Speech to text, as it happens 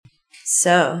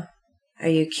So, are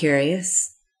you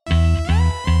curious?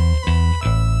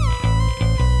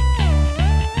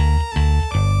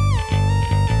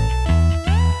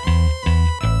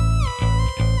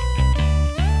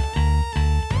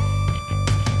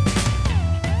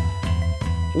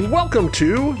 Welcome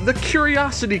to the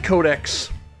Curiosity Codex.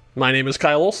 My name is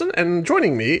Kyle Olson, and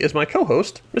joining me is my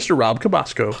co-host, Mr. Rob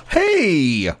Cabasco.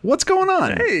 Hey, what's going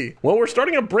on? Hey, well, we're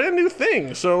starting a brand new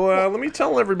thing, so let me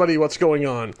tell everybody what's going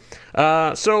on.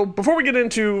 So before we get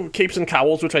into capes and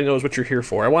cowls, which I know is what you're here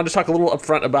for, I wanted to talk a little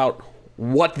upfront about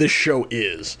what this show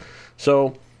is.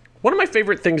 So one of my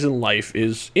favorite things in life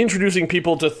is introducing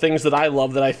people to things that I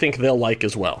love that I think they'll like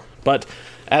as well. But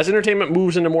as entertainment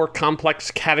moves into more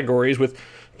complex categories with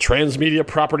transmedia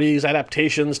properties,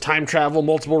 adaptations, time travel,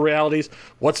 multiple realities,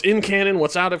 what's in canon,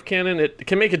 what's out of canon, it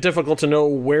can make it difficult to know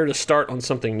where to start on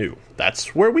something new.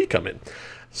 That's where we come in.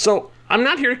 So I'm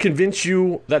not here to convince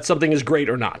you that something is great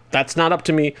or not. That's not up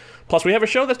to me. Plus, we have a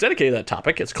show that's dedicated to that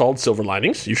topic. It's called Silver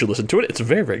Linings. You should listen to it. It's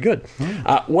very, very good.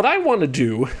 What I want to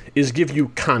do is give you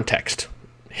context,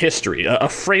 history, a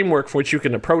framework for which you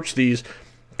can approach these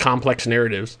complex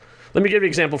narratives. Let me give you an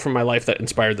example from my life that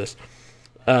inspired this.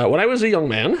 When I was a young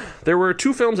man, there were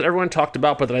two films that everyone talked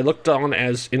about, but that I looked on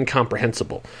as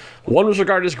incomprehensible. One was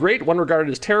regarded as great, one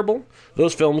regarded as terrible.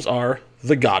 Those films are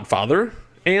The Godfather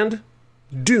and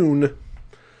Dune.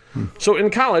 So in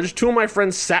college, two of my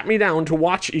friends sat me down to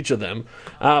watch each of them.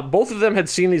 Both of them had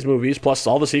seen these movies, plus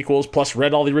all the sequels, plus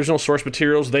read all the original source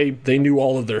materials. They knew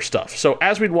all of their stuff. So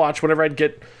as we'd watch, whenever I'd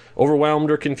get overwhelmed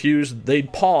or confused,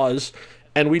 they'd pause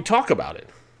and we'd talk about it.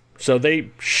 So they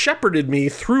shepherded me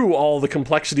through all the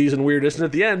complexities and weirdness, and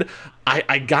at the end,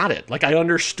 I got it. Like, I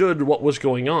understood what was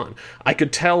going on. I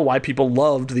could tell why people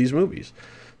loved these movies.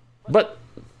 But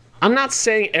I'm not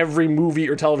saying every movie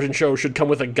or television show should come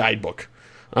with a guidebook.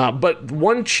 But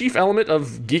one chief element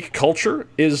of geek culture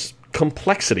is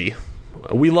complexity.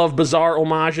 We love bizarre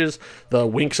homages, the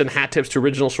winks and hat tips to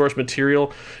original source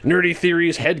material, nerdy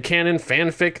theories, headcanon,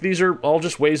 fanfic. These are all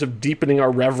just ways of deepening our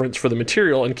reverence for the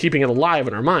material and keeping it alive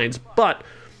in our minds, but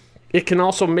it can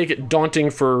also make it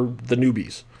daunting for the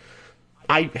newbies.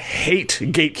 I hate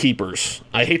gatekeepers.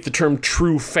 I hate the term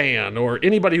true fan, or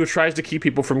anybody who tries to keep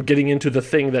people from getting into the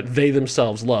thing that they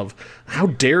themselves love. How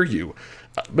dare you?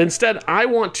 Instead, I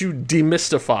want to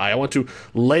demystify. I want to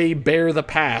lay bare the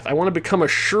path. I want to become a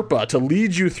Sherpa to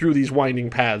lead you through these winding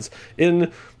paths.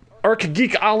 An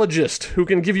arch-geekologist who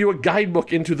can give you a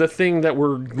guidebook into the thing that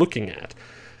we're looking at.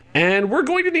 And we're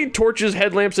going to need torches,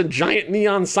 headlamps, and giant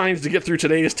neon signs to get through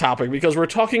today's topic, because we're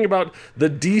talking about the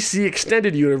DC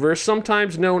Extended Universe,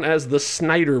 sometimes known as the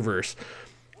Snyderverse.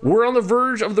 We're on the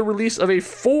verge of the release of a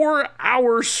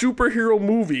 4-hour superhero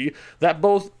movie that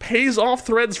both pays off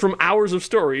threads from hours of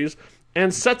stories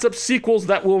and sets up sequels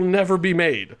that will never be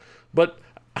made. But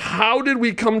how did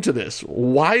we come to this?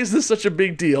 Why is this such a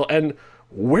big deal? And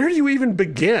where do you even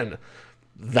begin?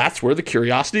 That's where the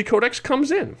Curiosity Codex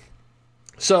comes in.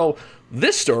 So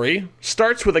this story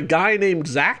starts with a guy named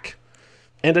Zach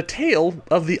and a tale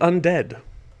of the undead.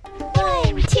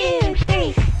 1, 2,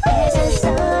 3. There's a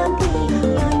zombie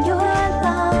on your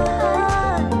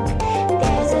lawn.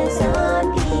 There's a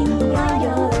zombie on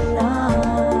your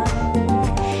lawn.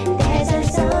 There's a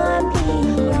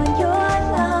zombie on your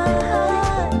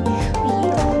lawn. We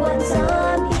don't want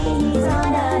zombies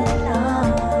on our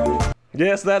lawn.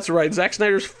 Yes, that's right. Zack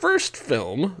Snyder's first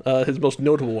film, his most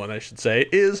notable one, I should say,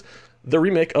 is the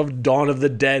remake of Dawn of the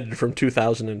Dead from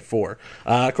 2004.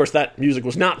 Of course, that music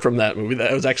was not from that movie.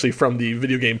 That was actually from the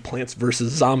video game Plants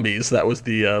vs. Zombies. That was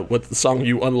the song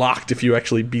you unlocked if you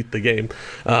actually beat the game.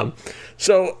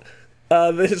 So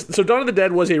Dawn of the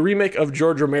Dead was a remake of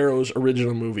George Romero's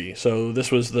original movie. So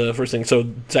this was the first thing. So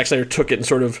Zack Snyder took it and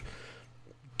sort of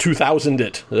 2000'd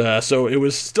it. So it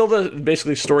was still the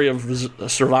basically story of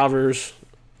survivors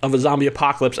of a zombie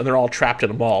apocalypse, and they're all trapped in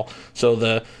a mall.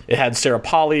 So it had Sarah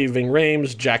Polley, Ving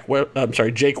Rhames, Jake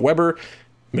Weber,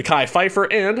 Mekhi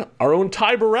Phifer, and our own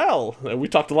Ty Burrell. We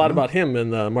talked a lot about him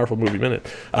in the Marvel Movie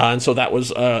Minute, and so that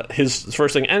was his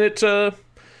first thing. And it's a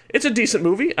decent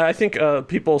movie. I think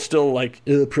people still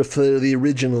prefer the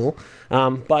original,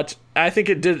 but I think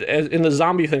it did in the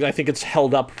zombie thing. I think it's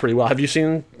held up pretty well. Have you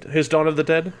seen his Dawn of the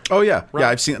Dead? Oh yeah, Rob? Yeah.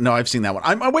 I've seen that one.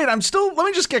 Let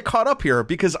me just get caught up here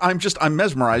because I'm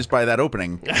mesmerized by that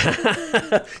opening.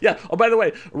 Yeah. Oh, by the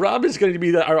way, Rob is going to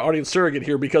be our audience surrogate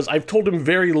here because I've told him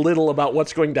very little about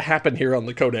what's going to happen here on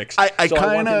the Codex. I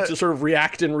want him to sort of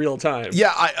react in real time.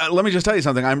 Yeah. Let me just tell you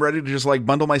something. I'm ready to just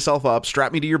bundle myself up,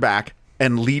 strap me to your back,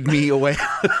 and lead me away,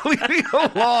 lead me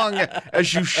along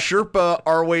as you Sherpa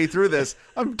our way through this.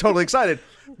 I'm totally excited.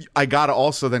 I gotta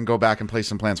also then go back and play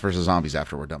some Plants vs. Zombies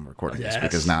after we're done recording this,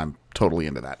 because now I'm totally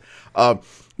into that.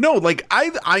 No, like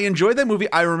I enjoyed that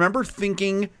movie. I remember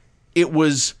thinking it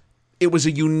was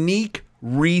a unique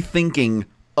rethinking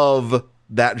of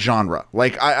that genre.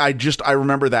 Like I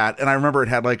remember that, and I remember it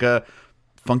had like a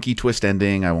funky twist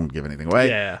ending. I won't give anything away.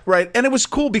 Yeah. Right. And it was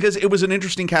cool because it was an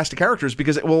interesting cast of characters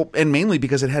and mainly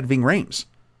because it had Ving Rhames.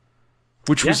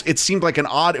 Which was, it seemed like an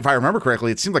odd, if I remember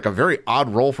correctly, it seemed like a very odd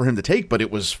role for him to take, but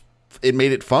it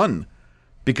made it fun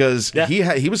because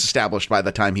he was established by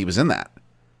the time he was in that.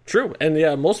 True. And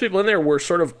yeah, most people in there were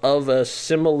sort of a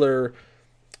similar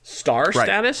star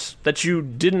status that you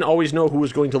didn't always know who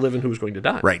was going to live and who was going to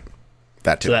die. Right.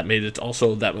 That too. So that made it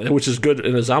also that, which is good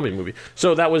in a zombie movie.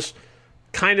 So that was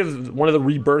kind of one of the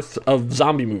rebirth of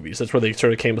zombie movies. That's where they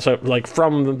sort of came. So, like,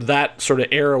 from that sort of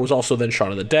era was also then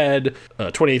Shaun of the Dead.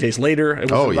 28 Days Later.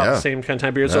 It was about the same kind of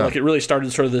time period. Yeah. So like it really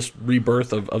started sort of this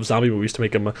rebirth of zombie movies to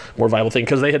make them a more viable thing,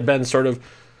 because they had been sort of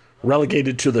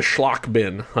relegated to the schlock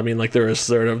bin. I mean, like, there was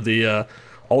sort of the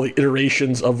all the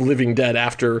iterations of Living Dead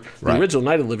after the original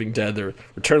Night of the Living Dead, the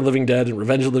Return of the Living Dead and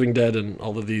Revenge of the Living Dead, and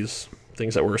all of these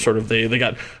things that were sort of, they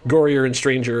got gorier and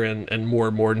stranger and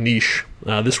more niche.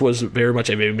 This was very much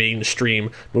a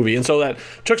mainstream movie, and so that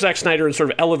took Zack Snyder and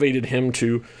sort of elevated him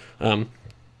to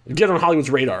get on Hollywood's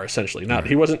radar, essentially.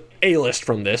 He wasn't A-list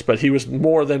from this, but he was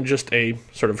more than just a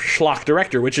sort of schlock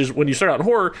director, which is, when you start out in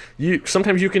horror,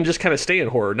 sometimes you can just kind of stay in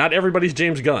horror. Not everybody's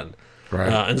James Gunn.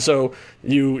 Right. And so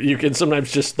you can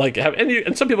sometimes just like have,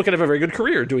 and some people can have a very good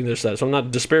career doing this, so I'm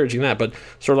not disparaging that, but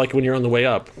sort of like when you're on the way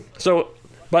up. So,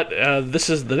 but this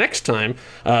is the next time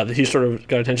that he sort of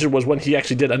got attention, was when he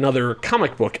actually did another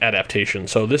comic book adaptation.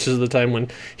 So this is the time when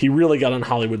he really got on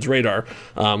Hollywood's radar,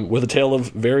 with a tale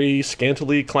of very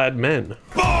scantily clad men.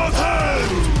 Bald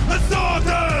heads and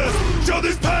starters, show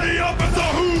this petty opus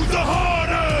of who's the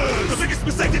hardest. The biggest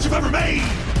mistake that you've ever made.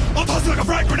 I'll toss you like a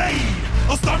frag grenade.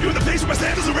 I'll stomp you in the face with my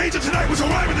sandals and rage, and tonight we shall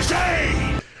ride in the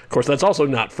shade. Of course, that's also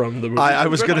not from the movie. I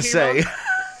was going to say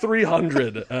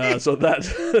 300. So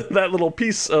that little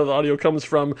piece of audio comes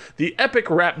from the epic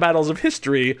rap battles of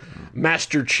history,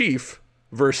 Master Chief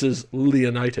versus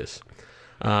Leonidas.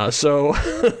 So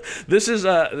this was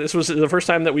the first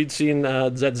time that we'd seen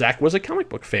that Zach was a comic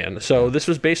book fan. So this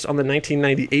was based on the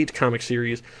 1998 comic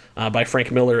series by Frank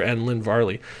Miller and Lynn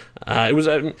Varley. It was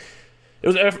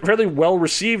a fairly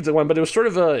well-received one, but it was sort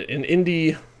of an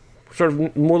indie, sort of a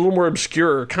little more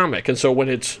obscure comic. And so when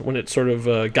it sort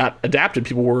of got adapted,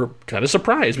 people were kind of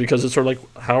surprised, because it's sort of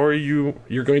like, how are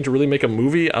you're going to really make a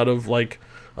movie out of like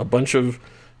a bunch of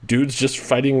dudes just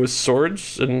fighting with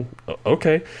swords? And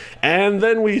okay. And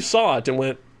then we saw it and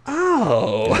went,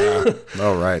 oh.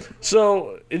 Oh, right.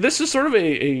 So this is sort of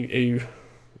a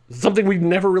something we've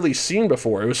never really seen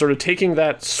before. It was sort of taking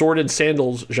that sword and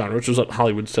sandals genre, which was what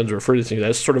Hollywood tends to refer to things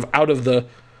as, sort of out of the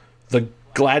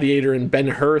Gladiator and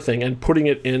Ben-Hur thing, and putting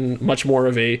it in much more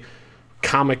of a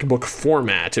comic book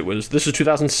format. This is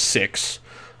 2006.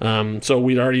 So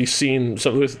we'd already seen,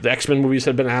 so the X-Men movies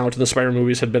had been out and the Spider-Man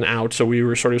movies had been out, so we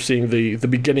were sort of seeing the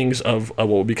beginnings of what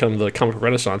would become the comic book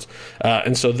renaissance.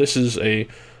 And so this is a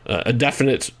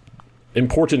definite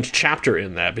important chapter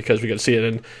in that, because we got to see it,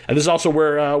 and this is also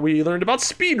where we learned about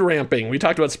speed ramping. We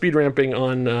talked about speed ramping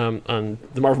on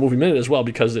the Marvel Movie Minute as well,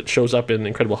 because it shows up in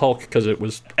Incredible Hulk, because it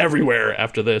was everywhere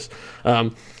after this.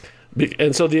 And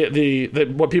so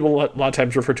the what people a lot of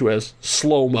times refer to as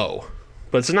slow-mo,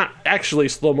 but it's not actually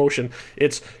slow motion.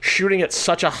 It's shooting at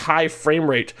such a high frame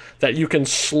rate that you can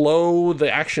slow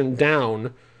the action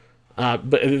down,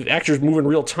 but the actors move in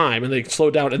real time, and they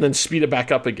slow down and then speed it back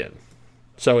up again.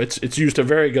 So it's used to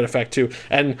very good effect too,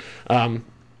 and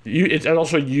it's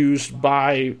also used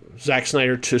by Zack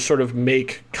Snyder to sort of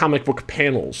make comic book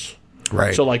panels.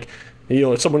 Right. So like,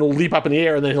 someone will leap up in the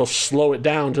air and then he'll slow it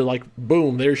down to like,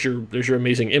 boom, there's your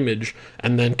amazing image,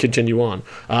 and then continue on.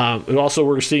 And also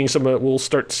we'll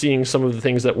start seeing some of the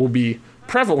things that will be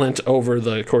prevalent over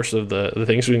the course of the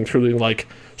things, including like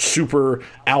super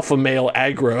alpha male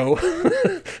aggro,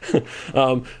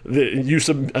 the use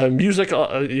of music,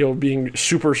 being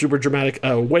super dramatic,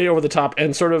 way over the top,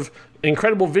 and sort of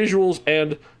incredible visuals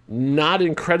and not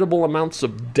incredible amounts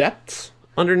of depth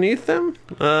underneath them.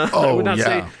 I would not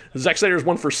say Zack Snyder is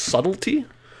one for subtlety.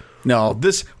 No,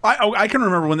 I can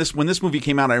remember when this movie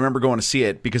came out. I remember going to see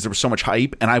it because there was so much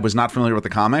hype, and I was not familiar with the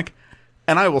comic.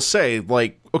 And I will say,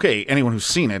 like, okay, anyone who's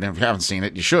seen it, and if you haven't seen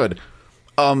it, you should,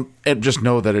 and just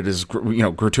know that it is,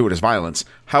 gratuitous violence.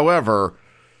 However,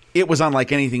 it was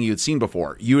unlike anything you had seen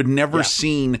before. You had never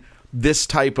seen this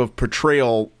type of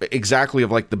portrayal exactly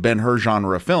of like the Ben-Hur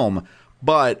genre film,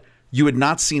 but you had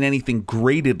not seen anything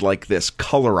graded like this,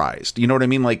 colorized. You know what I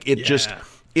mean? Like, it just,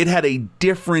 it had a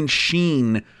different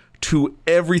sheen to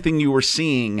everything you were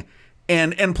seeing,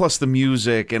 and plus the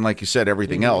music and, like you said,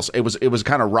 everything else. It was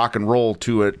kind of rock and roll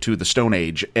to the Stone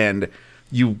Age, and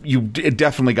it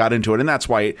definitely got into it, and that's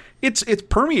why it's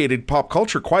permeated pop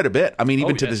culture quite a bit. I mean,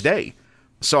 even to this day.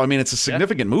 So I mean, it's a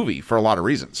significant movie for a lot of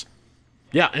reasons.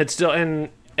 Yeah, it's still, and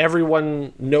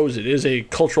everyone knows it is a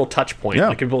cultural touch point. Yeah.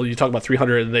 Like people, you talk about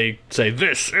 300, and they say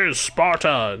this is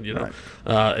Sparta. You know,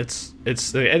 right.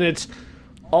 It's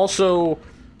also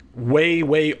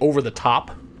way over the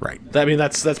top. Right. I mean,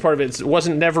 that's part of it. It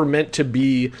wasn't never meant to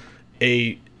be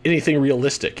anything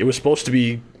realistic. It was supposed to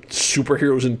be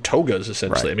superheroes in togas,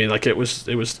 essentially. Right. I mean, like it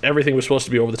was everything was supposed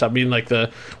to be over the top. I mean, like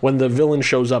when the villain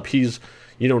shows up, he's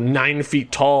 9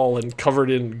 feet tall and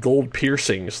covered in gold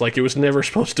piercings. Like it was never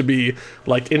supposed to be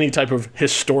like any type of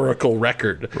historical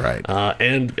record. Right.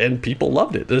 And people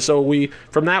loved it. And so we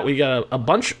got a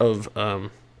bunch of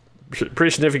pretty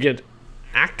significant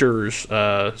actors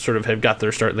sort of have got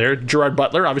their start there. Gerard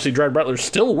Butler, obviously Gerard Butler's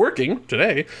still working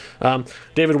today.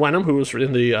 David Wenham, who was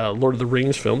in the Lord of the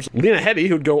Rings films. Lena Headey,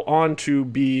 who'd go on to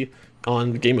be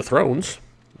on Game of Thrones.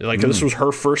 Like this was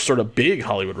her first sort of big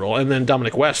Hollywood role, and then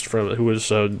Dominic West, who was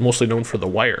mostly known for The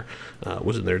Wire,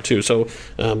 was in there too. So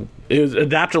it was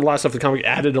adapted a lot of stuff. The comic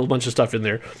added a bunch of stuff in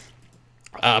there,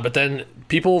 but then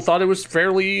people thought it was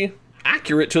fairly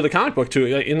accurate to the comic book too,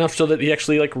 enough so that he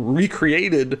actually like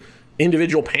recreated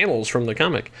individual panels from the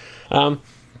comic.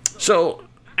 So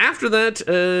after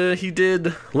that, he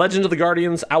did Legend of the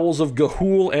Guardians, Owls of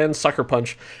Ga'Hoole, and Sucker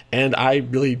Punch, and I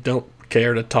really don't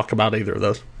care to talk about either of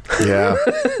those. Yeah.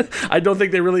 I don't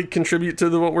think they really contribute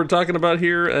to what we're talking about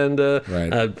here, and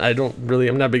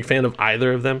I'm not a big fan of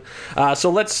either of them. So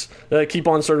let's keep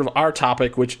on sort of our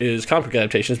topic, which is comic book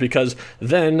adaptations, because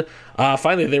then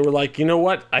finally they were like, you know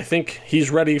what? I think he's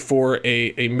ready for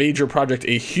a major project,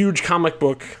 a huge comic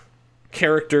book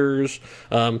characters,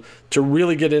 to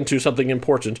really get into something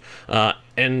important,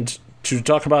 and to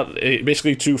talk about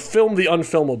basically to film the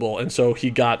unfilmable. And so he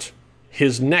got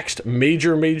his next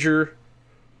major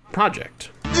project.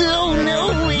 Oh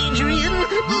no, Adrian!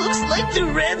 Looks like the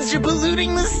Reds are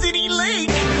polluting the city lake.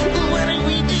 What do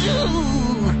we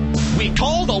do? We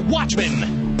call the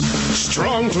Watchmen.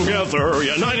 Strong together,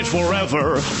 united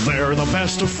forever, they're the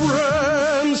best of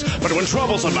friends. But when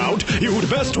trouble's about, you'd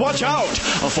best watch out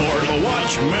for the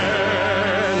Watchmen.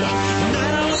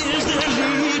 Now is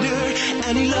their leader,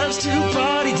 and he loves to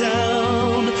party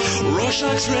down.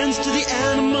 Rorschach's rents to the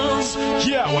animals.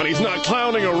 Yeah, when he's not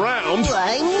clowning around.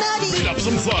 Why, nutty! Beat up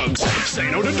some thugs, say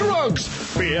no to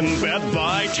drugs, be in bed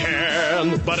by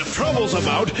 10. But if trouble's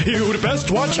about, you'd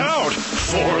best watch out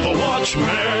for the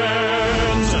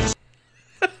Watchmen.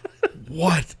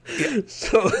 What?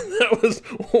 So that was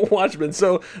Watchmen.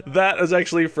 So that is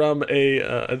actually from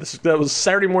that was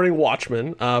Saturday Morning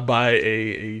Watchmen by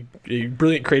a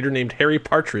brilliant creator named Harry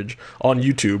Partridge on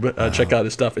YouTube. Check out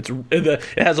his stuff. It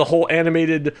has a whole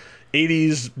animated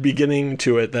 80s beginning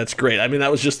to it. That's great. I mean,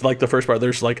 that was just like the first part.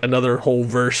 There's like another whole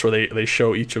verse where they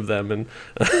show each of them and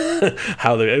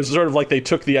how it was sort of like they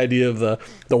took the idea of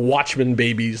the Watchmen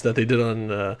babies that they did on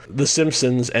The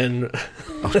Simpsons and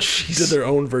did their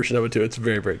own version of it too. It's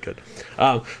very, very good.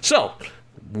 So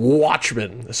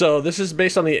Watchmen. So this is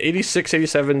based on the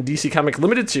 86-87 DC Comic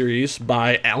Limited series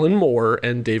by Alan Moore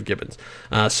and Dave Gibbons.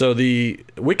 So the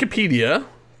Wikipedia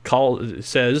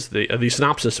says the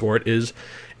synopsis for it is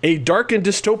a dark and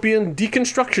dystopian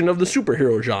deconstruction of the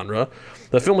superhero genre.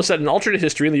 The film was set in alternate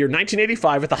history in the year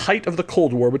 1985 at the height of the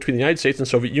Cold War between the United States and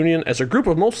Soviet Union as a group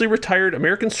of mostly retired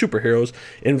American superheroes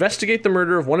investigate the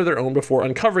murder of one of their own before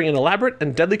uncovering an elaborate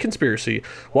and deadly conspiracy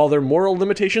while their moral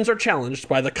limitations are challenged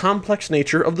by the complex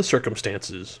nature of the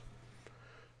circumstances.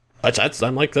 That's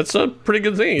a pretty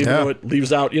good thing. Even though it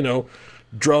leaves out,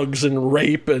 drugs and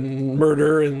rape and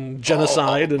murder and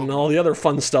genocide and all the other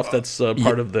fun stuff that's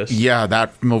part of this. Yeah,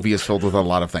 that movie is filled with a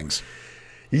lot of things.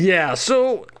 Yeah,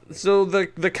 so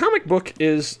the comic book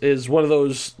is one of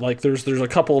those, like, there's a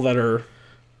couple that are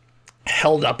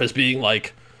held up as being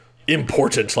like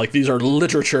important, like these are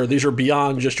literature, these are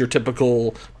beyond just your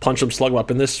typical punch 'em slug up,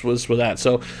 and this was with that.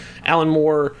 So Alan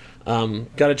Moore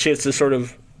got a chance to sort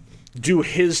of do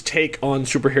his take on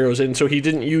superheroes, and so he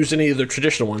didn't use any of the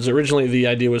traditional ones. Originally, the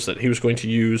idea was that he was going to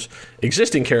use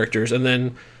existing characters, and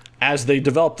then as they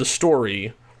developed the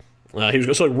story,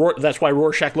 that's why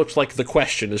Rorschach looks like the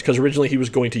Question, is because originally he was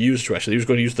going to use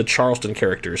the Charleston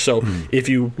characters. So if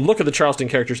you look at the Charleston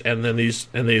characters and then they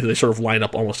sort of line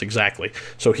up almost exactly.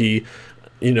 So he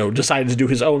decided to do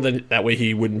his own, then that way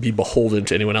he wouldn't be beholden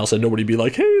to anyone else and nobody be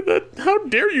like, hey, how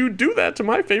dare you do that to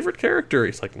my favorite character?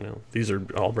 He's like, no, these are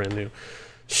all brand new.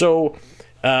 So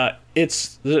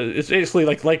it's basically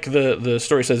like the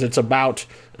story says, it's about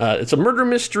it's a murder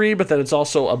mystery, but then it's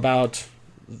also about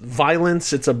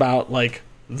violence. It's about like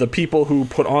the people who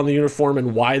put on the uniform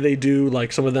and why they do.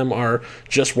 Like some of them are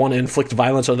just want to inflict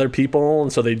violence on other people,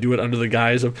 and so they do it under the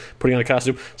guise of putting on a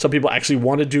costume. Some people actually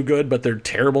want to do good, but they're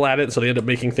terrible at it, and so they end up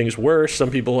making things worse.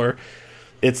 Some people are,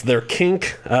 it's their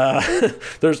kink.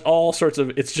 There's all sorts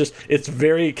of, it's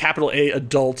very capital A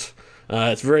adult.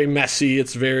 It's very messy.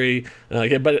 It's very,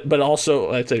 but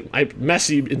also I'd say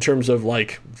messy in terms of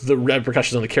like the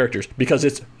repercussions on the characters, because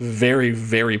it's very,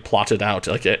 very plotted out.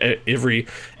 Like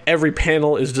every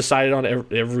panel is decided on.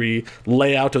 Every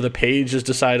layout of the page is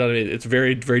decided on. It's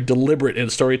very, very deliberate in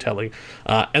storytelling.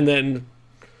 And then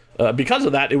because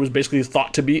of that, it was basically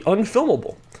thought to be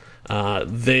unfilmable.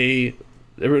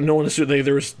 No one assumed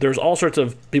there's all sorts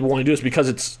of people want to do this because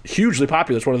it's hugely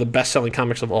popular. It's one of the best-selling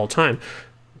comics of all time.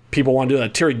 People want to do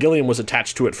that. Terry Gilliam was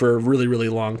attached to it for a really, really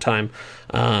long time,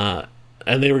 and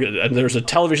there's a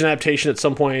television adaptation at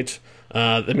some point.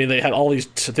 They had all these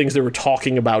things they were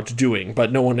talking about doing,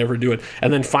 but no one ever do it.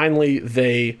 And then finally,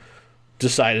 they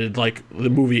decided, like the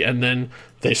movie, and then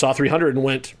they saw 300 and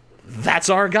went, "That's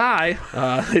our guy."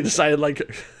 They decided like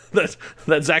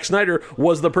that Zach Snyder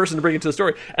was the person to bring it to the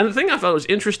story. And the thing I thought was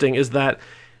interesting is that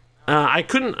I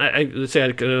don't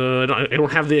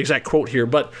have the exact quote here,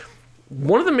 but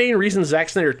one of the main reasons Zack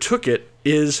Snyder took it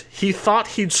is he thought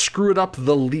he'd screw it up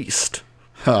the least.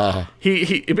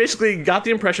 He basically got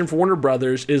the impression from Warner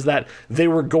Brothers is that they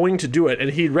were going to do it,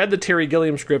 and he'd read the Terry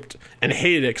Gilliam script and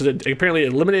hated it because apparently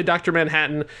it eliminated Dr.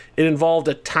 Manhattan. It involved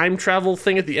a time travel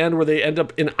thing at the end where they end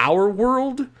up in our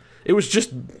world. It was just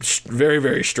very,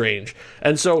 very strange.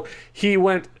 And so he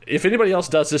went, if anybody else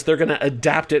does this, they're going to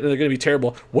adapt it and they're going to be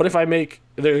terrible. What if I make,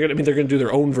 they're going to do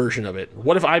their own version of it.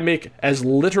 What if I make as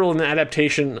literal an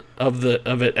adaptation of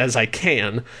it as I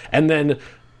can, and then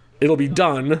it'll be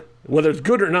done, whether it's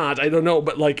good or not, I don't know,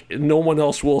 but like no one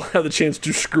else will have the chance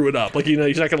to screw it up. Like, he's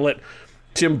not going to let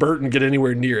Tim Burton get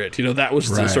anywhere near it. That was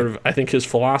the sort of, I think, his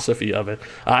philosophy of it.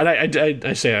 And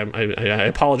I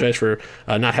apologize for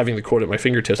not having the quote at my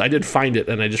fingertips. I did find it,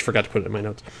 and I just forgot to put it in my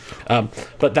notes.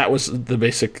 But that was the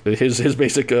basic, his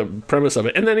basic premise of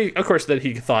it. And then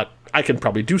he thought, I can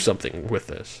probably do something with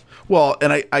this. Well,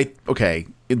 and okay,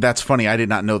 that's funny. I did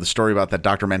not know the story about that.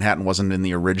 Dr. Manhattan wasn't in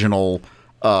the original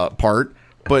part,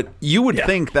 but you would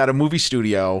think that a movie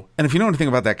studio, and if you know anything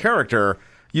about that character,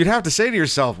 you'd have to say to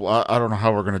yourself, well, I don't know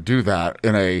how we're going to do that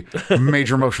in a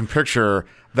major motion picture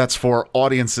that's for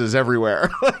audiences everywhere.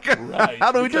 Right.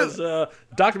 How do we do this?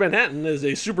 Dr. Manhattan is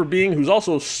a super being who's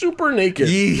also super naked.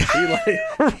 Yeah.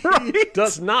 He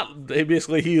does not,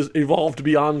 basically, he's evolved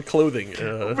beyond clothing.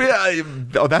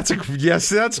 Yes,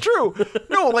 that's true.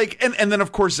 No, and then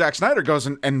of course Zack Snyder goes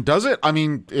and does it. I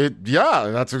mean,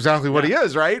 that's exactly what he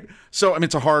is, right? So, I mean,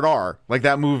 it's a hard R. Like,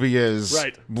 that movie is,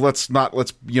 right. Let's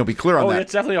be clear on that. Oh,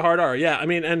 it's definitely a hard R, yeah. I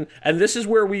mean, and this is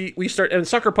where we start, and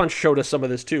Sucker Punch showed us some of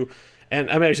this too. And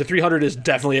I mean, 300 is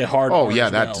definitely a hard. Oh yeah,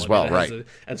 that as well, right?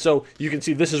 And so you can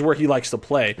see this is where he likes to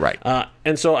play, right?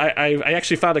 And so I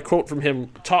actually found a quote from him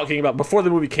talking about, before the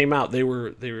movie came out. They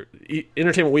were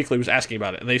Entertainment Weekly was asking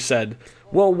about it, and they said,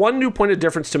 well, one new point of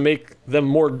difference to make them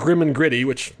more grim and gritty,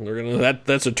 which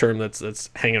that's a term that's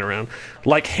hanging around,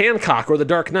 like Hancock or The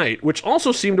Dark Knight, which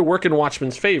also seemed to work in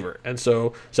Watchmen's favor. And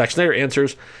so Zack Snyder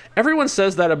answers, everyone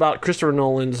says that about Christopher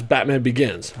Nolan's Batman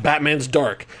Begins. Batman's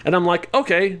dark. And I'm like,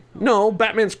 okay, no,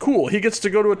 Batman's cool. He gets to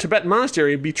go to a Tibetan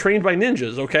monastery and be trained by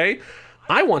ninjas, okay?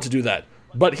 I want to do that.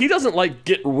 But he doesn't,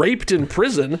 get raped in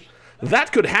prison.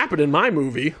 That could happen in my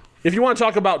movie. If you want to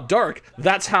talk about dark,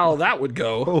 that's how that would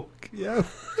go. Oh, yeah.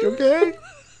 Okay.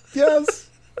 Yes.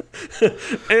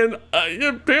 And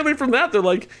apparently from that, they're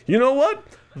like, you know what?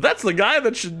 That's the guy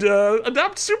that should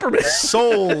adopt Superman.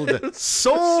 Sold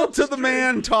to the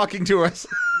man talking to us.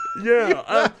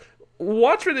 Yeah.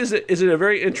 Watchmen is a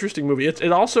very interesting movie.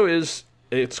 It also is,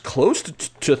 it's close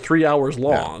to 3 hours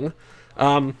long.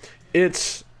 Yeah.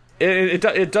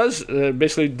 It does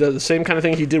basically the same kind of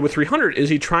thing he did with 300. Is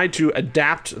he tried to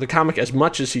adapt the comic as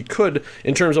much as he could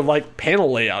in terms of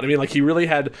panel layout. I mean, he really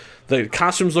had the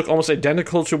costumes look almost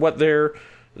identical to what they're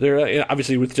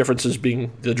obviously, with differences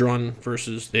being the drawn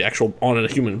versus the actual on a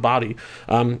human body.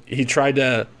 He tried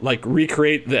to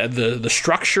recreate the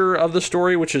structure of the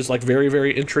story, which is very,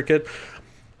 very intricate.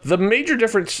 The major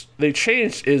difference they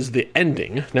changed is the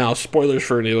ending. Now, spoilers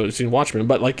for anyone who's seen Watchmen,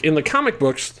 but in the comic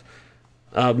books,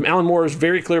 Alan Moore is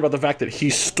very clear about the fact that he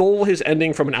stole his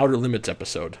ending from an Outer Limits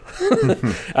episode.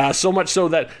 So much so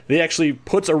that they actually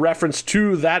puts a reference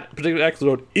to that particular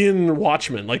episode in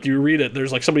Watchmen. You read it,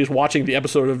 there's somebody's watching the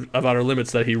episode of Outer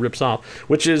Limits that he rips off,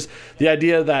 which is the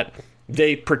idea that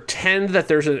they pretend that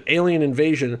there's an alien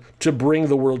invasion to bring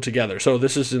the world together. So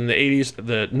this is in the 80s.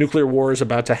 The nuclear war is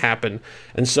about to happen.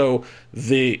 And so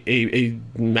a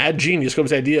mad genius comes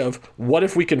with the idea of, what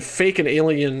if we can fake an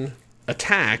alien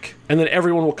attack, and then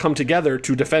everyone will come together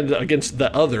to defend against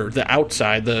the other, the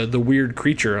outside, the weird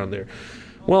creature on there.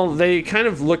 Well, they kind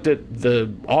of looked at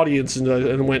the audience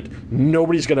and went,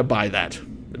 nobody's going to buy that.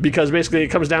 Because basically it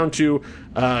comes down to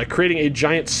creating a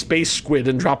giant space squid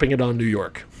and dropping it on New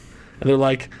York. And they're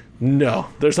like, no,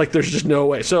 there's just no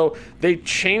way. So they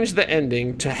changed the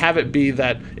ending to have it be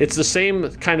that it's the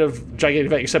same kind of gigantic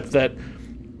event, except that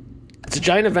it's a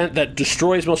giant event that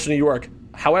destroys most of New York.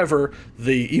 However,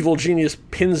 the evil genius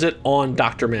pins it on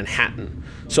Dr. Manhattan.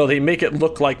 So they make it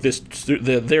look like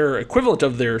their equivalent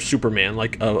of their Superman,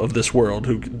 like of this world,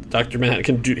 who Dr. Manhattan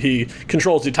can do. He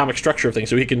controls the atomic structure of things,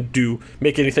 so he can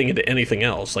make anything into anything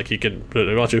else. Like he can,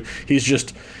 he's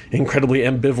just incredibly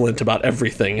ambivalent about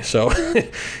everything. So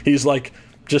he's like,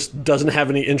 just doesn't have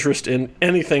any interest in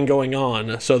anything going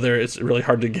on. So it's really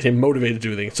hard to get him motivated to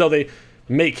do anything. So they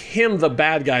make him the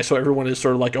bad guy, so everyone is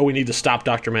sort of like, oh, we need to stop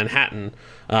Dr. Manhattan.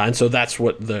 And so that's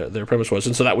what their premise was.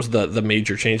 And so that was the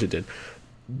major change it did.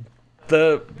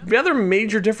 The other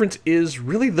major difference is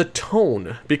really the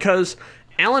tone, because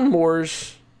Alan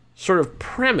Moore's sort of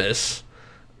premise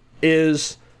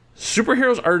is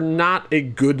superheroes are not a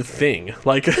good thing.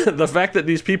 Like, the fact that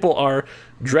these people are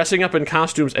dressing up in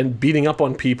costumes and beating up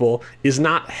on people is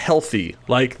not healthy.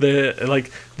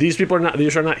 These people are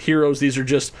not heroes. These are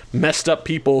just messed up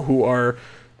people who are,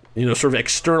 sort of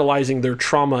externalizing their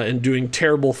trauma and doing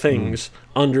terrible things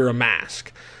under a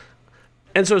mask.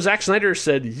 And so Zack Snyder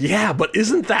said, yeah, but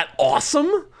isn't that awesome?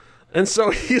 And so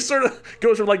he sort of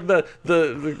goes from like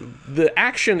the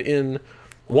action in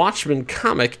Watchmen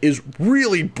comic is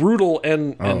really brutal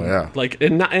and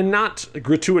not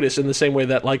gratuitous in the same way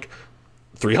that like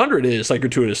 300 is like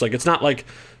gratuitous. Like, it's not like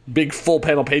big full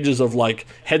panel pages of like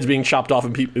heads being chopped off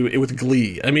and people with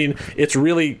glee. I mean, it's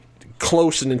really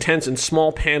close and intense in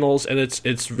small panels, and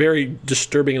it's very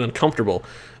disturbing and uncomfortable.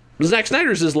 Zack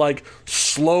Snyder's is like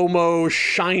slow-mo,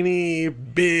 shiny,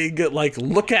 big, like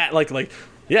look at like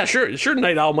yeah, sure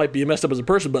Night Owl might be messed up as a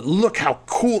person, but look how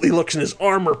cool he looks in his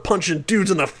armor punching dudes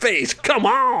in the face. Come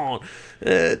on.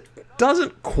 It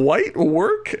doesn't quite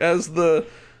work as the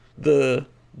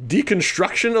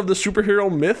deconstruction of the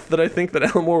superhero myth that I think that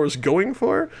Alan Moore was going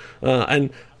for.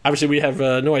 And obviously we have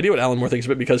no idea what Alan Moore thinks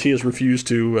of it, because he has refused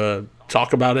to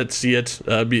talk about it, see it,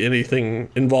 be anything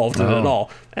involved in it at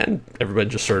all. And everybody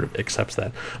just sort of accepts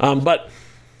that. But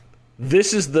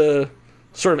this is the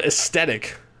sort of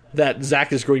aesthetic that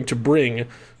Zach is going to bring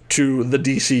to the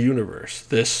DC universe.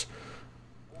 This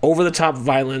over-the-top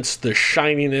violence, the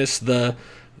shininess, the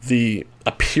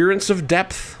appearance of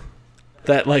depth,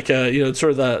 that like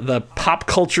sort of the pop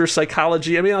culture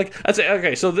psychology. I mean, like, I'd say,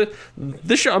 okay, so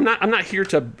this show, I'm not here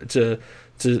to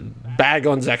bag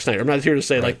on Zack Snyder. I'm not here to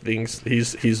say like things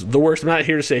he's the worst. I'm not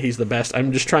here to say he's the best.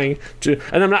 I'm just trying to,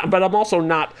 and I'm also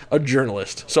not a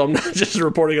journalist, so I'm not just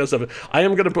reporting on stuff. I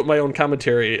am going to put my own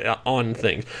commentary on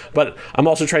things, but I'm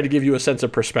also trying to give you a sense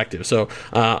of perspective. So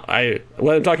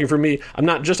when I'm talking for me, I'm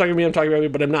not just talking to me. I'm talking about me,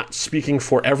 but I'm not speaking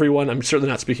for everyone. I'm certainly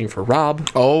not speaking for Rob.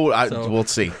 We'll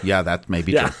see. Yeah, that may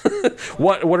be true.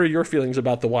 What are your feelings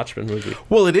about the Watchmen movie?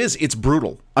 Well, it's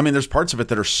brutal. I mean, there's parts of it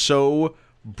that are so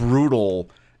brutal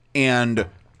and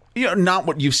not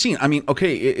what you've seen. I mean,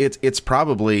 okay, it's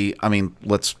probably, I mean,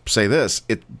 let's say this,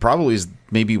 it probably is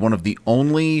maybe one of the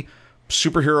only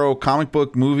superhero comic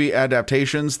book movie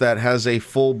adaptations that has a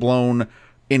full-blown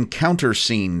encounter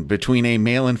scene between a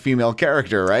male and female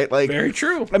character, right? Like, very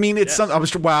true. I mean, it's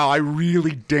something. I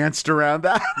really danced around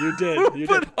that. You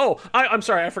did. Oh, I'm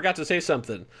sorry, I forgot to say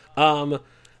something.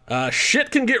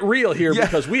 Shit can get real here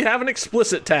because we have an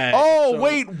explicit tag. Oh, so,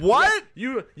 wait, what?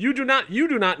 Yeah, you do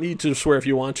not need to swear if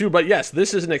you want to, but yes,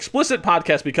 this is an explicit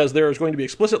podcast because there is going to be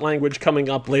explicit language coming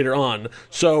up later on.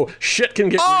 So shit can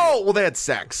get real. Well, they had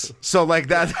sex. So like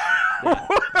that.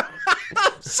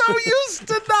 I'm so used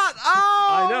to that. Oh,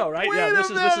 I know, right? Yeah, this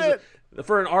is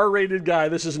for an R-rated guy,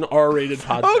 this is an R-rated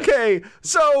podcast. Okay.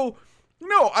 So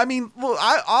no, I mean, look,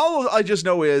 all I just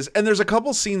know is, and there's a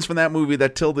couple scenes from that movie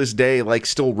that till this day, like,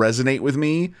 still resonate with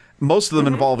me. Most of them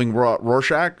involving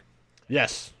Rorschach.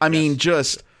 Yes. I mean,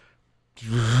 just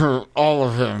all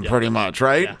of him, pretty much,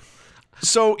 right? Yeah.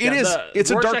 So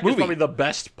it's a dark movie. Is probably the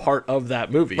best part of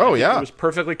that movie. Oh, yeah. It was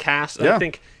perfectly cast. And I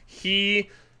think he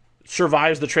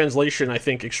survives the translation, I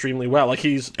think, extremely well. Like,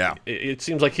 it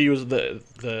seems like he was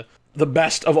the the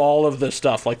best of all of the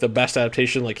stuff, like the best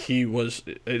adaptation. Like he was,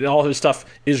 all his stuff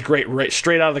is great, right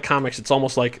straight out of the comics. It's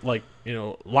almost like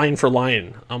line for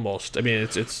line, almost. I mean,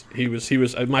 he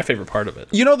was my favorite part of it.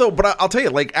 Though, but I'll tell you,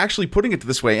 like actually putting it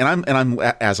this way, and I'm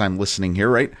as I'm listening here,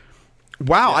 right?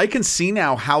 Wow, yeah. I can see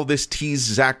now how this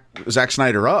teased Zach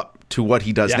Snyder up to what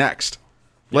he does next.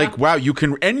 Like, wow, you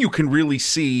can really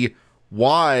see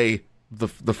why the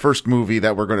first movie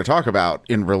that we're going to talk about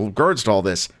in regards to all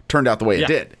this turned out the way it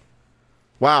did.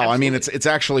 Wow, absolutely. I mean, it's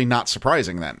actually not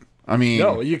surprising then. I mean,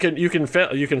 no, you can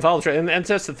follow the trend, and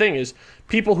that's the thing is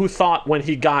people who thought when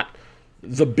he got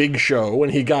the big show, when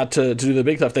he got to do the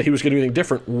big stuff, that he was going to do anything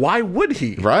different. Why would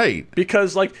he? Right.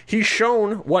 Because like he's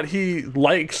shown what he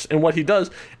likes and what he does,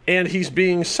 and he's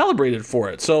being celebrated for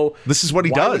it. So this is what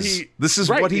he does. This is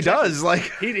what he does.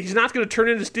 Like he's not going to turn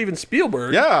into Steven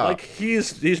Spielberg. Yeah. Like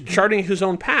he's charting his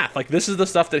own path. Like this is the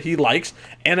stuff that he likes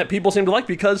and that people seem to like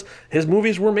because his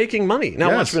movies were making money.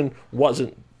 Now Watchmen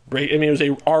wasn't. I mean, it was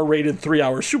a R-rated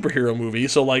 3-hour superhero movie,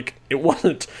 so like it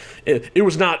wasn't. It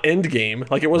was not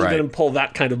Endgame. Like it wasn't going to pull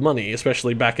that kind of money,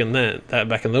 especially back in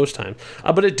those times.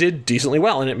 But it did decently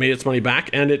well, and it made its money back,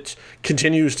 and it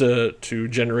continues to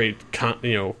generate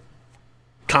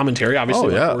commentary,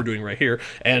 obviously, like we're doing right here,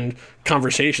 and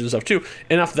conversations and stuff too.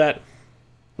 Enough that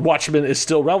Watchmen is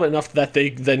still relevant enough that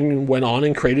they then went on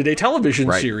and created a television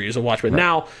series of Watchmen.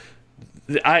 Now.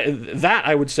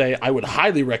 I would say I would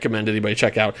highly recommend anybody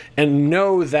check out and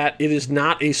know that it is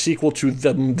not a sequel to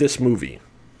this movie.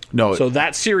 No, so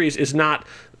that series is not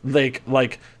like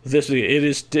this.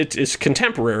 It is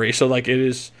contemporary. So like it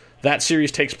is that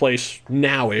series takes place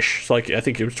nowish. So like I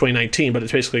think it was 2019, but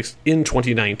it's basically in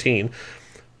 2019.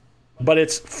 But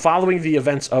it's following the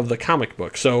events of the comic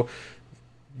book. So.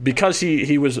 Because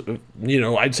he was,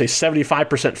 I'd say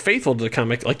 75% faithful to the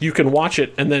comic, like you can watch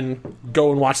it and then go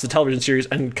and watch the television series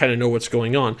and kind of know what's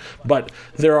going on. But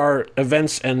there are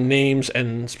events and names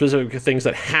and specific things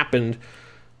that happened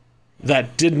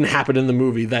that didn't happen in the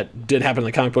movie that did happen in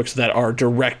the comic books that are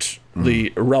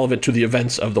directly relevant to the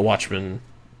events of the Watchmen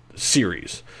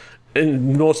series.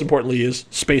 And most importantly is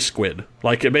Space Squid.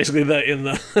 Like basically in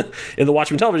the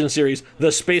Watchmen television series,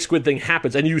 the Space Squid thing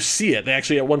happens and you see it. They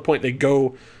actually at one point they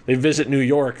visit New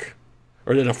York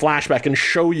or in a flashback and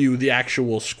show you the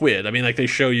actual squid. I mean, like they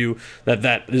show you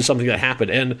that is something that happened.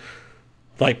 And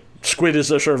like squid is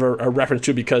a sort of a reference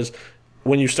to because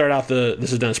when you start out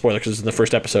this is not a spoiler because it's in the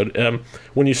first episode.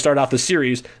 When you start out the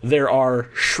series, there are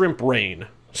shrimp rain.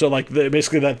 So like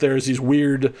basically that there's these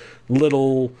weird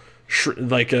little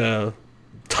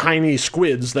tiny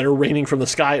squids that are raining from the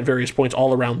sky at various points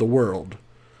all around the world.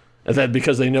 And that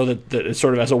because they know that it's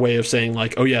sort of as a way of saying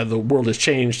like, oh yeah, the world has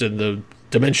changed and the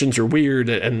dimensions are weird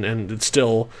and it's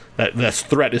still that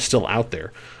threat is still out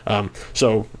there.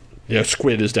 So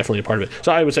squid is definitely a part of it.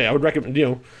 So I would say I would recommend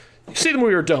see the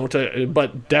movie or don't,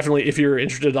 but definitely if you're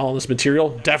interested in all this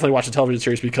material, definitely watch the television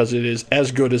series because it is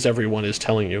as good as everyone is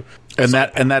telling you. And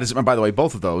that is, by the way,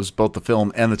 both of those, both the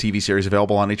film and the TV series,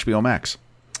 available on HBO Max.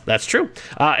 That's true.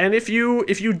 And if you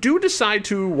do decide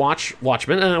to watch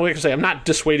Watchmen, and like I say, I'm not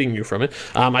dissuading you from it.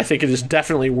 I think it is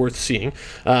definitely worth seeing.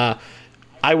 I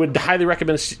would highly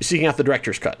recommend seeking out the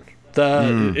director's cut.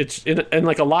 It's in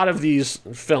like a lot of these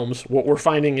films, what we're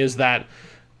finding is that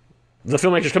the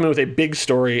filmmakers come in with a big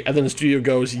story, and then the studio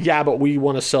goes, yeah, but we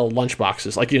want to sell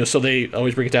lunchboxes. Like, so they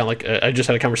always bring it down. Like, I just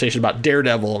had a conversation about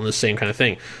Daredevil and the same kind of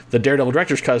thing. The Daredevil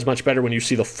director's cut is much better when you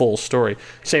see the full story.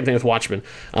 Same thing with Watchmen.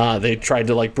 They tried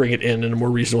to, like, bring it in a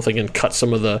more reasonable thing and cut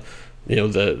some of the,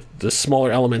 the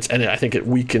smaller elements, and I think it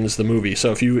weakens the movie.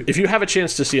 So if you have a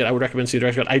chance to see it, I would recommend seeing the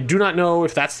director's cut. I do not know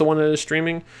if that's the one that is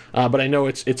streaming, but I know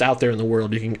it's out there in the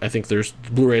world. I think there's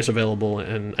Blu-rays available,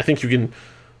 and I think you can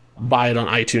buy it on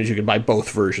iTunes. You can buy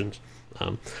both versions.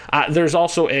 There's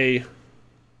also as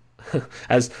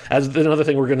another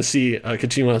thing we're going to see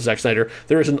continuing on Zack Snyder,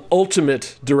 there is an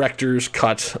ultimate director's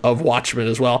cut of Watchmen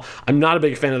as well. I'm not a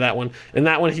big fan of that one. And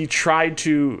that one he tried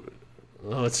to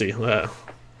let's see. Well,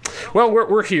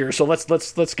 we're here, so let's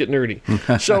get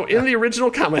nerdy. So in the original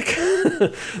comic,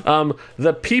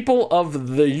 the people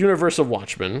of the universe of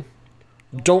Watchmen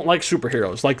don't like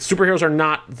superheroes. Like, superheroes are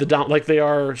not like they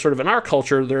are sort of in our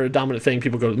culture. They're a dominant thing.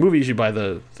 People go to the movies, you buy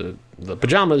the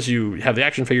pajamas, you have the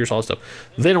action figures, all that stuff.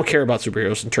 They don't care about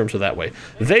superheroes in terms of that way.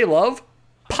 They love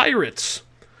pirates.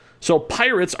 So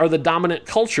pirates are the dominant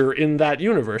culture in that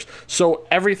universe. So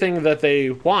everything that they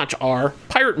watch are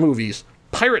pirate movies,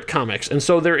 pirate comics. And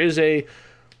so there is a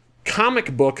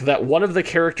comic book that one of the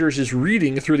characters is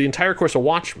reading through the entire course of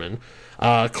Watchmen,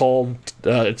 called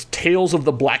it's Tales of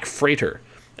the Black Freighter.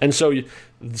 And so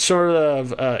it's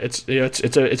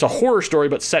a horror story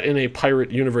but set in a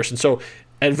pirate universe. And so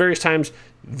at various times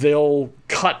they'll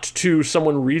cut to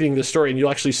someone reading the story, and you'll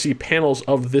actually see panels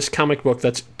of this comic book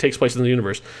that takes place in the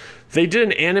universe. They did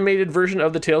an animated version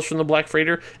of the Tales from the Black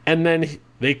Freighter, and then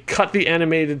they cut the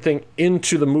animated thing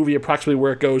into the movie approximately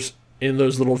where it goes in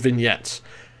those little vignettes.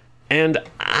 And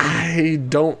I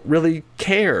don't really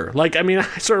care. Like, I mean,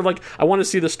 I want to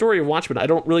see the story of Watchmen. I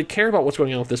don't really care about what's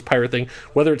going on with this pirate thing,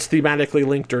 whether it's thematically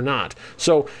linked or not.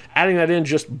 So adding that in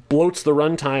just bloats the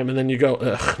runtime, and then you go,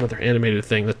 ugh, another animated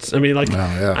thing.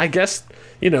 I guess,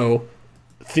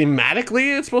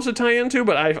 thematically it's supposed to tie into,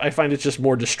 but I find it just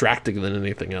more distracting than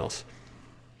anything else.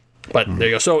 But there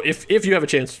you go. So if you have a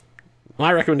chance,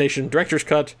 my recommendation, director's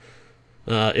cut.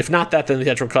 If not that, then the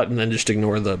theatrical cut, and then just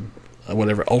ignore the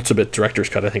whatever ultimate director's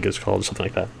cut I think it's called, something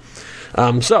like that.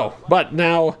 But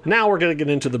now we're gonna get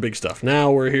into the big stuff.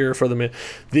 Now we're here for the man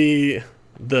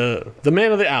of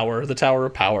the hour, the Tower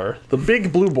of Power, the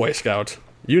big blue Boy Scout.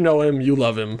 You know him, you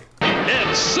love him.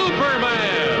 It's Superman!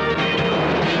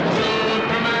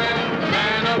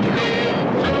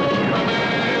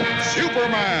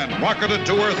 Superman rocketed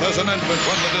to Earth as an infant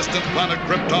when the distant planet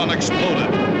Krypton exploded.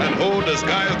 And who,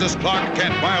 disguised as Clark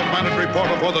Kent, mild-mannered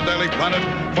reporter for the Daily Planet,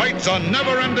 fights a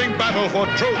never-ending battle for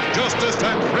truth, justice,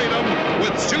 and freedom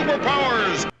with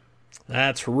superpowers.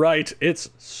 That's right, it's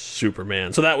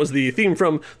Superman. So that was the theme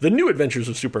from The New Adventures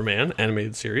of Superman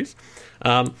animated series.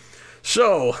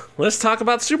 So let's talk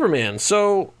about Superman.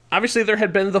 So obviously there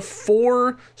had been the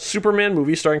 4 Superman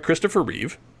movies starring Christopher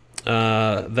Reeve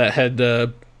that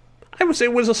had... I would say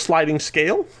it was a sliding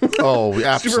scale. Oh,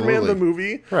 absolutely. Superman the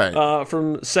movie, right,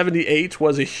 from '78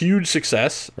 was a huge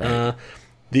success. Right.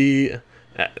 I'm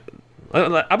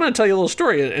going to tell you a little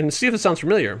story and see if it sounds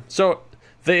familiar. So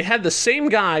they had the same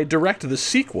guy direct the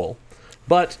sequel,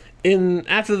 but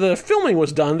after the filming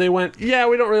was done, they went, "Yeah,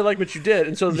 we don't really like what you did,"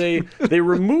 and so they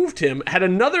removed him. Had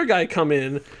another guy come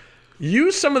in,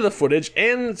 use some of the footage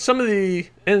and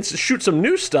shoot some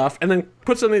new stuff, and then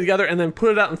put something together and then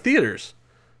put it out in theaters.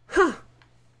 Huh.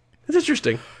 It's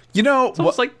interesting. It's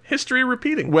almost like history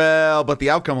repeating. Well, but the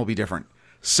outcome will be different.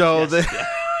 So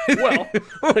well,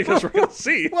 I guess we're going to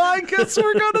see. Well, I guess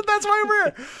we're going to. That's why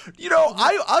we're here.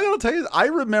 I got to tell you, I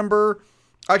remember.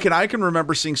 I can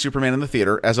remember seeing Superman in the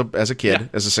theater as a kid,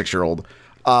 as a 6-year-old.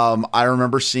 I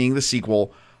remember seeing the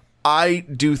sequel. I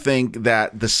do think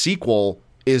that the sequel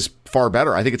is far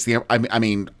better. I think it's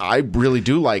I really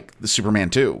do like the Superman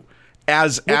 2.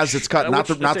 As it's cut, not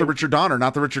the Richard Donner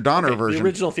version. The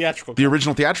original theatrical cut. The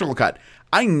original theatrical cut.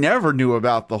 I never knew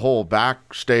about the whole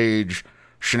backstage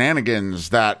shenanigans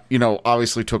that,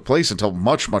 obviously took place until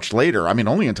much, much later. I mean,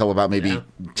 only until about maybe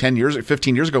 15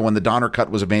 years ago when the Donner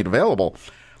cut was made available.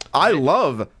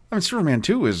 Superman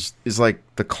 2 is like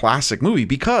the classic movie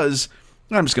because,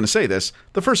 and I'm just going to say this,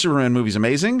 the first Superman movie is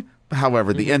amazing.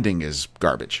 However, the ending is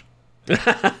garbage.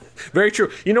 Very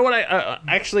true. You know what? I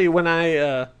actually when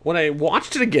I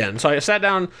watched it again, so I sat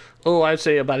down. I'd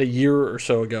say about a year or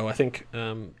so ago. I think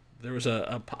there was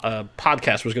a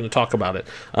podcast was going to talk about it,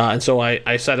 and so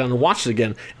I sat down and watched it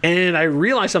again, and I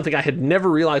realized something I had never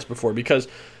realized before. Because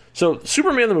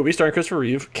Superman the movie starring Christopher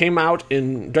Reeve came out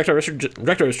in director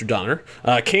Richard Donner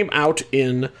came out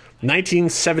in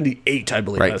 1978, I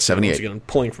believe. Right, 78. Once again, I'm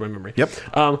pulling from my memory. Yep.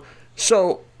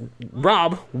 So,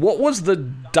 Rob, what was the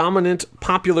dominant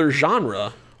popular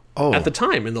genre at the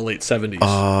time in the late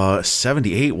 70s?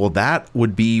 78. Well, that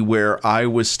would be where I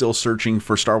was still searching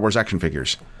for Star Wars action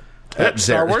figures.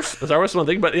 Star Wars is one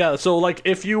thing, but yeah. So, like,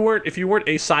 if you weren't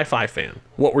a sci-fi fan,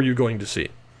 what were you going to see?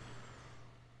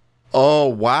 Oh,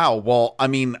 wow. Well, I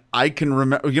mean, I can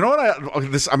remember. You know what?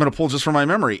 I'm going to pull just from my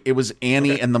memory. It was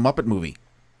Annie and the Muppet movie.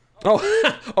 Oh,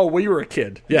 well, you were a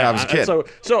kid. Yeah, I was a kid.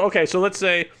 So let's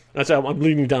say I'm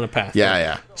leading down a path.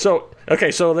 Yeah. So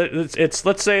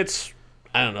let's say it's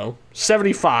I don't know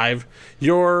 75.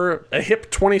 You're a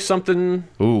hip 20-something.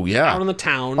 Ooh, yeah. Out in the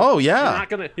town. Oh, yeah.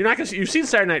 You're not gonna. You've seen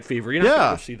Saturday Night Fever. You're not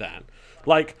gonna see that.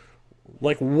 Like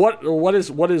what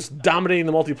is dominating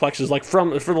the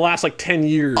multiplexes for the last 10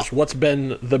 years? What's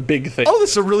been the big thing? Oh, this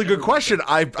is a really good question.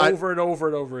 Over and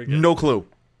over again. No clue.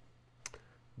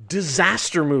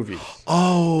 Disaster movies.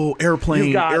 Oh,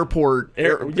 airplane, airport.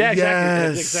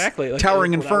 Exactly.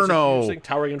 Towering Inferno.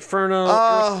 Towering Inferno,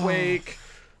 Earthquake.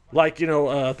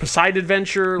 Poseidon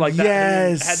Adventure.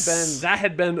 That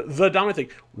had been the dominant thing.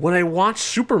 When I watch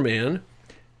Superman,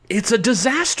 it's a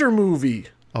disaster movie.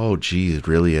 Oh, gee, it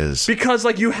really is. Because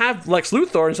you have Lex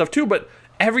Luthor and stuff too, but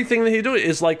everything that he do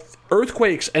is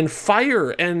earthquakes and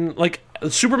fire and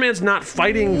Superman's not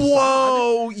fighting.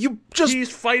 Whoa!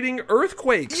 He's fighting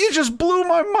earthquakes. You just blew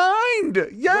my mind.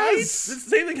 Yes, right? The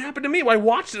same thing happened to me. When I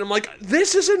watched it, I'm like,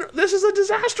 this is a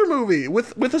disaster movie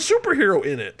with a superhero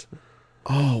in it.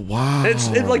 Oh, wow.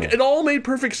 It all made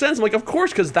perfect sense. I'm like, of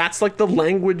course, because that's like the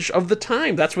language of the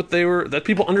time. That's what that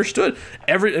people understood.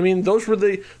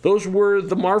 Those were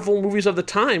the Marvel movies of the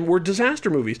time, were disaster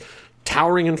movies.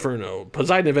 Towering Inferno,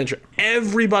 Poseidon Adventure.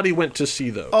 Everybody went to see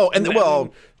those. Oh, and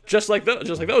just like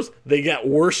those, they got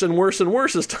worse and worse and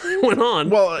worse as time went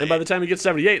on. Well, and by the time you get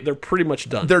 78, they're pretty much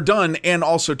done. They're done, and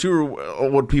also too,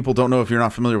 what people don't know if you're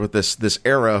not familiar with this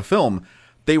era of film,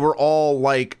 they were all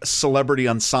like celebrity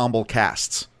ensemble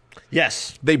casts.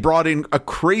 Yes, they brought in a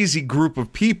crazy group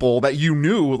of people that you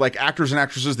knew, like actors and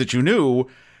actresses that you knew.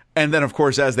 And then, of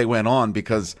course, as they went on,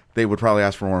 because they would probably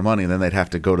ask for more money, then they'd have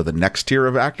to go to the next tier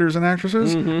of actors and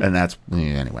actresses. Mm-hmm. And that's,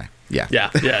 anyway, yeah.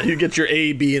 Yeah, you get your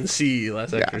A, B, and C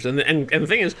last actors. And the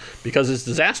thing is, because it's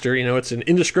disaster, it's an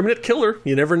indiscriminate killer.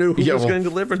 You never knew who was going to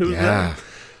live and who was not.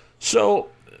 So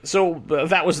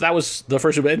that was the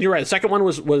first one. And you're right, the second one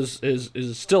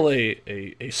is still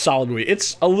a solid movie.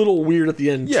 It's a little weird at the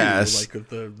end, too. Like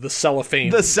the cellophane.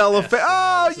 The cellophane.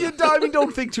 Oh,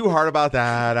 don't think too hard about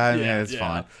that. It's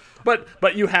fine.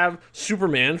 But you have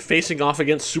Superman facing off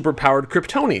against superpowered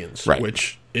Kryptonians, right,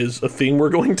 which is a theme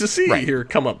we're going to see here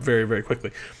come up very, very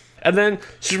quickly. And then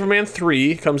Superman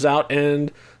 3 comes out,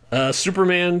 and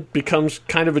Superman becomes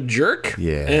kind of a jerk.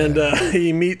 Yeah. And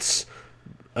he meets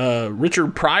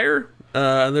Richard Pryor.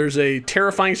 And there's a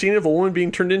terrifying scene of a woman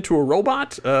being turned into a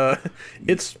robot.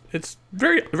 It's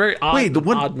very, very odd,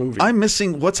 odd movie. I'm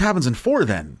missing what happens in 4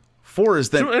 then. 4 is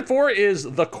then. And 4 is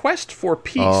The Quest for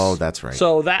Peace. Oh, that's right.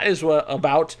 So that is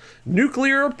about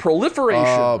nuclear proliferation.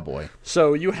 Oh, boy.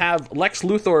 So you have Lex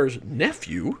Luthor's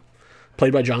nephew,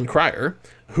 played by John Cryer,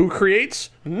 who creates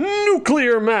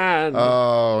Nuclear Man.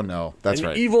 Oh, no. That's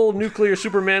right. An evil nuclear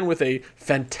Superman with a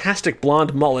fantastic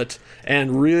blonde mullet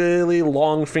and really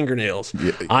long fingernails.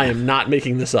 Yeah. I am not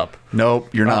making this up. Nope,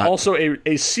 you're not. Also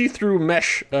a see-through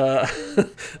mesh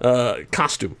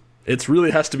costume. It really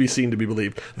has to be seen to be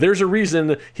believed. There's a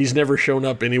reason he's never shown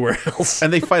up anywhere else.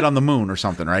 And they fight on the moon or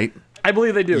something, right? I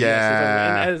believe they do.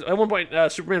 Yeah. Yes. And at one point,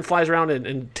 Superman flies around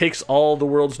and takes all the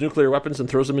world's nuclear weapons and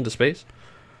throws them into space.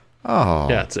 Oh.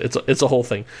 Yeah, it's a whole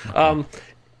thing. Okay.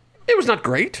 It was not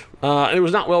great. It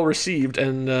was not well received,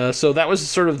 and so that was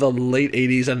sort of the late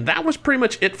 80s, and that was pretty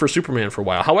much it for Superman for a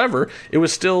while. However, it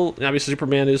was still, obviously,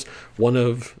 Superman is one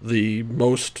of the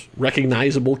most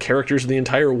recognizable characters in the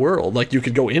entire world. Like, you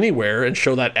could go anywhere and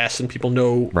show that S, and people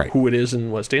know who it is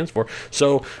and what it stands for.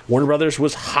 So Warner Brothers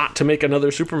was hot to make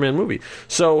another Superman movie.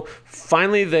 So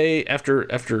finally, they,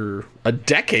 after a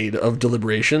decade of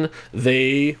deliberation,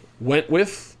 they went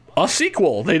with a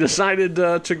sequel. They decided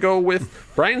to go with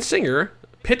Bryan Singer,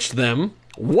 pitched them,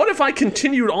 what if I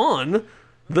continued on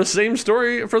the same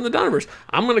story from the Donnerverse?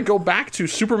 I'm going to go back to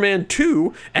Superman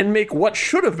 2 and make what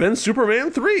should have been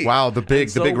Superman 3. Wow, the big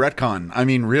retcon. I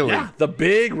mean, really. Yeah, the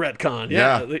big retcon.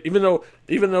 Yeah. Even though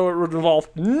it would involve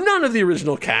none of the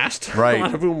original cast, right, a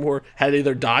lot of whom had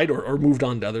either died or moved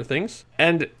on to other things,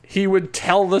 and he would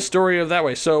tell the story of that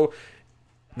way. So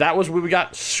that was when we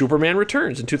got Superman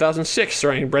Returns in 2006,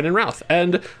 starring Brendan Routh.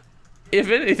 And if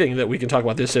anything that we can talk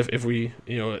about this, if we,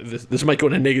 this might go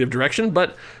in a negative direction,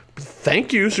 but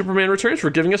thank you, Superman Returns, for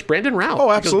giving us Brandon Routh.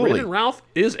 Oh, absolutely. Brandon Routh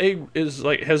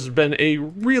has been a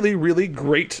really, really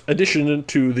great addition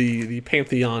to the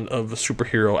pantheon of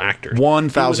superhero actors.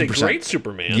 1,000%. He was a great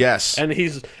Superman. Yes, and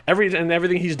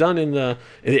everything he's done in the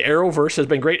Arrowverse has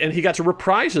been great, and he got to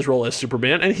reprise his role as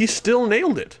Superman, and he still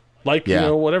nailed it.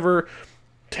 Whatever.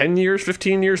 10 years,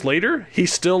 15 years later, he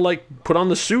still put on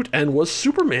the suit and was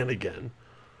Superman again.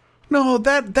 No,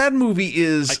 that movie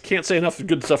is... I can't say enough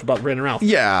good stuff about Brandon Routh.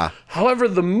 Yeah. However,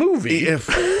 the movie...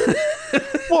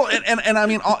 Well, and I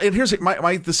mean, and here's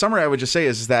the summary I would just say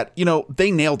is that,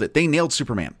 they nailed it. They nailed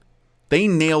Superman. They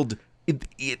nailed...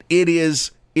 It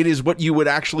is what you would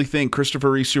actually think Christopher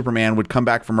Reeve Superman would come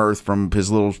back from Earth from his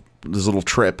little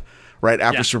trip right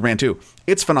after Superman 2.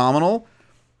 It's phenomenal.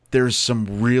 There's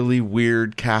some really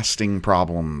weird casting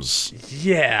problems.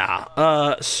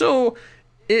 Yeah. So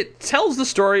it tells the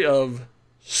story of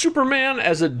Superman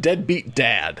as a deadbeat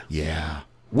dad. Yeah.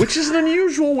 Which is an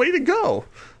unusual way to go.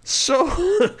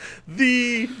 So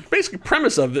the basic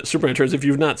premise of the Superman Returns, if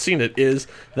you've not seen it, is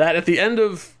that at the end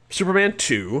of Superman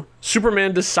 2,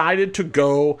 Superman decided to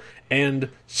go and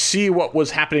see what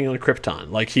was happening on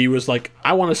Krypton. He was like,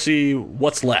 I want to see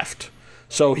what's left.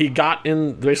 So he got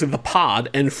in basically the pod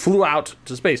and flew out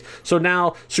to space. So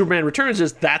now Superman Returns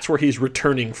that's where he's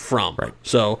returning from. Right.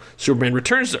 So Superman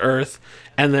returns to Earth,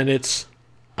 and then it's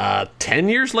 10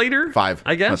 years later? 5.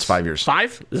 I guess. That's 5 years.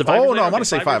 5? Is it 5 years no, later? I want to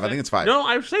say 5. I think it's 5. No,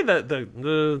 I would say that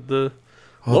the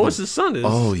Lois' son is...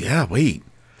 Oh, yeah, wait.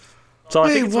 So I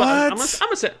Wait, think it's what? I'm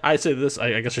gonna say. I say this.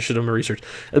 I guess I should have my research.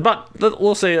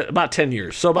 We'll say about 10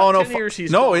 years. So Oh about no! 10 years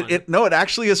he's no, gone. it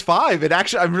actually is 5. It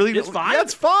actually, I'm really. It's 5? Yeah,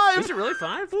 it's 5. Is it really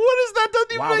 5? What is that?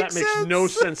 Doesn't even Wow, make that makes sense. no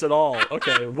sense at all.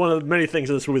 Okay, one of the many things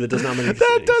in this movie that does not make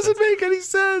That any doesn't sense. make any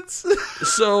sense.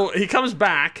 So he comes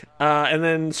back and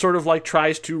then sort of like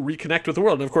tries to reconnect with the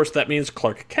world. And of course, that means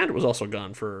Clark Kent was also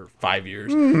gone for 5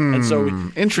 years. And so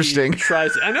interesting. He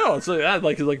tries. I know. It's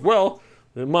like well.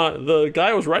 The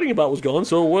guy I was writing about was gone,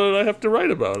 so what did I have to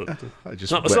write about it?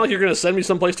 It's not like you're going to send me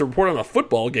someplace to report on a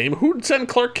football game. Who'd send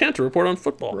Clark Kent to report on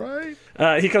football?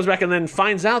 Right. He comes back and then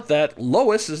finds out that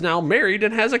Lois is now married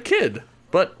and has a kid.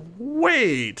 But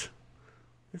wait.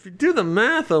 If you do the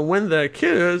math on when that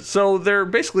kid is... So they're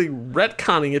basically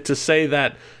retconning it to say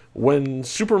that when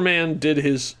Superman did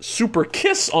his super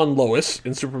kiss on Lois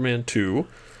in Superman 2...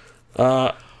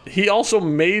 he also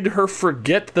made her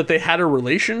forget that they had a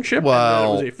relationship and that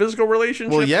it was a physical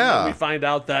relationship. Well, yeah. And then we find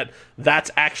out that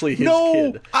that's actually his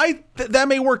No, kid. that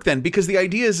may work then, because the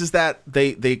idea is that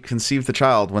they conceived the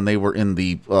child when they were in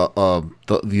the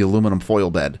aluminum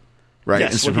foil bed, right?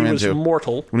 Yes, in when he was 2.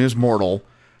 mortal. When he was mortal.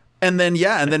 And then,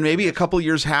 and then maybe a couple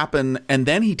years happen, and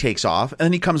then he takes off, and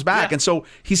then he comes back. Yeah. And so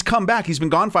he's come back. He's been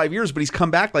gone 5 years, but he's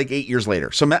come back like 8 years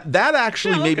later. So that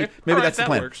actually, Yeah, maybe okay. All right, that's the that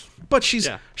plan. works. But she's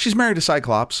married to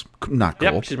Cyclops. Not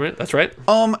cool. Yep, she's married. That's right.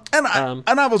 And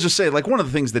I will just say, like, one of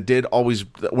the things that did always,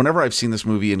 whenever I've seen this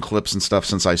movie in clips and stuff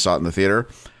since I saw it in the theater,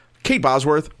 Kate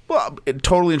Bosworth. Well,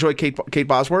 totally enjoyed Kate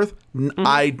Bosworth.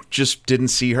 I just didn't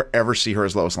see her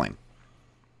as Lois Lane,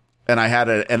 and I had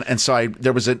and so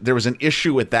there was an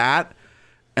issue with that,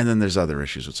 and then there's other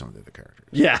issues with some of the other characters.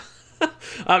 Yeah.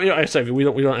 I said we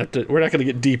don't have to. We're not going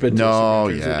to get deep into.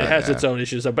 It has its own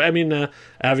issues, but I mean,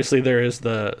 obviously there is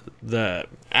the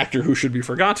actor who should be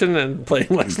forgotten and playing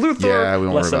Lex Luthor. Yeah, we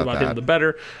won't less worry said about about him, that. the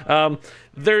better.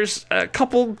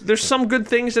 There's some good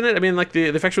things in it. I mean, like the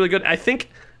effects are really good. I think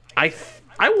I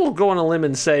will go on a limb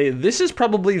and say this is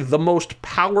probably the most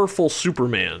powerful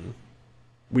Superman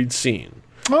we'd seen.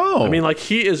 Oh, I mean, like,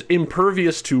 he is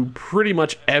impervious to pretty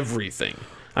much everything.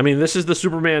 I mean, this is the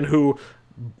Superman who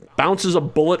bounces a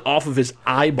bullet off of his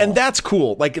eyeball. and that's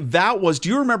cool. Like, that was. Do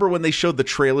you remember when they showed the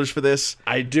trailers for this?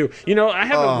 I do. You know, I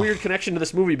have a weird connection to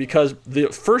this movie because the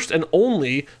first and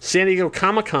only San Diego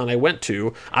Comic-Con I went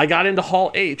to, I got into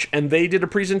Hall H, and they did a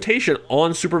presentation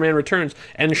on Superman Returns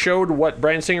and showed what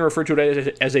Bryan Singer referred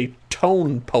to as a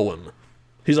tone poem.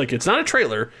 He's like, it's not a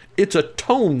trailer, it's a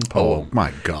tone poem. Oh,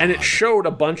 my God. And it showed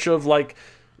a bunch of, like,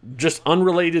 just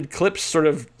unrelated clips sort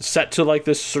of set to, like,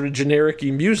 this sort of generic-y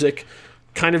music,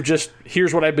 kind of just,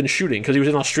 here's what I've been shooting, because he was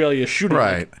in Australia shooting.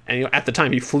 Right. And at the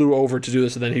time, he flew over to do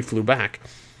this, and then he flew back.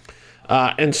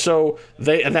 And so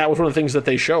that was one of the things that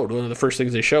they showed. One of the first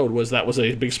things they showed was that was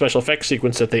a big special effects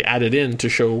sequence that they added in to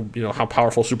show, you know, how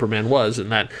powerful Superman was, and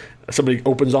that somebody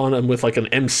opens on him with like an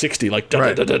M60, like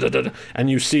and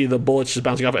you see the bullets just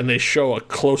bouncing off, and they show a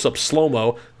close up slow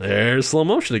mo. There's slow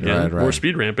motion again, more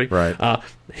speed ramping.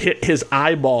 Hit his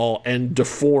eyeball and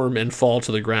deform and fall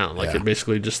to the ground, like it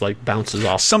basically just like bounces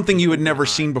off. Something you had never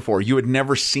seen before. You had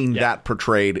never seen that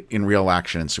portrayed in real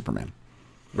action in Superman.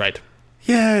 Right.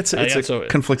 Yeah, it's a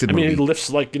conflicted movie. I mean, he lifts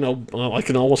like, you know,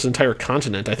 like an almost entire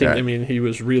continent. I think. I mean, he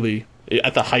was really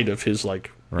at the height of his you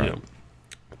know,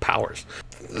 powers.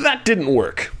 That didn't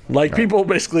work. Like people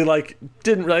basically like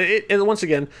didn't really. And once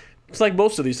again, it's like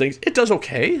most of these things. It does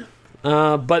okay,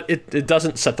 but it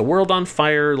doesn't set the world on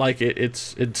fire. Like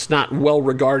it's not well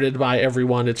regarded by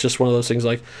everyone. It's just one of those things.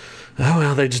 Like, oh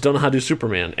well, they just don't know how to do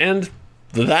Superman. And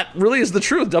that really is the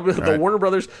truth. The Warner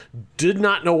Brothers did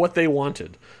not know what they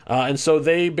wanted. And so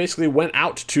they basically went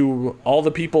out to all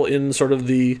the people in sort of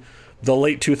the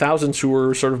late 2000s who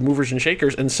were sort of movers and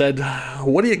shakers and said,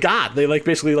 what do you got? They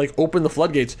basically opened the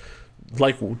floodgates.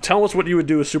 Like, tell us what you would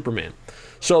do with Superman.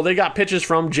 So they got pitches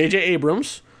from J.J.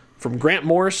 Abrams, from Grant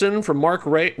Morrison, from Mark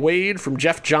Waid, from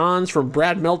Jeff Johns, from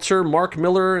Brad Meltzer, Mark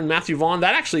Miller, and Matthew Vaughn.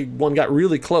 That actually one got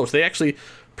really close. They actually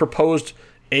proposed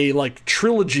a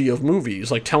trilogy of movies,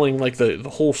 telling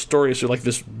the whole story, so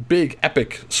this big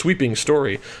epic sweeping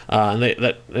story,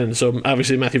 and so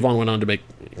obviously Matthew Vaughn went on to make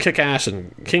Kick-Ass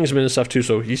and Kingsman and stuff too,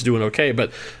 so he's doing okay.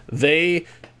 But they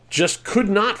just could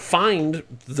not find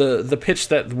the pitch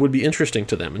that would be interesting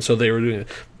to them, and so they were doing it.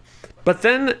 But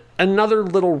then another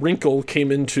little wrinkle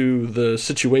came into the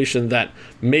situation that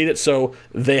made it so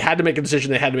they had to make a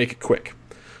decision. They had to make it quick.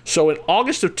 So in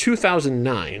August of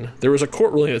 2009, there was a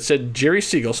court ruling that said Jerry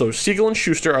Siegel, so Siegel and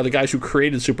Schuster are the guys who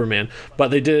created Superman, but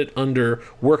they did it under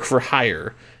work for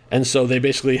hire. And so they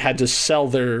basically had to sell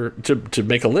their, to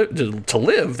make to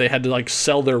live, they had to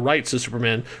sell their rights to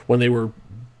Superman when they were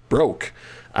broke.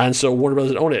 And so Warner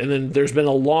Brothers owned it. And then there's been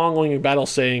a long battle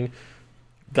saying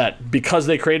that because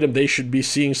they created him, they should be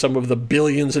seeing some of the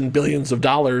billions and billions of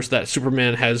dollars that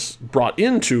Superman has brought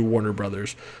into Warner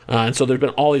Brothers. And so there's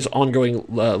been all these ongoing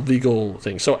legal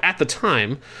things. So at the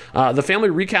time, the family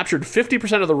recaptured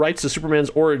 50% of the rights to Superman's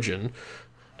origin,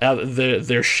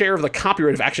 their share of the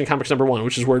copyright of Action Comics #1,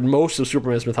 which is where most of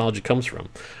Superman's mythology comes from.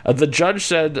 The judge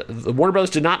said Warner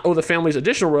Brothers did not owe the families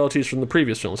additional royalties from the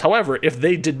previous films. However, if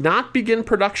they did not begin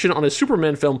production on a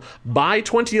Superman film by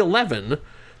 2011,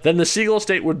 then the Siegel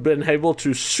estate would have been able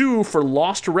to sue for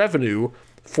lost revenue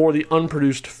for the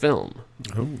unproduced film.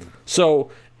 Ooh.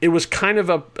 So it was kind of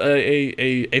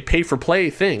a pay-for-play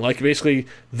thing. Like, basically,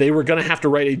 they were going to have to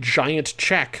write a giant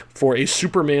check for a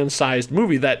Superman-sized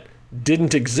movie that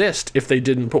didn't exist if they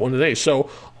didn't put one today. So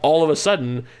all of a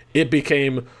sudden, it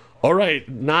became, all right,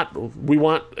 we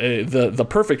want the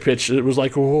perfect pitch. It was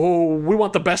like, oh, we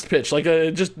want the best pitch, like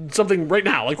just something right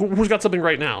now. Like, who's got something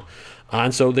right now?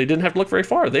 And so they didn't have to look very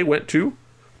far. They went to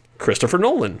Christopher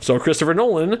Nolan. So Christopher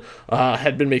Nolan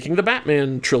had been making the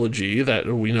Batman trilogy that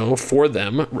we know for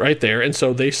them right there. And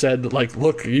so they said, like,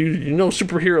 look, you know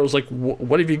superheroes, like,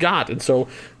 what have you got? And so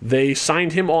they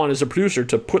signed him on as a producer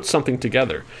to put something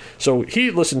together. So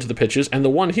he listened to the pitches, and the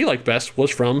one he liked best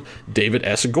was from David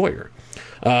S. Goyer.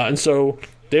 And so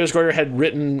David S. Goyer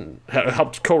had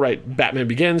helped co-write Batman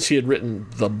Begins. He had written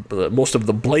most of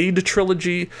the Blade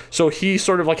trilogy. So he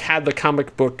sort of like had the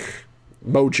comic book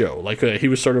mojo. Like he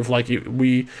was sort of like,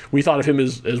 we thought of him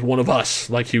as one of us.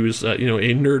 Like he was, a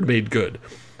nerd made good.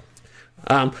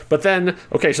 But then,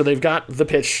 okay, so they've got the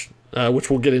pitch, which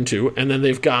we'll get into, and then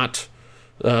they've got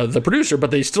the producer, but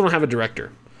they still don't have a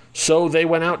director. So they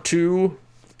went out to,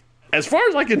 as far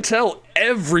as I can tell,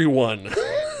 everyone.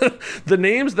 The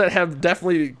names that have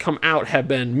definitely come out have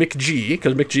been Mick G,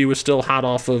 because Mick G was still hot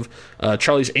off of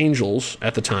Charlie's Angels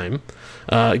at the time.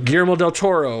 Guillermo del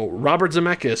Toro, Robert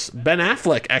Zemeckis, Ben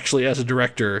Affleck, actually, as a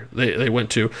director, they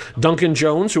went to. Duncan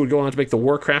Jones, who would go on to make the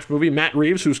Warcraft movie. Matt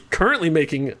Reeves, who's currently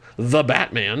making The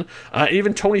Batman.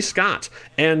 Even Tony Scott.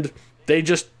 And they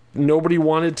just... Nobody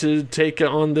wanted to take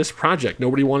on this project.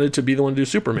 Nobody wanted to be the one to do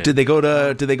Superman. Did they go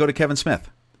to Kevin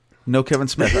Smith? No Kevin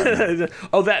Smith.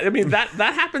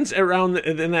 that happens around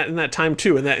in that time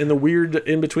too, in the weird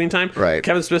in between time. Right.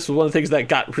 Kevin Smith was one of the things that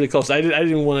got pretty close. I didn't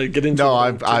even want to get into. No,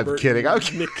 I'm kidding.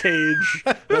 Nick Cage.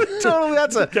 Totally,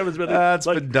 that's Kevin Smith. That's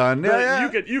been done. Yeah.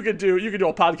 You could do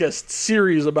a podcast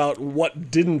series about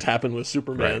what didn't happen with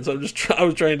Superman. Right. So I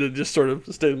was trying to just sort of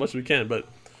stay as much as we can, but.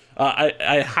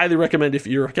 I highly recommend, if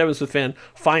you're a Kevin Smith fan,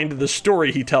 find the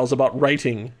story he tells about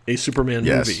writing a Superman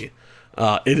movie.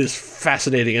 It is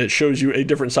fascinating, and it shows you a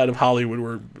different side of Hollywood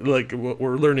where, like, what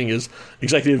we're learning is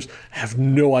executives have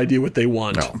no idea what they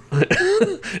want. No.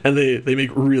 And they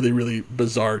make really, really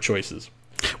bizarre choices.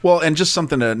 Well, and just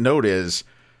something to note is,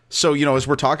 so, as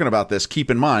we're talking about this,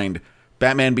 keep in mind,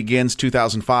 Batman Begins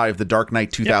 2005, The Dark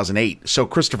Knight 2008. Yep. So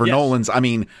Christopher Nolan's,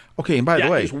 and by the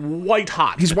way, he's white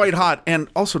hot. He's white hot. And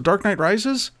also Dark Knight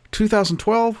Rises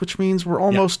 2012, which means we're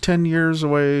almost 10 years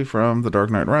away from The Dark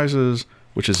Knight Rises,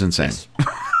 which is insane.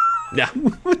 Yes.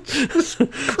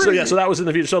 So that was in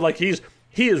the future. So like he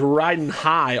is riding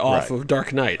high off of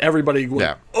Dark Knight. Everybody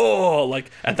went, like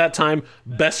at that time,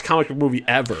 best comic book movie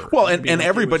ever. Well, and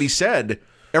everybody said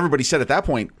at that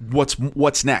point,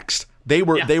 what's next? They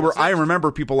were. I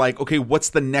remember people like, okay, what's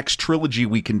the next trilogy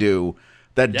we can do?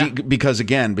 Because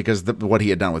what he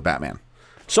had done with Batman.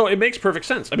 So it makes perfect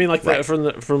sense. I mean, like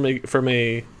from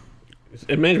a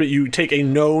management, you take a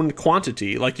known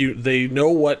quantity, like they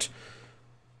know what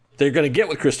they're going to get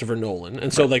with Christopher Nolan,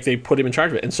 and so like they put him in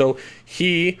charge of it, and so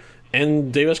he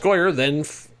and David S. Goyer then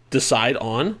decide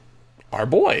on our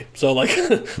boy. So like,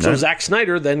 Zach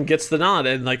Snyder then gets the nod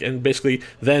and basically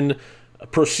then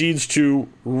proceeds to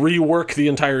rework the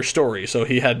entire story. So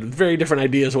he had very different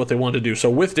ideas of what they wanted to do.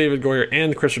 So with David Goyer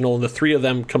and Christopher Nolan, the three of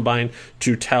them combined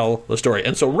to tell the story.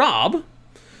 And so Rob,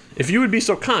 if you would be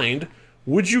so kind,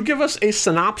 would you give us a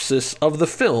synopsis of the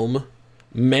film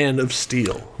Man of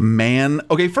Steel?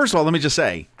 Okay, first of all, let me just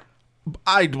say,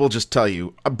 I will just tell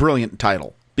you, a brilliant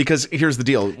title. Because here's the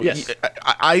deal. Yes.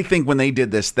 I think when they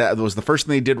did this, that was the first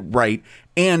thing they did right,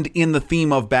 and in the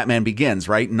theme of Batman Begins,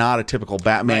 right? Not a typical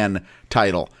Batman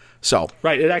title. So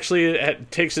it actually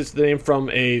takes its name from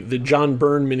the John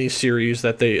Byrne miniseries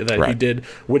that he did,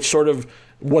 which sort of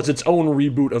was its own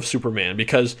reboot of Superman,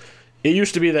 because it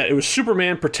used to be that it was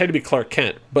Superman pretending to be Clark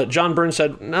Kent, but John Byrne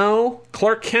said, no,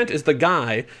 Clark Kent is the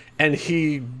guy, and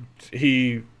he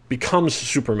becomes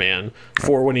Superman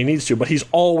for when he needs to, but he's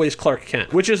always Clark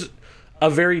Kent, which is a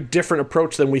very different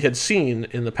approach than we had seen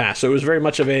in the past. So it was very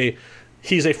much of a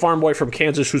he's a farm boy from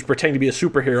Kansas who's pretending to be a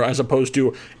superhero as opposed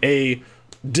to a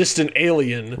distant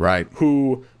alien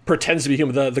who pretends to be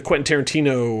human. The Quentin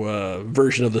Tarantino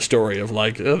version of the story of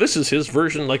like, this is his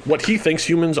version, like what he thinks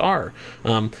humans are.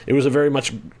 It was a very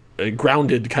much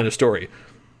grounded kind of story.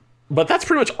 But that's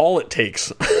pretty much all it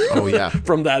takes. Oh yeah,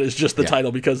 from that is just the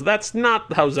title, because that's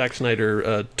not how Zack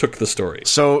Snyder took the story.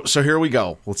 So here we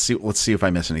go. Let's see if I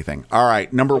miss anything. All right,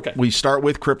 we start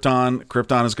with Krypton.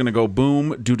 Krypton is going to go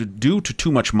boom due to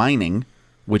too much mining,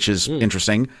 which is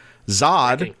interesting.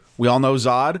 Zod, we all know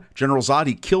Zod, General Zod.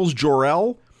 He kills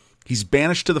Jor-El. He's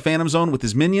banished to the Phantom Zone with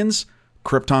his minions.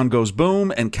 Krypton goes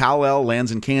boom, and Kal-El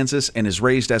lands in Kansas and is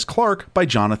raised as Clark by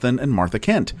Jonathan and Martha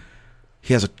Kent.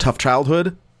 He has a tough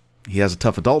childhood. He has a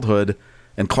tough adulthood,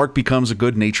 and Clark becomes a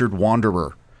good-natured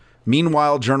wanderer.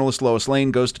 Meanwhile, journalist Lois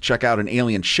Lane goes to check out an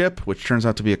alien ship, which turns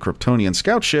out to be a Kryptonian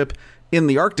scout ship, in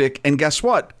the Arctic, and guess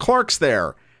what? Clark's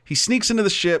there. He sneaks into the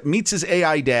ship, meets his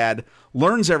AI dad,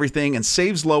 learns everything, and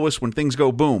saves Lois when things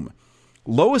go boom.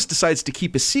 Lois decides to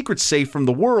keep his secrets safe from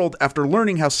the world after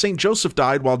learning how St. Joseph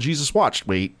died while Jesus watched.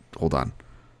 Wait, hold on.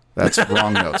 That's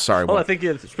wrong note. Sorry. I think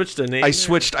you switched a name. I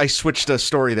switched a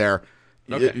story there.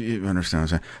 Okay. You understand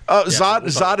what I'm saying?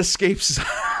 Zod escapes.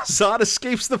 Zod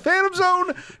escapes the Phantom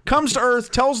Zone, comes to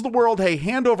Earth, tells the world, "Hey,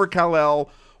 hand over Kal-El,"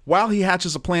 while he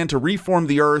hatches a plan to reform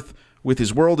the Earth with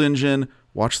his world engine.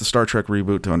 Watch the Star Trek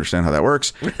reboot to understand how that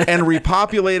works, and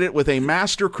repopulate it with a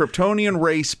master Kryptonian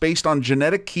race based on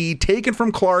genetic key taken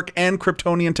from Clark and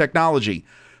Kryptonian technology.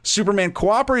 Superman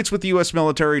cooperates with the U.S.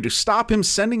 military to stop him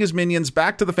sending his minions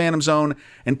back to the Phantom Zone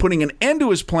and putting an end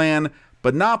to his plan,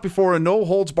 but not before a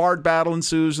no-holds-barred battle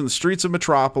ensues in the streets of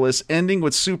Metropolis, ending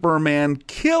with Superman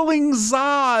killing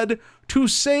Zod to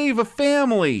save a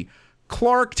family.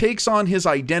 Clark takes on his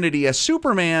identity as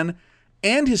Superman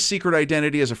and his secret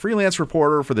identity as a freelance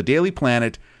reporter for the Daily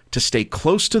Planet to stay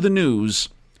close to the news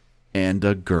and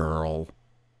a girl.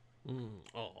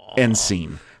 End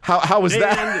scene. How was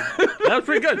that? That was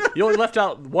pretty good. You only left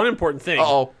out one important thing.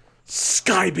 Uh-oh.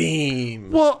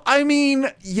 Skybeam. Well, I mean,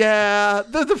 yeah,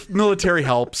 the military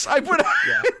helps. I put,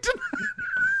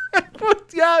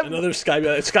 another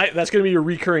Skybeam. That's going to be your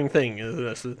recurring thing.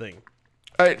 That's the thing.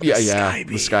 The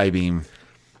Skybeam.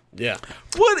 Yeah.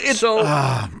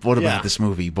 What about this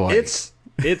movie, boy?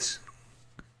 It's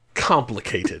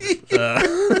complicated.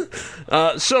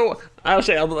 So I would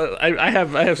say I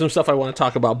have some stuff I want to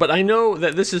talk about, but I know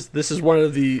that this is one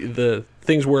of the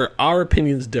things where our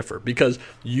opinions differ, because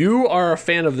you are a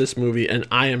fan of this movie and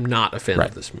I am not a fan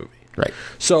of this movie. Right.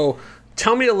 So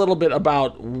tell me a little bit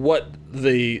about what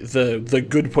the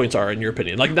good points are in your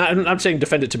opinion. Like, I'm not saying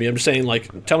defend it to me. I'm just saying,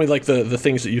 like, tell me like the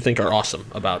things that you think are awesome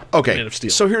about Man of Steel.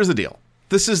 So here's the deal.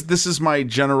 This is my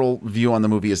general view on the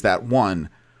movie, is that one,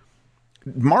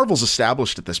 Marvel's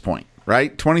established at this point,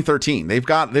 right? 2013. They've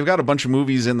got a bunch of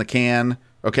movies in the can.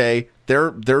 Okay,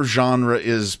 their genre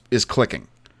is clicking.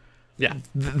 Yeah.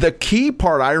 The key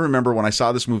part I remember when I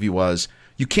saw this movie was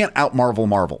you can't out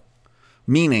Marvel.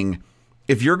 Meaning,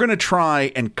 if you're going to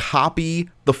try and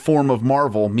copy the form of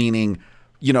Marvel, meaning,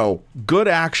 you know, good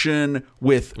action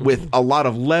with a lot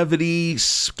of levity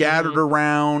scattered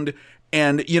around,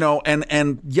 and, you know,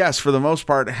 and yes, for the most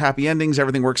part, happy endings,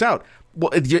 everything works out.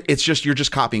 Well, it's just, you're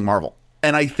just copying Marvel.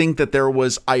 And I think that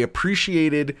I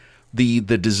appreciated the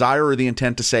desire or the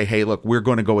intent to say, hey, look, we're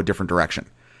going to go a different direction.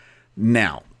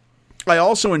 Now, I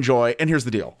also enjoy, and here's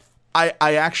the deal. I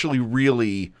actually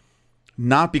really,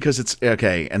 not because it's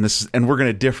okay, and we're going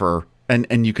to differ, and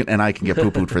I can get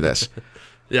poo-pooed for this.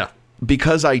 Yeah.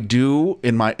 Because I do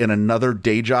in another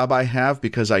day job I have,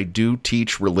 because I do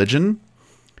teach religion,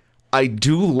 I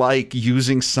do like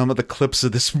using some of the clips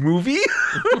of this movie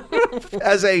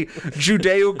as a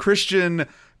Judeo-Christian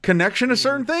connection to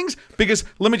certain things. Because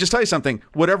let me just tell you something,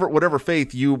 whatever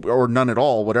faith you, or none at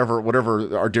all,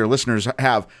 whatever our dear listeners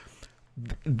have,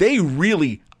 they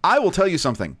really, I will tell you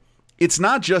something. It's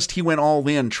not just he went all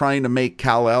in trying to make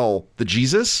Kal-El the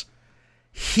Jesus.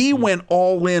 He went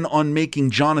all in on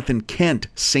making Jonathan Kent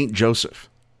St. Joseph.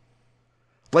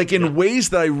 Like in ways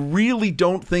that I really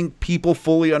don't think people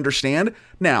fully understand.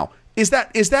 Now, is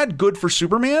that good for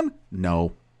Superman?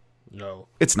 No,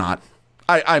 it's not.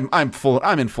 I'm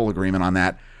in full agreement on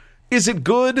that. Is it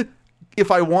good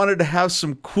if I wanted to have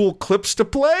some cool clips to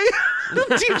play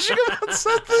teaching about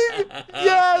something?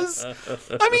 Yes.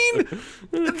 I mean,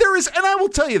 there is, and I will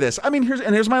tell you this. I mean,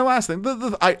 here's my last thing.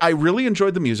 I really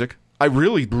enjoyed the music. I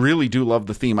really, really do love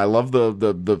the theme. I love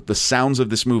the sounds of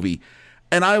this movie.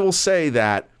 And I will say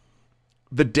that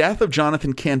the death of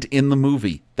Jonathan Kent in the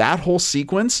movie, that whole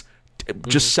sequence,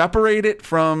 just separate it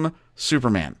from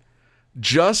Superman.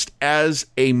 just as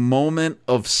a moment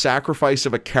of sacrifice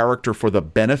of a character for the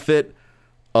benefit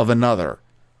of another,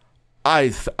 I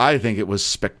think it was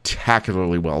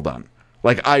spectacularly well done.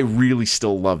 Like, I really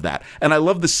still love that. And I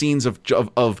love the scenes of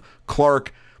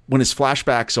Clark when his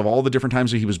flashbacks of all the different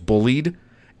times that he was bullied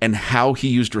and how he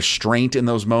used restraint in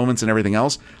those moments and everything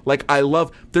else. Like,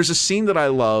 there's a scene that I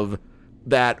love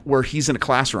where he's in a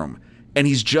classroom and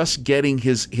he's just getting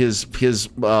his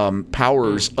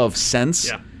powers of sense.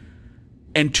 Yeah.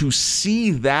 And to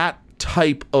see that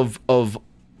type of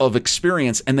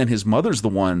experience, and then his mother's the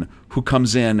one who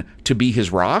comes in to be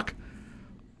his rock.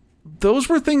 Those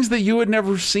were things that you had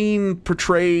never seen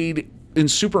portrayed in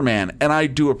Superman, and I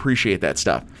do appreciate that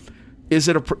stuff. Is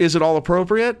it all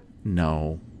appropriate?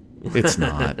 No, it's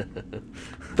not.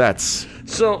 That's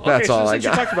all I got.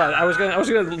 You talked about it, I was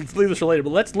gonna leave this for later,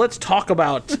 but let's talk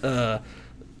about the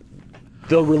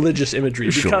religious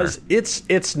imagery, because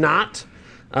it's not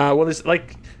it's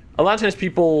like a lot of times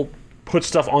people put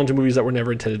stuff onto movies that were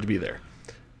never intended to be there.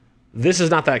 This is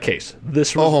not that case.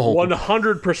 This was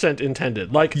 100%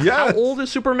 intended. Like, how old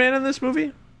is Superman in this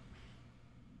movie?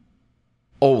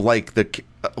 Oh, like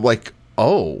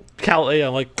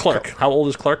Clark. How old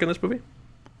is Clark in this movie?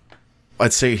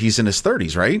 I'd say he's in his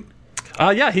 30s, right?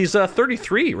 Yeah, he's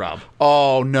 33, Rob.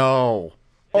 Oh no.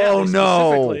 Yeah, oh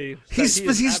no. He's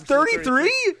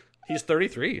 33? He's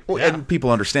 33. Well, yeah. and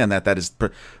people understand that is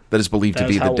believed to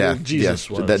be the death. Jesus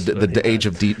was. The age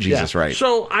of Jesus, right?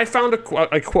 So I found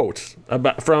a quote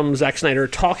from Zach Snyder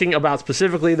talking about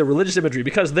specifically the religious imagery,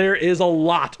 because there is a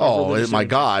lot of religious imagery.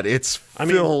 God, it's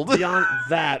filled. Beyond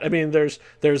that, I mean, there's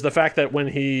the fact that when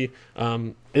he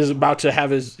is about to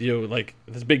have his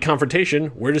this big confrontation,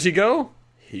 where does he go?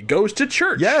 He goes to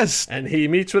church. Yes. And he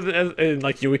meets with, and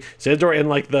like you say, and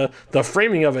like the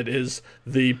framing of it is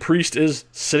the priest is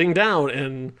sitting down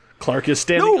and Clark is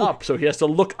standing up, so he has to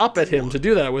look up at him to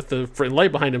do that with the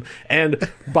light behind him.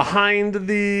 And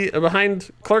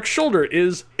behind Clark's shoulder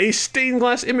is a stained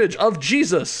glass image of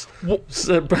Jesus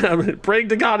praying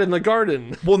to God in the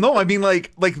garden. Well, no, I mean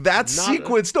like that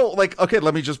sequence. Okay,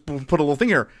 let me just put a little thing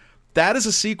here. That is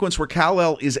a sequence where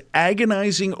Kal-El is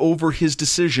agonizing over his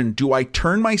decision. Do I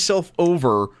turn myself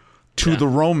over to the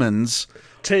Romans?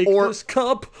 Take this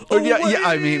cup away. Yeah.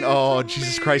 I mean,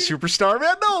 Jesus Christ, Superstar,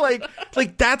 man. No,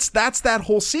 like that's that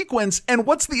whole sequence. And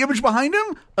what's the image behind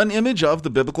him? An image of the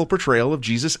biblical portrayal of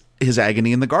Jesus, his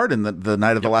agony in the garden, the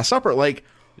night of the Last Supper. Like,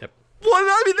 well,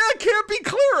 I mean, that can't be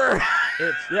clearer.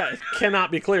 It cannot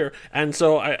be clearer. And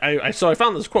so I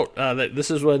found this quote. That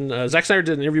this is when Zack Snyder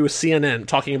did an interview with CNN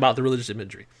talking about the religious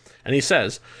imagery. And he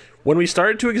says, "When we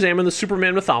started to examine the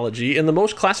Superman mythology in the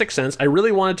most classic sense, I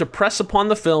really wanted to press upon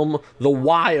the film the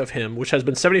why of him, which has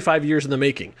been 75 years in the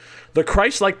making. The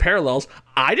Christ-like parallels,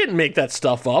 I didn't make that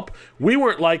stuff up. We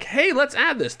weren't like, hey, let's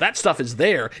add this. That stuff is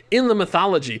there in the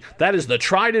mythology. That is the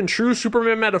tried and true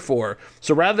Superman metaphor.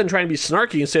 So rather than trying to be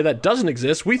snarky and say that doesn't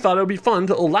exist, we thought it would be fun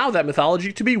to allow that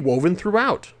mythology to be woven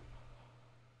throughout."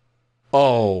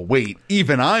 Oh, wait.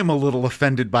 Even I'm a little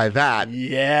offended by that.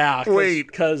 Yeah. Wait.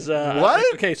 Because what?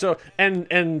 Okay, so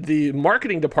and the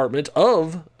marketing department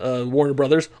of Warner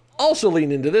Brothers also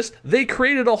leaned into this. They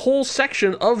created a whole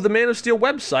section of the Man of Steel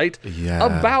website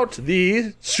about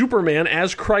the Superman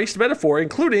as Christ metaphor,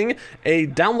 including a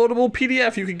downloadable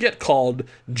PDF you could get called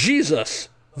Jesus,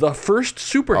 the First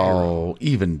Superhero. Oh,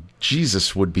 even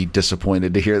Jesus would be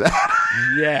disappointed to hear that.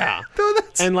 Yeah.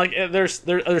 And like there's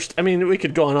I mean, we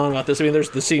could go on about this. I mean, there's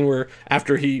the scene where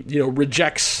after he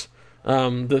rejects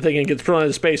the thing and gets thrown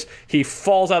into space, he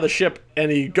falls out of the ship and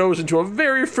he goes into a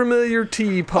very familiar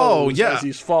T pose as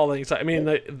he's falling. So I mean,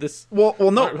 these were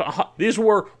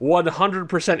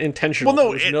 100% intentional.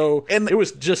 Well, it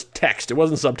was just text. It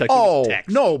wasn't subtext. Oh, it was text.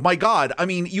 No, my God. I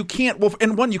mean, you can't. Well,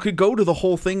 and one, you could go to the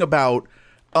whole thing about.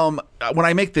 When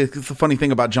I make the funny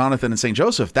thing about Jonathan and St.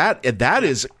 Joseph, that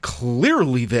is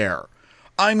clearly there.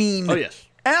 I mean,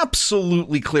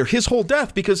 absolutely clear. His whole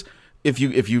death, because if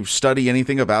you study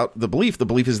anything about the belief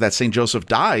is that St. Joseph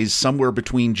dies somewhere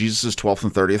between Jesus' 12th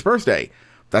and 30th birthday.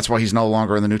 That's why he's no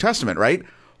longer in the New Testament, right?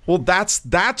 Well,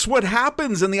 that's what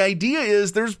happens. And the idea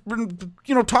is there's been,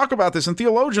 talk about this and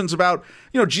theologians about,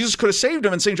 Jesus could have saved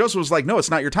him. And St. Joseph was like, no, it's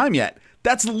not your time yet.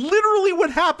 That's literally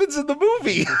what happens in the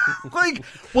movie.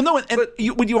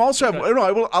 When you also have,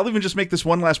 I'll even just make this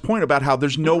one last point about how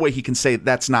there's no way he can say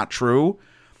that's not true.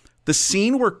 The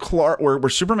scene where where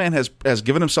Superman has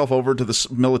given himself over to the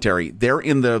military, they're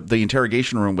in the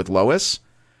interrogation room with Lois.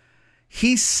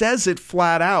 He says it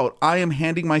flat out. I am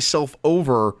handing myself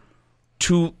over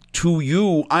to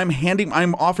you.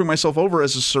 I'm offering myself over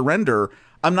as a surrender.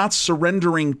 I'm not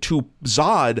surrendering to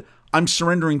Zod. I'm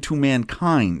surrendering to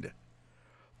mankind.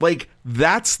 Like,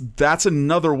 that's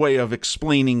another way of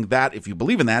explaining that. If you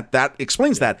believe in that, that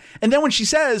explains that. And then when she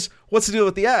says, what's the deal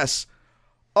with the S?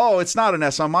 Oh, it's not an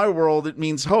S. On my world, it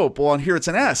means hope. Well, on here, it's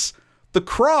an S. The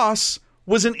cross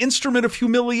was an instrument of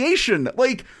humiliation.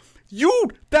 Like,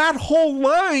 that whole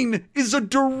line is a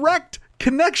direct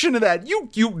connection to that.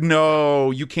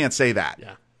 No, you can't say that.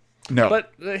 Yeah. No.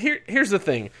 But here's the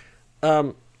thing.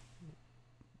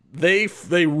 They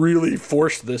really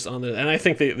forced this on it, and I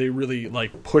think they really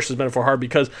like pushed this metaphor hard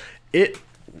because it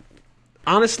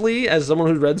honestly, as someone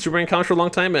who's read Superman comics for a long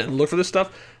time and looked for this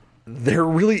stuff, there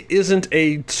really isn't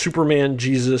a Superman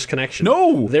Jesus connection.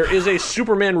 No, there is a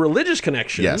Superman religious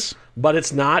connection. Yes, but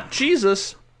it's not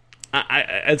Jesus.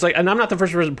 It's like, and I'm not the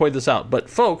first person to point this out, but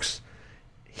folks,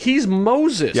 he's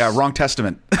Moses. Yeah, wrong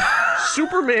testament.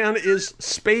 Superman is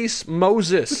space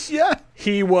Moses. Yeah,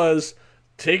 he was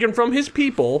taken from his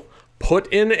people, put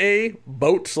in a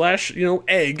boat /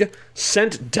 egg,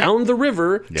 sent down the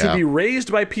river to be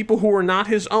raised by people who are not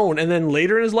his own, and then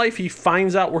later in his life he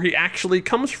finds out where he actually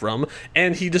comes from,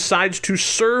 and he decides to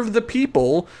serve the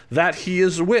people that he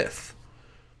is with.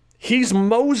 He's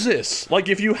Moses. Like,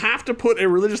 if you have to put a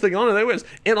religious thing on it, that was.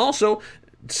 And also,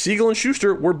 Siegel and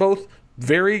Schuster were both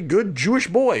very good Jewish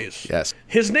boys. Yes.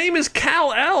 His name is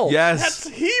Kal-El. Yes. That's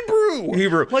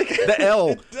Hebrew. Like the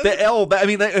L. I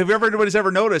mean, if anybody's ever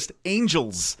noticed,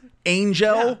 angels,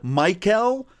 Angel,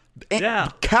 Michael,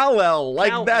 Kal-El.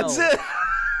 Like, Kal-El. that's it.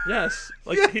 Yes.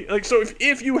 So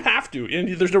if you have to,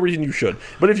 and there's no reason you should,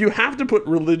 but if you have to put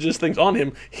religious things on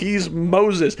him, he's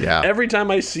Moses. Yeah. Every time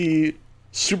I see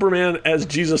Superman as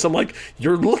Jesus, I'm like,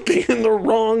 you're looking in the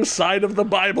wrong side of the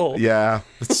Bible. Yeah.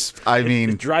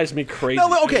 It drives me crazy.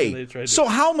 No, okay. So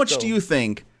how much do you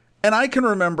think, and I can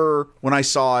remember when I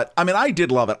saw it, I mean, I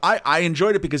did love it. I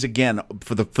enjoyed it because, again,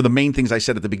 for the main things I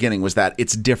said at the beginning was that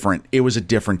it's different. It was a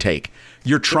different take.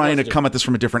 You're trying to come at this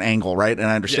from a different angle, right? And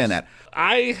I understand that.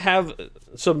 I have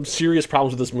some serious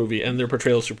problems with this movie and their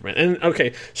portrayal of Superman. And,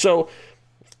 okay, so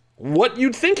what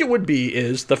you'd think it would be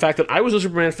is the fact that I was a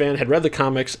Superman fan, had read the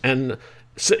comics, and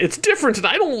it's different, and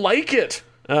I don't like it.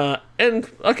 And,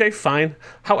 okay, fine.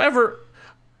 However,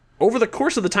 over the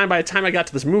course of the time, by the time I got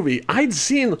to this movie, I'd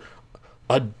seen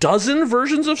a dozen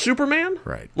versions of Superman.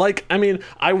 Right. Like, I mean,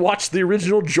 I watched the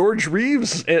original George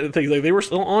Reeves things. Like, they were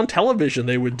still on television.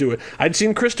 They would do it. I'd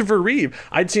seen Christopher Reeve.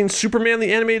 I'd seen Superman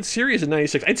the Animated Series in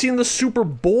 96. I'd seen the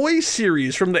Superboy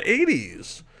series from the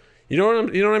 80s. You know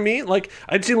what I mean? Like,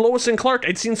 I'd seen Lois and Clark.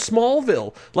 I'd seen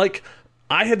Smallville. Like,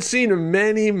 I had seen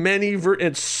many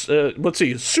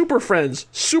Super Friends,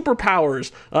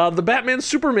 Superpowers, the Batman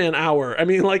Superman Hour. I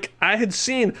mean, like, I had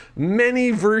seen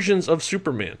many versions of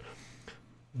Superman.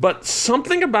 But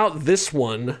something about this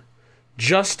one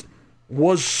just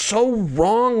was so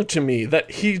wrong to me, that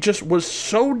he just was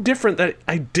so different that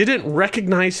I didn't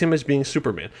recognize him as being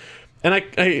Superman. And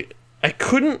I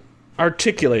couldn't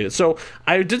articulate it. So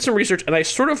I did some research and I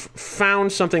sort of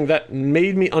found something that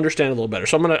made me understand a little better.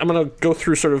 So I'm gonna go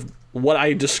through sort of what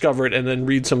I discovered and then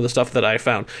read some of the stuff that I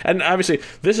found. And obviously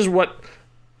this is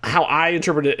how I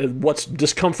interpret it, what's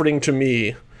discomforting to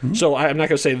me. Mm-hmm. So I'm not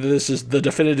gonna say that this is the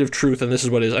definitive truth and this is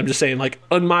what it is. I'm just saying, like,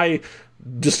 on my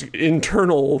just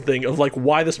internal thing of like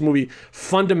why this movie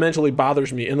fundamentally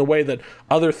bothers me in the way that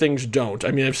other things don't. I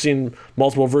mean, I've seen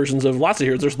multiple versions of lots of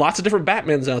heroes. There's lots of different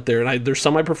Batmans out there, and there's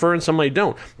some I prefer and some I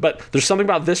don't. But there's something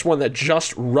about this one that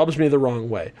just rubs me the wrong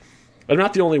way. I'm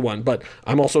not the only one, but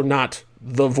I'm also not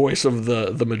the voice of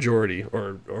the majority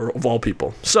or of all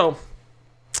people. So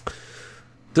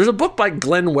there's a book by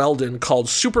Glenn Weldon called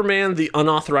Superman, the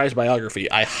Unauthorized Biography.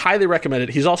 I highly recommend it.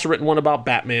 He's also written one about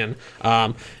Batman.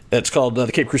 It's called The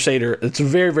Caped Crusader. It's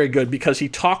very, very good because he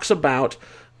talks about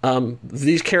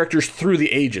these characters through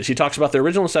the ages. He talks about their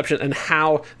original inception and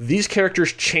how these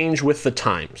characters change with the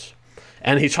times.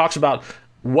 And he talks about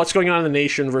what's going on in the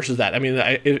nation versus that. I mean,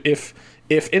 if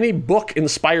any book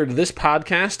inspired this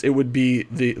podcast, it would be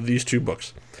these two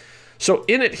books. So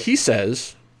in it, he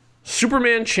says,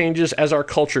 Superman changes as our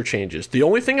culture changes. The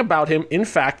only thing about him, in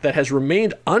fact, that has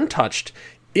remained untouched,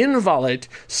 inviolate,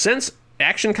 since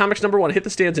Action Comics #1 hit the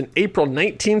stands in April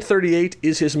 1938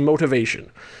 is his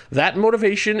motivation. That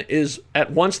motivation is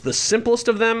at once the simplest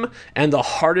of them and the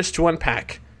hardest to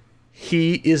unpack.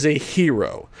 He is a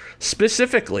hero.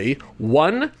 Specifically,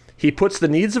 1, he puts the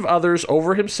needs of others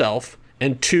over himself,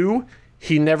 and 2,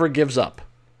 he never gives up.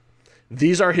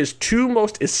 These are his 2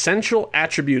 most essential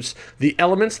attributes, the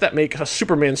elements that make a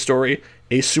Superman story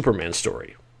a Superman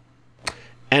story.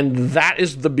 And that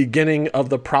is the beginning of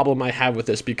the problem I have with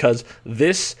this, because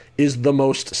this is the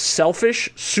most selfish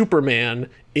Superman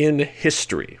in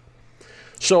history.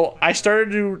 So I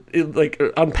started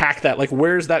to unpack that. Like,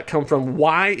 where does that come from?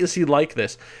 Why is he like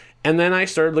this? And then I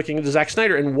started looking into Zack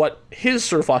Snyder and what his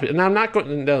sort of philosophy. And I'm not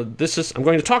going. No, I'm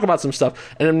going to talk about some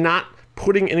stuff, and I'm not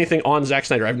putting anything on Zack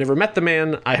Snyder. I've never met the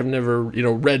man. I have never,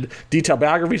 read detailed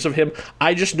biographies of him.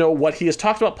 I just know what he has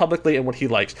talked about publicly and what he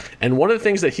likes. And one of the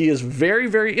things that he is very,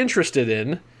 very interested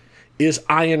in is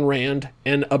Ayn Rand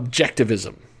and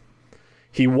objectivism.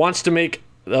 He wants to make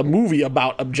a movie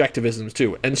about objectivism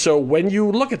too. And so when you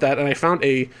look at that, and I found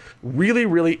a really,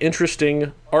 really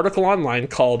interesting article online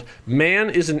called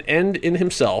Man is an End in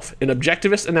Himself, an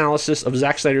objectivist analysis of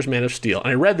Zack Snyder's Man of Steel.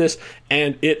 And I read this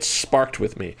and it sparked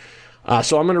with me.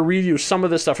 So I'm going to read you some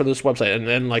of this stuff from this website, and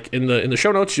then like in the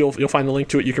show notes, you'll find the link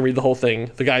to it. You can read the whole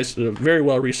thing. The guy's very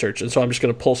well researched, and so I'm just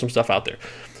going to pull some stuff out there.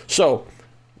 So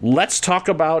let's talk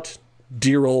about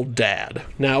Dear Old Dad.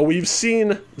 Now, we've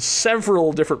seen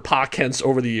several different Pa Kents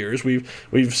over the years.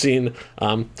 We've seen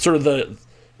sort of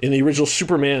in the original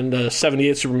Superman, the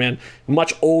 78 Superman,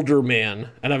 much older man,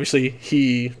 and obviously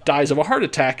he dies of a heart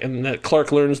attack, and that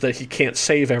Clark learns that he can't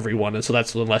save everyone, and so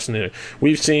that's the lesson in it.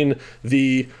 We've seen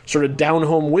the sort of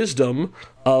down-home wisdom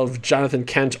of Jonathan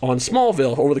Kent on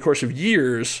Smallville over the course of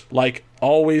years, like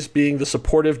always being the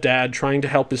supportive dad, trying to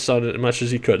help his son as much as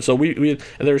he could. So and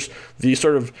there's the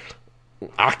sort of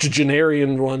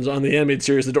octogenarian ones on the animated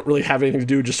series that don't really have anything to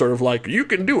do, just sort of like, you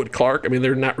can do it, Clark. I mean,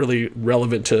 they're not really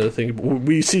relevant to things.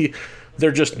 We see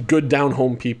they're just good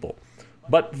down-home people.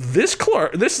 But this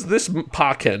Clark, this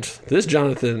Pa Kent, this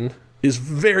Jonathan is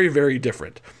very, very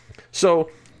different. So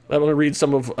I'm going to read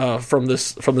some of from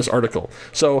this article.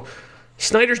 So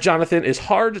Snyder's Jonathan is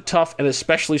hard, tough, and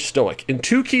especially stoic. In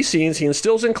two key scenes, he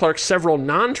instills in Clark several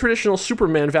non-traditional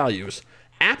Superman values: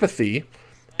 apathy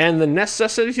and the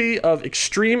necessity of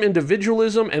extreme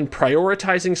individualism and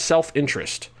prioritizing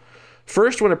self-interest.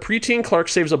 First, when a preteen Clark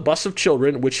saves a bus of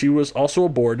children, which he was also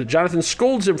aboard, Jonathan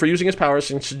scolds him for using his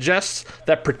powers and suggests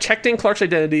that protecting Clark's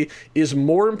identity is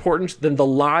more important than the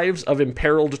lives of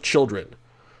imperiled children.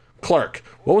 Clark: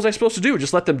 what was I supposed to do?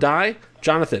 Just let them die?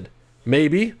 Jonathan: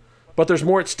 maybe, but there's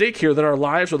more at stake here than our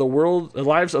lives or the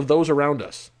lives of those around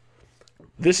us.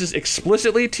 This is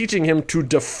explicitly teaching him to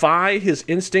defy his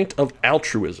instinct of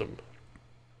altruism.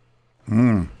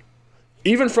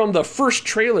 Even from the first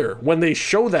trailer, when they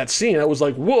show that scene, I was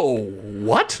like, whoa,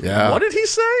 what? Yeah. What did he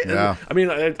say? Yeah. I mean,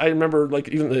 I remember like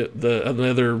even the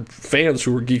other fans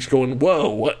who were geeks going, whoa,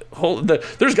 what?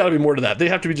 There's got to be more to that. They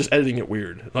have to be just editing it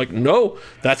weird. Like, no,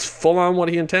 that's full on what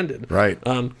he intended. Right.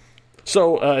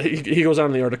 So he goes on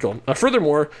in the article.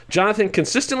 Furthermore, Jonathan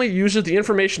consistently uses the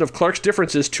information of Clark's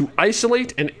differences to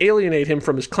isolate and alienate him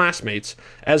from his classmates,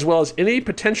 as well as any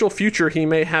potential future he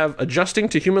may have adjusting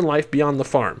to human life beyond the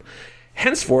farm.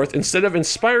 Henceforth, instead of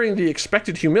inspiring the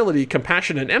expected humility,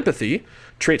 compassion, and empathy,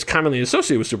 traits commonly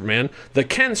associated with Superman, the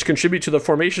Kents contribute to the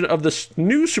formation of the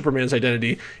new Superman's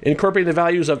identity, incorporating the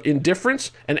values of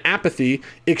indifference and apathy,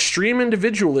 extreme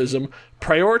individualism,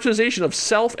 prioritization of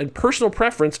self and personal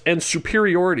preference, and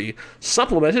superiority,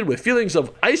 supplemented with feelings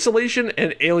of isolation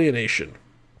and alienation.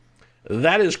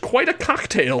 That is quite a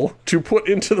cocktail to put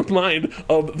into the mind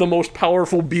of the most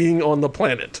powerful being on the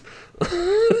planet.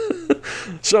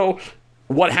 So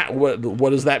what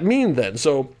does that mean then?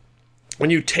 So when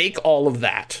you take all of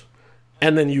that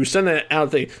and then you send that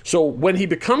out, so when he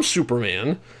becomes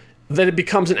Superman, then it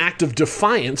becomes an act of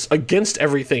defiance against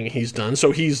everything he's done.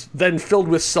 So he's then filled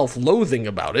with self-loathing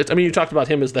about it. I mean, you talked about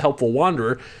him as the helpful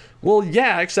wanderer. Well,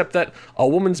 yeah, except that a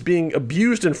woman's being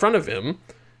abused in front of him.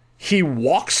 He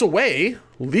walks away,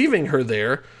 leaving her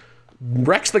there,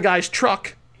 wrecks the guy's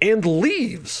truck, and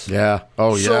leaves. Yeah.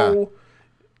 Oh, yeah. So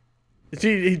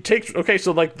he takes, okay,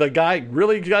 so like the guy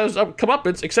really got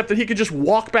comeuppance, except that he could just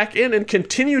walk back in and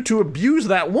continue to abuse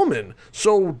that woman.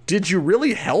 So did you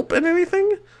really help in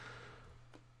anything?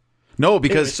 No,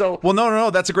 because anyway, no,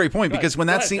 that's a great point. Because when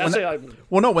that scene,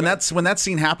 when that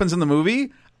scene happens in the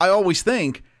movie, I always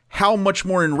think, how much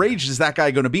more enraged is that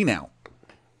guy going to be now?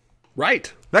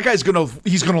 Right. That guy's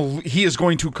he is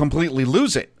going to completely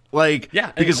lose it. Like,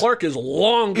 yeah, because Clark is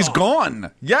long gone. He's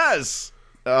gone. Yes.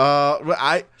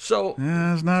 So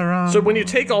it's not wrong. So when you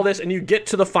take all this and you get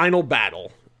to the final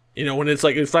battle, you know, when it's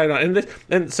like it's final,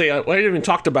 and say I didn't even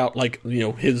talked about like, you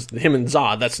know, him and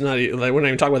Zod. That's not like, we're not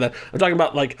even talking about that. I'm talking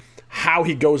about like how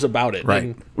he goes about it. Right.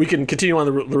 And we can continue on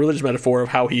the religious metaphor of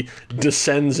how he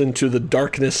descends into the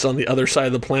darkness on the other side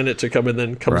of the planet to come and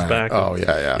then comes back. Oh,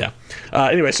 yeah.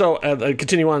 Anyway, so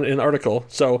continue on in the article.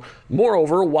 So,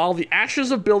 moreover, while the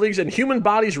ashes of buildings and human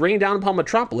bodies rain down upon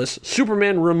Metropolis,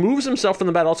 Superman removes himself from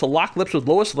the battle to lock lips with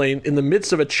Lois Lane in the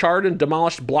midst of a charred and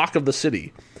demolished block of the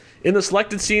city. In the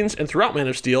selected scenes and throughout Man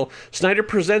of Steel, Snyder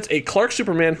presents a Clark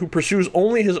Superman who pursues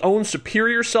only his own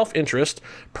superior self-interest,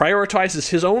 prioritizes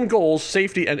his own goals,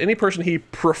 safety, and any person he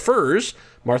prefers,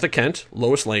 Martha Kent,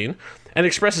 Lois Lane, and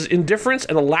expresses indifference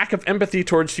and a lack of empathy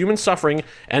towards human suffering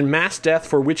and mass death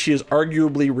for which he is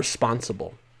arguably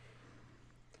responsible.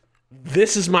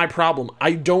 This is my problem.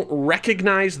 I don't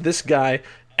recognize this guy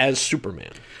as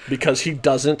Superman because he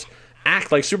doesn't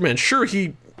act like Superman. Sure,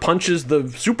 he punches the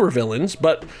supervillains,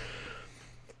 but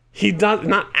he's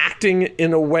not acting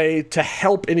in a way to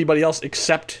help anybody else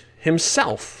except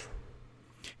himself.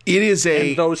 It is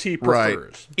and those he prefers.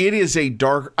 Right. It is a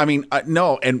dark. I mean,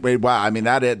 no, and wow. I mean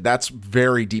that's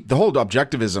very deep. The whole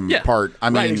objectivism part. I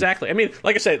mean, right, exactly. I mean,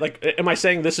 like I say, like, am I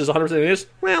saying this is 100% it is?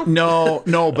 Well, no,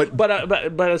 but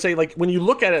I say, like, when you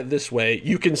look at it this way,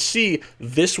 you can see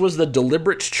this was the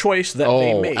deliberate choice that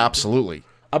they made. Absolutely.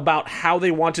 About how they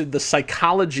wanted the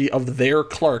psychology of their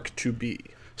Clark to be.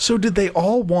 So did they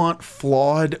all want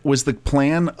flawed? Was the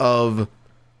plan of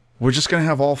we're just going to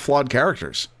have all flawed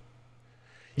characters?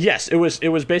 Yes, it was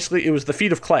basically the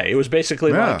feet of clay. It was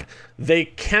basically like they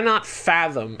cannot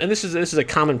fathom, and this is a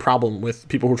common problem with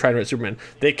people who try to write Superman.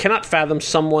 They cannot fathom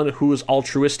someone who is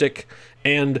altruistic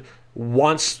and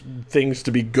wants things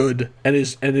to be good and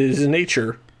is in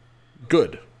nature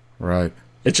good. Right.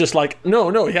 It's just like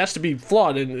no, he has to be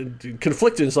flawed and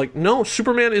conflicted. It's like no,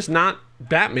 Superman is not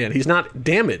Batman. He's not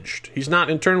damaged. He's not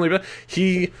internally.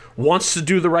 He wants to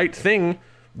do the right thing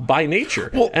by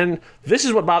nature. Well, and this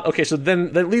is what about so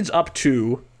then that leads up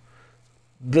to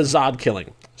the Zod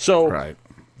killing. So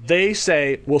they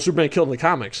say, well, Superman killed in the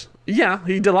comics. Yeah,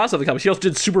 he did a lot of stuff in the comics. He also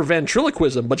did super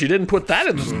ventriloquism, but you didn't put that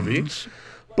in the movie.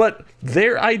 But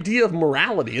their idea of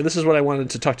morality, and this is what I wanted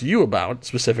to talk to you about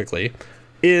specifically,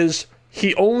 is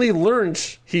he only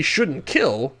learns he shouldn't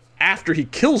kill after he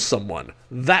kills someone.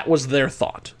 That was their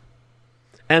thought.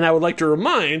 And I would like to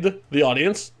remind the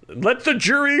audience, let the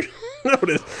jury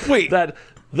notice that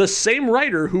the same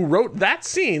writer who wrote that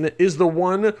scene is the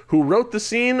one who wrote the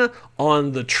scene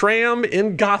on the tram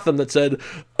in Gotham that said,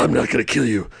 I'm not going to kill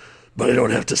you, but I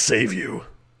don't have to save you.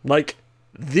 Like,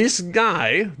 this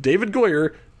guy, David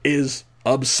Goyer, is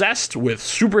obsessed with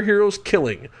superheroes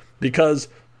killing because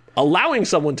allowing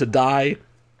someone to die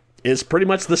is pretty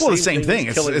much the same thing.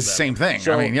 It's the same thing.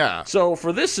 So, I mean, yeah. So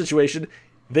for this situation,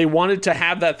 they wanted to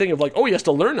have that thing of like, oh, he has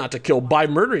to learn not to kill by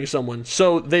murdering someone.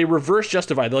 So they reverse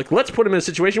justify. They're like, let's put him in a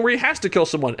situation where he has to kill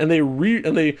someone, and they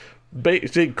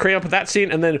create up that scene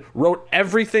and then wrote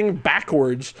everything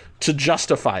backwards to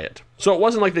justify it. So it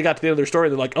wasn't like they got to the end of their story.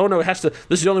 They're like, oh no, it has to.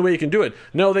 This is the only way you can do it.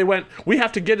 No, they went. We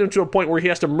have to get him to a point where he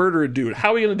has to murder a dude.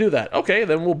 How are we going to do that? Okay,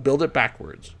 then we'll build it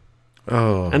backwards.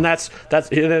 Oh, and that's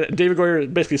David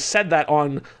Goyer basically said that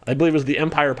on, I believe it was the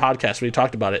Empire podcast when he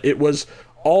talked about it. It was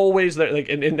always there, like,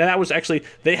 and that was actually,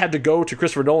 they had to go to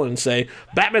Christopher Nolan and say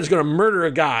Batman's going to murder a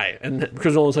guy, and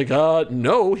Christopher Nolan's like,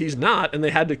 no, he's not, and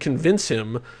they had to convince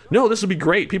him, no, this will be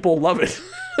great, people will love it.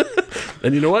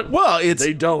 And you know what? Well,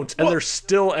 they don't, and they're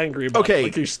still angry about it.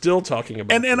 Like, they're still talking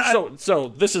about it. So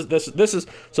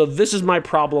this is my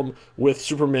problem with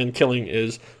Superman killing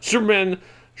is Superman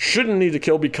shouldn't need to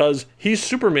kill because he's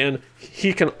Superman.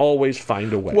 He can always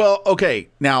find a way. Well, okay.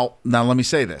 Now let me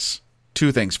say this.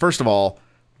 Two things. First of all,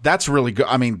 that's really good.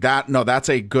 I mean, that's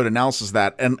a good analysis of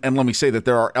that. And let me say that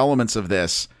there are elements of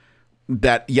this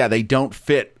that, they don't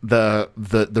fit the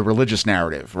religious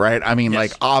narrative, right? I mean,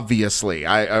 like, obviously,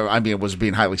 I mean, it was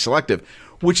being highly selective,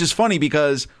 which is funny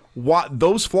because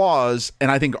those flaws, and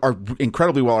I think are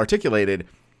incredibly well articulated.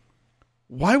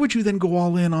 Why would you then go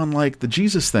all in on, like, the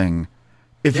Jesus thing?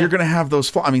 If you're going to have those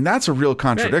flaws, I mean, that's a real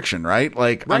contradiction, right?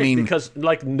 Like, I mean, because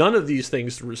like none of these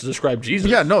things describe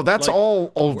Jesus. Yeah, no, that's like,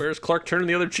 all. Where's Clark turning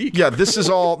the other cheek? Yeah, this is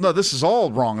all. No, this is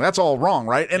all wrong. That's all wrong,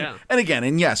 right? And again,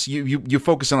 and yes, you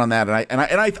focus on that, and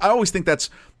I always think that's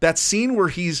that scene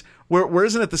where where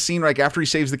isn't it the scene like after he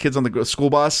saves the kids on the school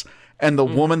bus, and the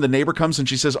woman, the neighbor, comes and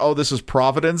she says, "Oh, this is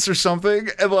Providence or something,"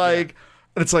 and like,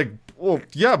 and it's like, well,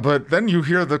 yeah, but then you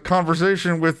hear the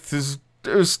conversation with his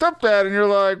stepdad, and you're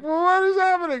like, well, what is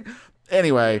happening?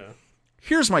 Anyway,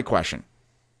 here's my question.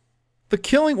 The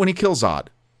killing, when he kills Zod.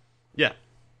 Yeah.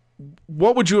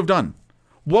 What would you have done?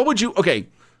 Okay,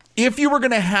 if you were going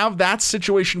to have that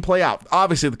situation play out,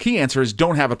 obviously the key answer is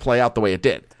don't have it play out the way it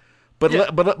did.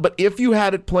 But if you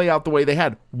had it play out the way they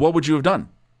had, what would you have done?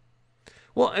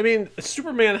 Well, I mean,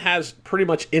 Superman has pretty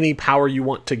much any power you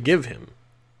want to give him.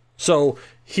 So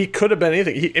he could have been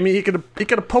anything. He could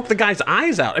have poked the guy's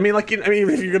eyes out. I mean, if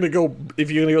you're gonna go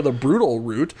the brutal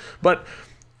route, but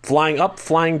flying up,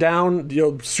 flying down,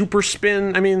 super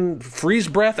spin. I mean, freeze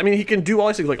breath. I mean, he can do all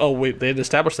these things. Like, oh wait, they had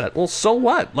established that. Well, so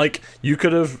what? Like, you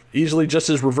could have easily just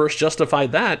as reverse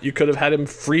justified that. You could have had him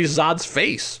freeze Zod's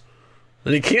face,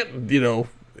 and he can't.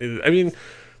 I mean,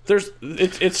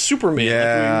 it's Superman.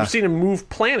 Yeah. Like, we've seen him move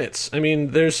planets. I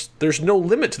mean, there's no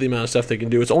limit to the amount of stuff they can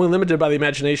do. It's only limited by the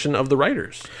imagination of the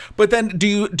writers. But then, do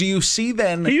you see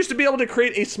then? He used to be able to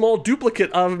create a small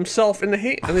duplicate of himself in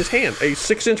his hand, a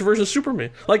 6-inch version of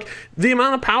Superman. Like, the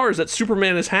amount of powers that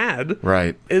Superman has had,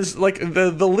 Right. is like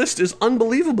the list is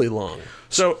unbelievably long.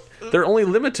 So they're only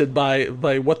limited by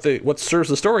what serves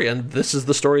the story, and this is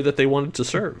the story that they wanted to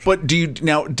serve. But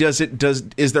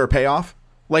is there a payoff?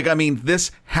 Like, I mean,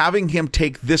 having him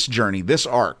take this journey, this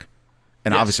arc,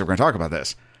 and obviously we're going to talk about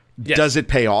this. Yes. Does it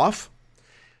pay off?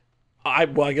 I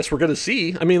guess we're going to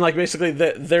see. I mean, like, basically,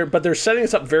 they're setting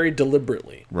this up very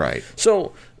deliberately. Right.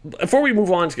 So before we move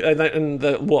on,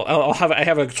 I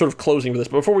have a sort of closing for this.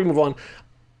 But before we move on,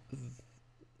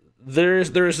 there's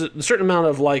a certain amount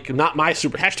of like not my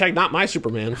Superman,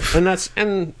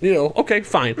 and okay,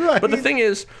 fine. Right. But the thing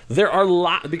is, there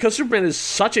are because Superman is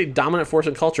such a dominant force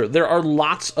in culture. There are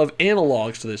lots of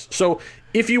analogs to this. So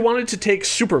if you wanted to take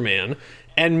Superman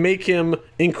and make him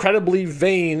incredibly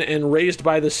vain and raised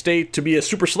by the state to be a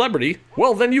super celebrity,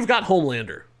 well, then you've got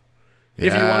Homelander.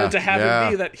 If you wanted to have it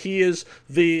be that he is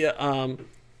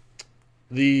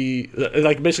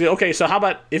basically, okay, so how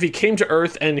about if he came to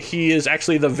Earth and he is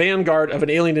actually the vanguard of an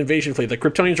alien invasion fleet? The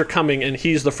Kryptonians are coming and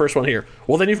he's the first one here.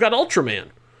 Well, then you've got Ultraman.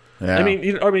 Yeah.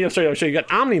 I'm sorry, you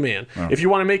got Omni-Man. Oh. If you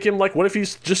want to make him like, what if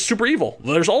he's just super evil?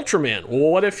 Well, there's Ultraman.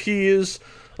 Well, what if he is...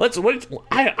 my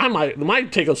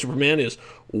take on Superman is,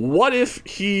 what if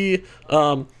he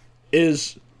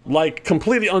is... like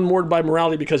completely unmoored by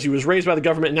morality because he was raised by the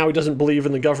government and now he doesn't believe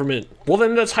in the government? Well,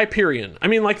 then that's Hyperion. I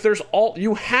mean, like,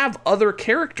 you have other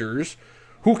characters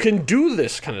who can do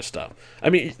this kind of stuff.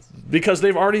 I mean, because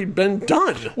they've already been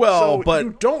done. Well, so but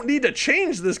you don't need to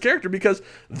change this character because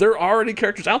there are already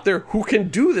characters out there who can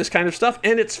do this kind of stuff,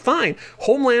 and it's fine.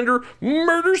 Homelander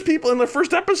murders people in the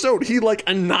first episode. He like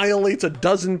annihilates a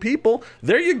dozen people.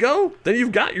 There you go. Then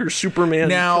you've got your Superman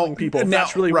killing people.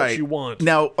 That's really what you want.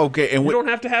 Now, okay, and you don't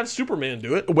have to have Superman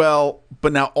do it. Well,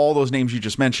 but now all those names you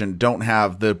just mentioned don't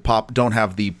have the pop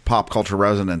culture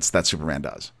resonance that Superman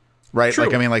does. Right? True.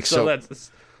 Like, I mean, like, so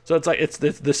it's like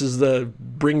this is the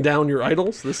bring down your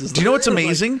idols. This is. Do you know what's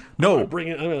amazing? Like, no, bring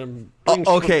him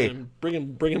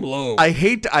low. I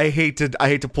hate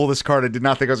to pull this card. I did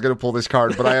not think I was going to pull this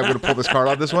card, but I am going to pull this card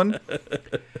on this one.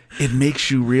 It makes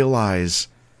you realize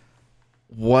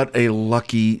what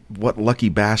lucky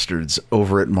bastards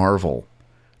over at Marvel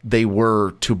they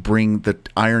were to bring the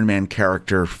Iron Man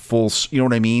character full. You know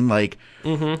what I mean? Like.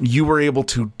 Mm-hmm. You were able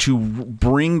to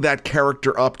bring that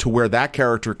character up to where that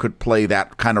character could play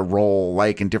that kind of role,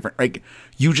 like in different. Like,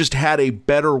 you just had a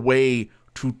better way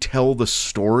to tell the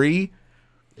story.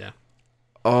 Yeah.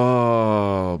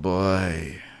 Oh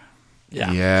boy.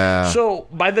 Yeah. Yeah. So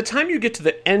by the time you get to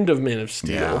the end of Man of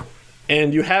Steel,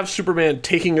 and you have Superman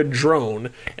taking a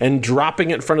drone and dropping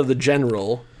it in front of the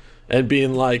general, and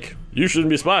being like, "You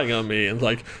shouldn't be spying on me," and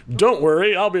like, "Don't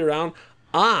worry, I'll be around."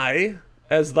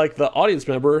 As like the audience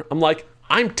member, I'm like,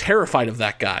 I'm terrified of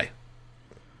that guy.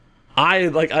 I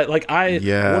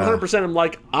 100% am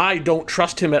like, I don't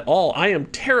trust him at all. I am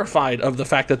terrified of the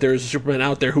fact that there is a Superman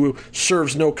out there who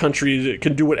serves no country,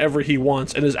 can do whatever he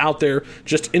wants, and is out there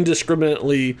just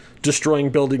indiscriminately destroying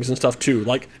buildings and stuff too.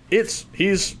 Like,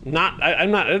 he's not. I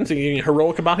didn't think anything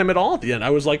heroic about him at all at the end. I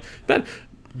was like,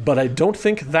 but I don't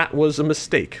think that was a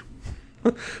mistake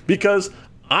because.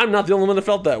 I'm not the only one that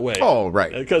felt that way. Oh, right.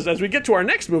 Because as we get to our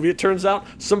next movie, it turns out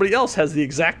somebody else has the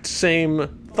exact same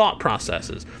thought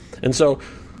processes. And so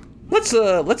let's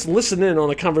listen in on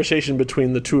a conversation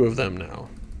between the two of them now.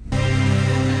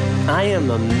 I am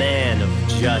a man of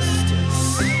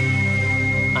justice.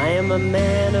 I am a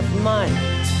man of might.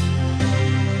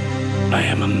 I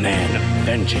am a man of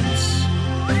vengeance.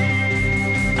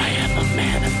 I am a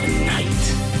man of the night.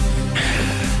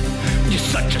 You're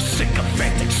such a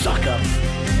sycophantic sucker.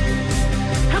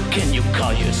 How can you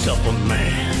call yourself a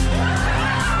man?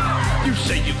 You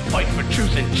say you fight for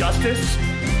truth and justice?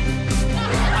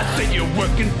 I say you're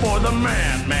working for the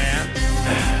man.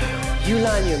 You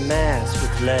line your mask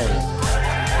with lead,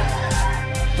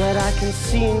 but I can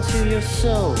see into your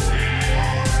soul.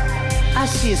 I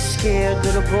see a scared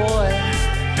little boy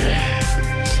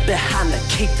behind the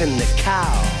cape and the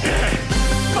cowl.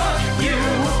 Fuck you,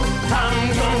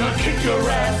 I'm gonna kick your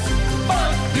ass.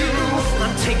 Fuck you,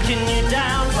 I'm taking you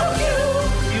down. Fuck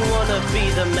you, You you wanna be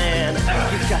the man,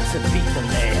 you got to be the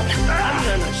man. I'm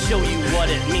gonna show you what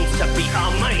it means to be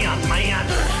a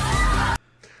man.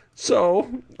 So,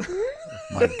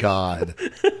 My God.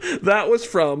 that was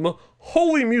from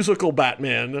Holy Musical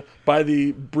Batman by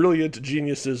the brilliant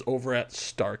geniuses over at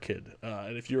StarKid.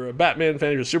 And if you're a Batman fan,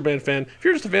 if you're a Superman fan, if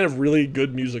you're just a fan of really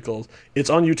good musicals, it's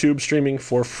on YouTube streaming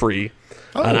for free.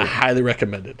 And I highly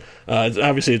recommend it.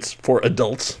 Obviously, it's for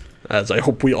adults, as I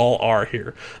hope we all are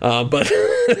here. But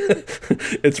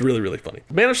it's really, really funny.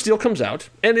 Man of Steel comes out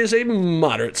and is a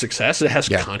moderate success. It has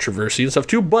controversy and stuff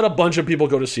too, but a bunch of people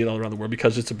go to see it all around the world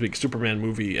because it's a big Superman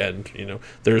movie, and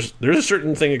there's a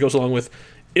certain thing that goes along with,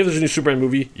 if there's a new Superman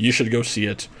movie, you should go see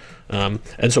it. And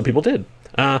so people did.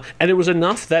 And it was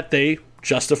enough that they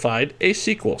justified a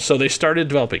sequel. So they started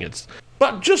developing it.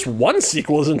 But just one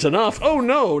sequel isn't enough. Oh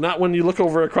no, not when you look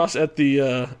over across at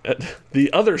the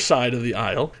other side of the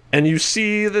aisle and you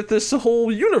see that this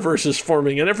whole universe is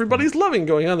forming and everybody's loving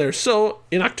going on there. So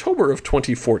in October of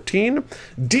 2014,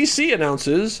 DC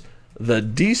announces the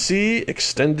DC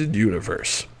Extended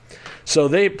Universe. So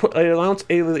they announced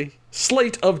a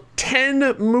slate of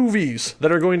 10 movies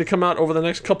that are going to come out over the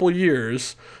next couple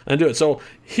years and do it. So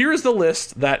here's the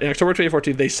list that in October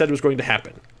 2014 they said was going to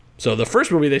happen. So the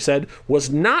first movie they said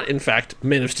was not, in fact,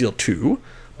 Man of Steel 2,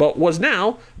 but was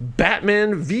now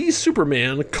Batman v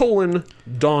Superman: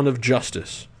 Dawn of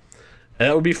Justice. And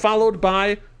that would be followed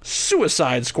by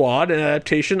Suicide Squad, an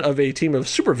adaptation of a team of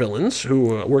supervillains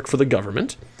who work for the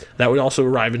government. That would also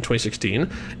arrive in 2016.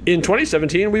 In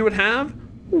 2017, we would have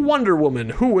Wonder Woman,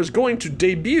 who was going to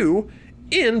debut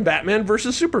in Batman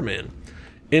vs. Superman.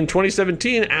 In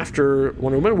 2017, after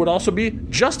Wonder Woman, would also be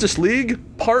Justice League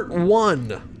Part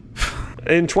 1.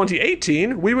 In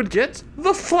 2018, we would get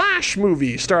the Flash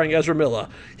movie starring Ezra Miller.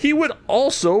 He would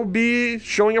also be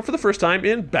showing up for the first time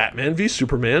in Batman v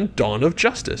Superman: Dawn of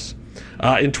Justice.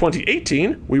 In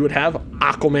 2018, we would have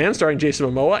Aquaman starring Jason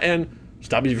Momoa, and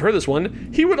stop me if you've heard this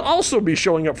one, he would also be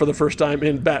showing up for the first time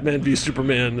in Batman v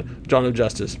Superman: Dawn of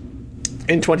Justice.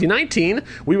 In 2019,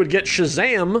 we would get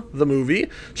Shazam, the movie,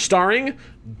 starring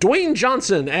Dwayne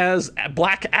Johnson as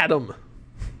Black Adam.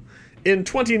 In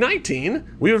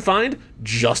 2019, we would find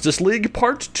Justice League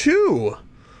Part 2.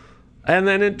 And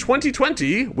then in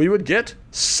 2020, we would get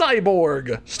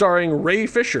Cyborg, starring Ray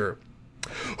Fisher,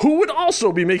 who would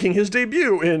also be making his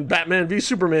debut in Batman v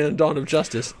Superman: Dawn of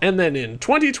Justice. And then in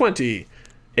 2020,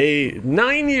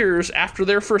 9 years after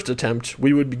their first attempt,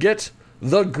 we would get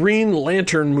the Green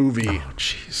Lantern movie. Oh,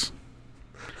 jeez.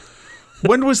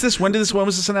 When was this? When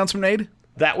was this announcement made?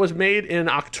 That was made in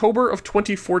October of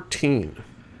 2014.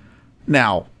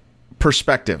 Now,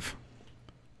 perspective.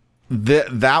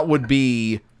 That would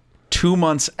be 2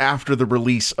 months after the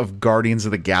release of Guardians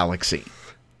of the Galaxy.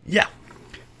 Yeah.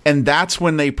 And that's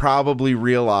when they probably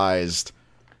realized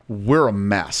we're a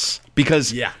mess.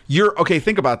 Because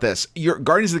think about this. Your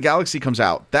Guardians of the Galaxy comes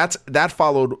out. That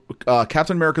followed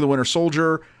Captain America: The Winter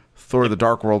Soldier, Thor: The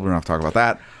Dark World, we don't have to talk about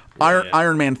that.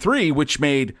 Iron Man 3, which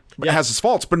has its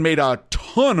faults, but made a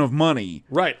ton of money.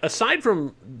 Right. Aside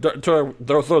from Thor: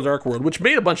 The Dark World, which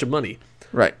made a bunch of money.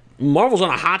 Right. Marvel's on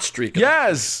a hot streak.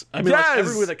 Yes. I mean, like,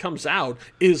 every movie that comes out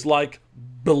is like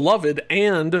beloved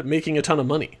and making a ton of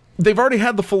money. They've already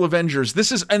had the full Avengers.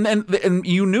 This is and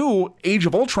you knew Age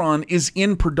of Ultron is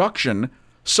in production.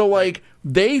 So like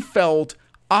they felt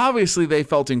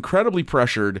incredibly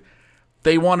pressured.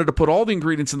 They wanted to put all the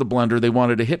ingredients in the blender. They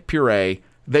wanted to hit puree.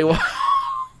 They wanted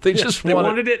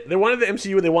it. They wanted the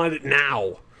MCU. They wanted it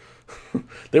now.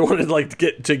 They wanted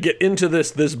to get into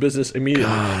this business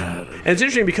immediately. God. And it's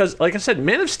interesting because, like I said,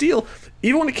 Man of Steel,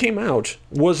 even when it came out,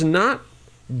 was not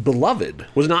beloved,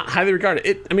 was not highly regarded.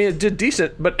 It did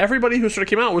decent, but everybody who sort of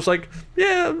came out was like,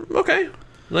 yeah, okay.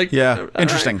 Like,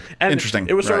 interesting. Right. And interesting.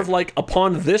 It was sort of like,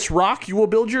 upon this rock you will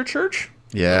build your church.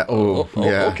 Yeah.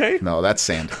 Yeah. Okay. No, that's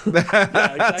sand.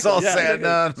 That's all sand.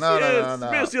 No.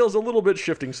 Man of Steel is a little bit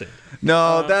shifting sand.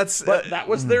 No, but that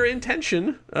was their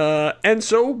intention. And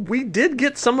so we did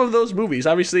get some of those movies.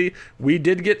 Obviously, we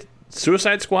did get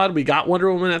Suicide Squad. We got Wonder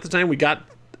Woman at the time. We got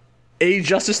a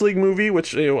Justice League movie,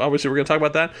 which obviously we're going to talk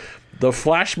about that. The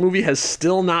Flash movie has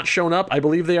still not shown up. I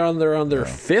believe they're on their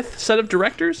fifth set of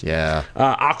directors. Yeah.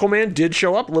 Aquaman did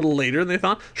show up a little later than they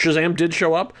thought. Shazam did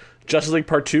show up. Justice League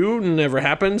Part 2 never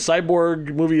happened.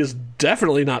 Cyborg movie is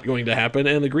definitely not going to happen.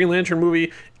 And the Green Lantern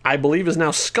movie, I believe, is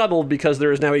now scuttled because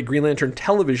there is now a Green Lantern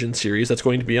television series that's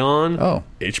going to be on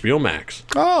HBO Max.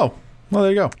 Oh, well,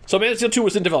 there you go. So Man of Steel 2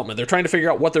 was in development. They're trying to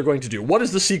figure out what they're going to do. What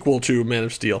is the sequel to Man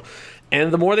of Steel?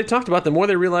 And the more they talked about it, the more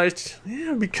they realized,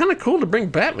 it'd be kind of cool to bring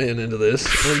Batman into this.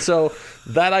 And so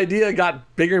that idea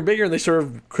got bigger and bigger, and they sort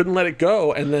of couldn't let it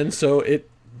go. And then so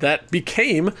that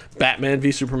became Batman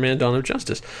v Superman: Dawn of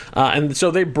Justice. And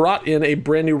so they brought in a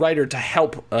brand new writer to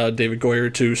help David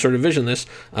Goyer to sort of vision this.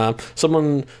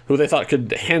 Someone who they thought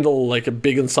could handle like a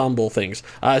big ensemble things.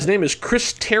 His name is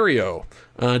Chris Terrio.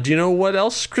 Do you know what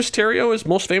else Chris Terrio is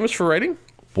most famous for writing?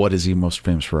 What is he most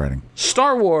famous for writing?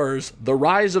 Star Wars: The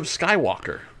Rise of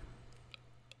Skywalker.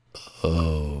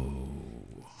 Oh.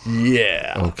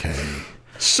 Yeah. Okay.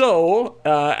 So,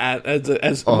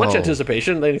 as much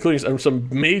anticipation, including some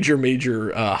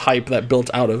major hype that built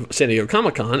out of San Diego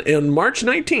Comic-Con, on March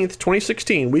 19th,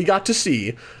 2016, we got to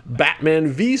see Batman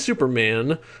v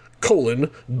Superman,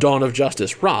 Dawn of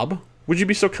Justice. Rob, would you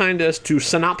be so kind as to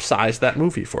synopsize that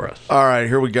movie for us? All right,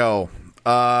 here we go.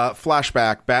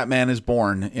 Flashback. Batman is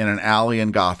born in an alley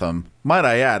in Gotham. Might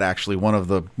I add, actually, one of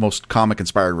the most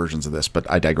comic-inspired versions of this, but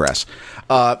I digress.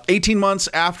 18 months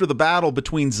after the battle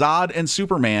between Zod and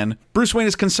Superman, Bruce Wayne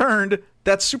is concerned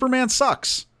that Superman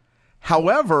sucks.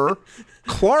 However,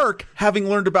 Clark, having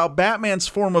learned about Batman's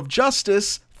form of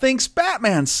justice, thinks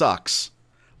Batman sucks.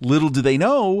 Little do they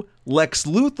know, Lex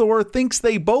Luthor thinks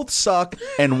they both suck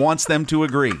and wants them to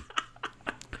agree.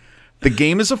 The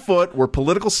game is afoot where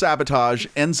political sabotage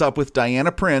ends up with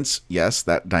Diana Prince, yes,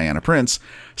 that Diana Prince,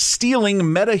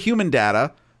 stealing meta-human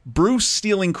data, Bruce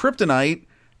stealing kryptonite,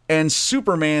 and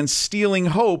Superman stealing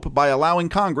hope by allowing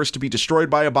Congress to be destroyed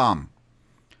by a bomb.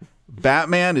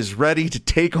 Batman is ready to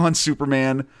take on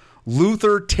Superman,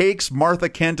 Luthor takes Martha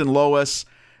Kent and Lois,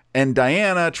 and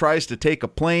Diana tries to take a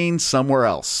plane somewhere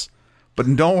else.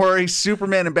 But don't worry,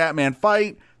 Superman and Batman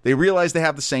fight, they realize they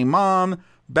have the same mom,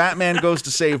 Batman goes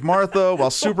to save Martha while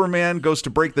Superman goes to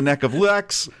break the neck of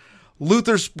Lex.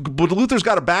 Luthor's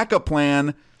got a backup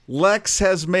plan. Lex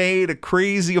has made a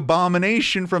crazy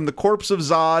abomination from the corpse of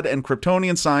Zod and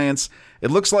Kryptonian science.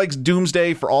 It looks like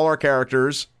doomsday for all our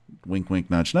characters. Wink, wink,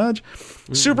 nudge, nudge.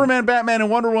 Superman, Batman, and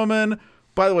Wonder Woman.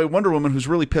 By the way, Wonder Woman, who's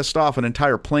really pissed off an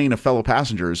entire plane of fellow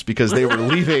passengers because they were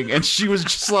leaving, and she was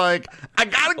just like, I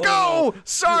gotta go!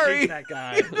 Sorry! That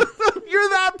guy. You're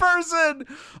that person!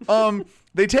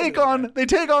 They take on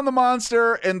the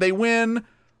monster and they win,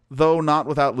 though not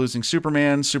without losing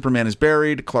Superman. Superman is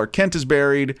buried. Clark Kent is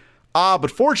buried.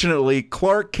 But fortunately,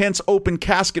 Clark Kent's open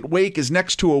casket wake is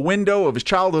next to a window of his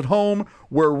childhood home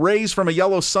where rays from a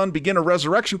yellow sun begin a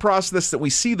resurrection process that we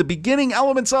see the beginning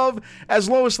elements of as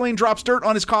Lois Lane drops dirt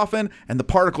on his coffin and the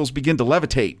particles begin to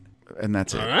levitate. And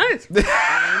that's it. All right.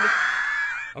 And,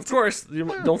 of course,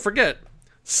 don't forget,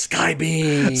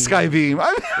 Skybeam. Skybeam.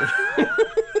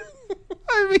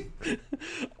 I mean,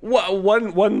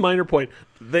 one minor point.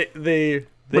 They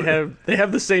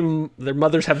have the same. Their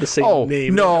mothers have the same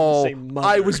name. No, the same mother.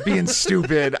 I was being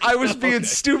stupid. I was being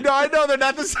stupid. No, I know they're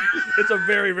not the same. It's a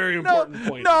very, very important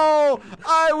point. No,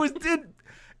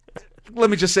 let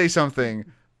me just say something.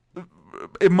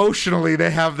 Emotionally,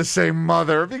 they have the same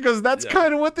mother because that's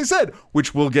kind of what they said,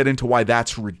 which we'll get into why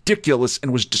that's ridiculous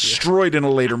and was destroyed in a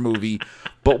later movie.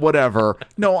 But whatever.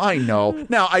 No, I know.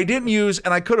 Now, I didn't use,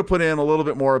 and I could have put in a little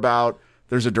bit more about.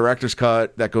 There's a director's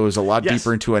cut that goes a lot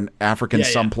deeper into an African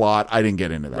subplot. I didn't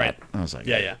get into that. Right. I was like,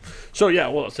 So,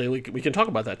 we can talk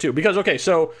about that, too. Because, okay,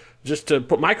 so just to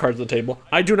put my cards on the table,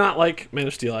 I do not like Man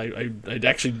of Steel. I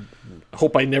actually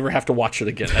hope I never have to watch it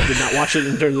again. I did not watch it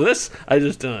in terms of this. I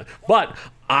just, but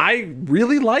I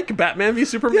really like Batman v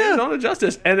Superman: Dawn of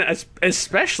Justice, and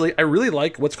especially I really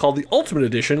like what's called the Ultimate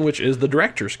Edition, which is the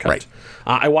director's cut. Right.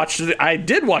 I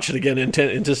did watch it again in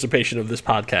anticipation of this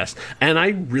podcast, and I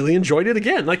really enjoyed it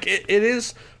again. Like it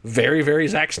is very, very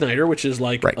Zach Snyder, which is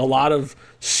like a lot of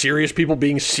serious people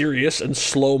being serious and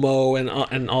slow mo and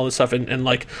all this stuff, and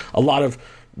like a lot of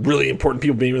really important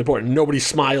people being really important. Nobody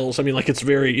smiles. I mean, like it's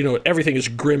very everything is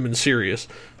grim and serious.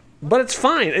 But it's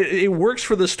fine. It works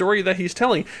for the story that he's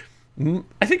telling.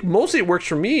 I think mostly it works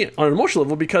for me on an emotional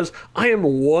level because I am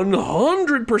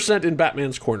 100% in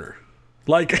Batman's corner.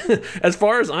 Like, as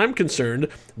far as I'm concerned,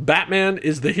 Batman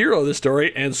is the hero of the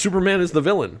story and Superman is the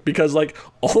villain. Because, like,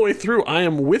 all the way through, I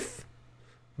am with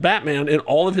Batman in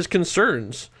all of his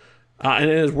concerns and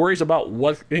his worries about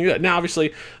what... Now,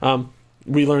 obviously...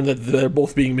 we learn that they're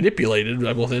both being manipulated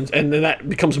by both ends, and then that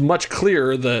becomes much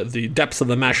clearer, the depths of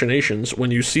the machinations when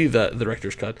you see the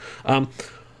director's cut.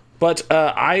 But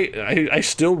I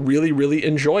still really, really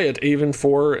enjoy it, even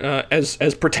for as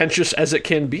pretentious as it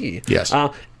can be. Yes.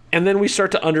 And then we start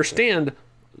to understand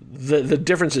the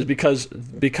differences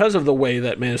because of the way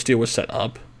that Man of Steel was set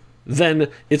up. Then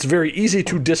it's very easy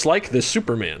to dislike this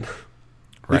Superman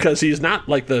because he's not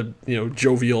like the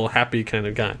jovial, happy kind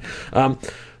of guy.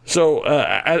 So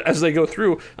as they go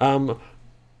through,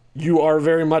 you are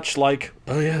very much like,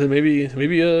 oh yeah, maybe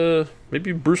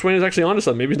Bruce Wayne is actually onto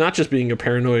something. Maybe he's not just being a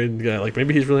paranoid guy. Like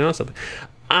maybe he's really onto something.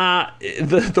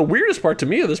 The weirdest part to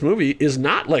me of this movie is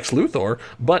not Lex Luthor,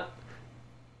 but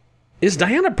is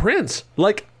Diana Prince.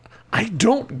 Like, I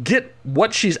don't get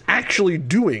what she's actually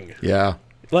doing. Yeah.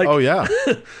 Like, oh, yeah.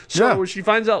 So she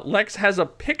finds out Lex has a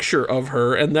picture of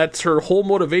her, and that's her whole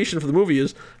motivation for the movie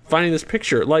is finding this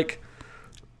picture. Like,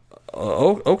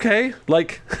 okay.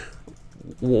 Like,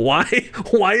 why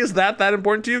is that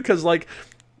important to you? Because, like,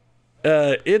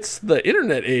 it's the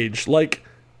internet age. Like,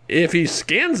 if he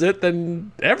scans it,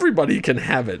 then everybody can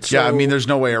have it. So yeah, I mean, there's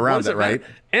no way around it, right?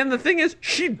 And the thing is,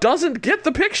 she doesn't get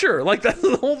the picture. Like, that's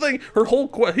the whole thing. Her whole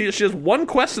she has one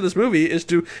quest in this movie is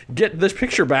to get this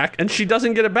picture back, and she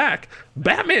doesn't get it back.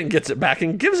 Batman gets it back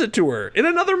and gives it to her in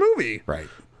another movie. Right.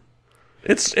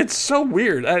 It's so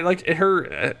weird. I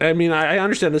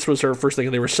understand this was her first thing,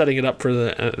 and they were setting it up for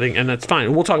the thing, and that's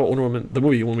fine. We'll talk about Wonder Woman, the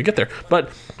movie, when we get there. But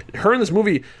her in this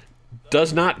movie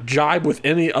does not jibe with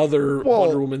any other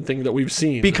Wonder Woman thing that we've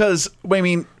seen. Because, I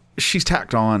mean, she's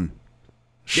tacked on.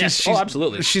 Yes,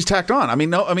 absolutely. She's tacked on. I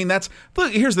mean, that's...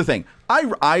 Look, here's the thing.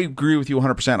 I agree with you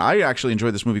 100%. I actually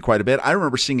enjoyed this movie quite a bit. I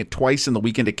remember seeing it twice in the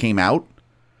weekend it came out.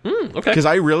 Okay. Because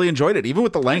I really enjoyed it, even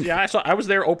with the length. Yeah, I was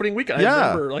there opening weekend.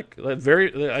 I remember,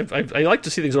 I like to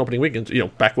see things on opening weekends,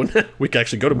 back when we could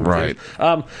actually go to movies.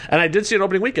 Right. And I did see it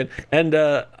opening weekend. And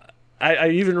I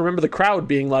even remember the crowd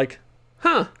being like,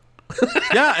 huh.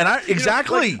 Yeah, and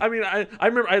exactly. I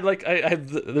remember.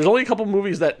 There's only a couple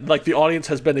movies that like the audience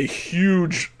has been a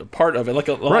huge part of it, like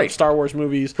a lot of Star Wars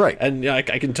movies, right? And I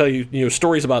can tell you,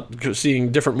 stories about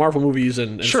seeing different Marvel movies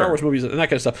and Star Wars movies and that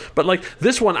kind of stuff. But like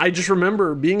this one, I just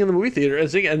remember being in the movie theater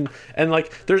and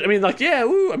like there's,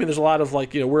 there's a lot of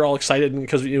like we're all excited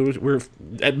because we're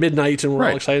at midnight and we're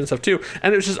all excited and stuff too.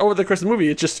 And it was just over the course of the movie,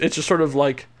 it's just sort of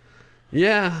like.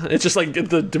 Yeah, it's just like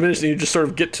the diminishing. You just sort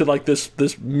of get to like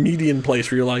this median place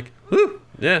where you're like, ooh,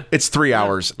 yeah. It's 3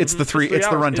 hours. It's the three. It's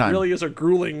the runtime. It really is a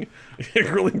grueling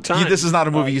time. This is not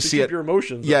a movie you see it. Your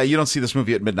emotions. Yeah, you don't see this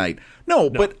movie at midnight. No.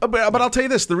 But I'll tell you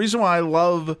this: the reason why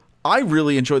I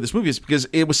really enjoyed this movie is because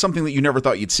it was something that you never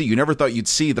thought you'd see. You never thought you'd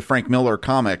see the Frank Miller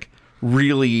comic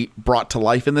really brought to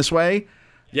life in this way.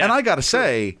 Yeah, and I got to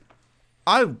say,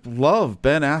 I love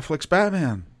Ben Affleck's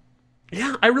Batman.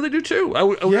 Yeah, I really do too. I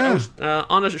was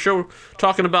on a show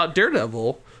talking about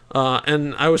Daredevil,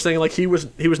 and I was saying like he was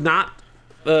not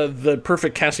the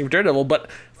perfect casting for Daredevil,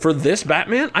 but for this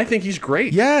Batman, I think he's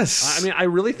great. Yes, I mean, I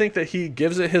really think that he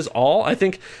gives it his all. I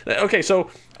think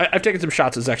so I've taken some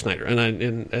shots at Zach Snyder,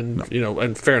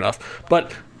 and fair enough,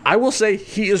 but I will say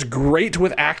he is great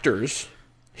with actors.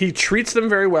 He treats them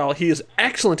very well. He is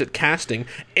excellent at casting,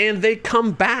 and they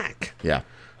come back. Yeah.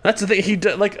 That's the thing. He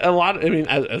does like a lot. I mean,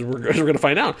 as we're going to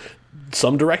find out,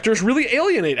 some directors really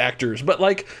alienate actors, but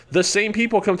like the same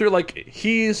people come through. Like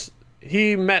he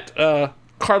met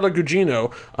Carla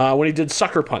Gugino when he did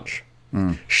Sucker Punch.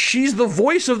 She's the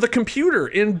voice of the computer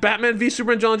in Batman v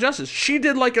Superman: Dawn of Justice. She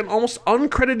did like an almost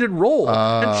uncredited role,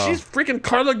 and she's freaking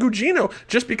Carla Gugino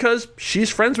just because she's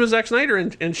friends with Zack Snyder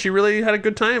and she really had a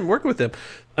good time working with him.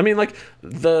 I mean, like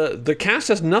the cast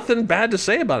has nothing bad to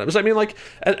say about it. So, I mean, like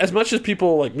as much as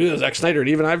people like Zack Snyder, and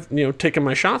even I've taken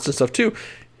my shots and stuff too,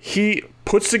 he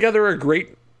puts together a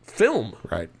great film.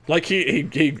 Right. Like he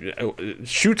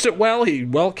shoots it well. He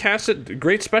well casts it.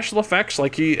 Great special effects.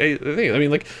 Like I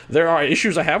mean, like there are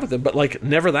issues I have with him, but like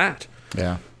never that.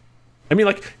 Yeah. I mean,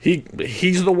 like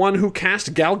he's the one who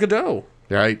cast Gal Gadot.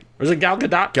 Right. Or is it Gal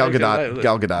Gadot? Gal Gadot.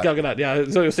 Gal Gadot. Yeah, I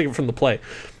was thinking from the play.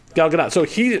 Gal Gadot. So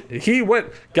he went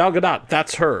Gal Gadot.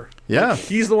 That's her. Yeah. Like,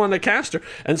 he's the one that cast her,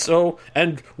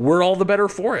 and we're all the better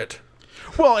for it.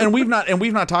 Well, and we've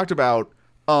not talked about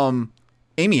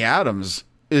Amy Adams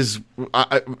is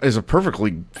a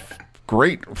perfectly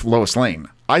great Lois Lane.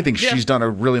 I think she's done a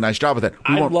really nice job with it.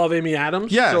 I love Amy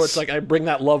Adams. Yes. So it's like I bring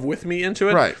that love with me into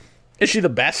it. Right. Is she the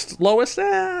best Lois?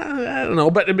 I don't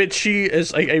know, but she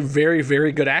is like a very,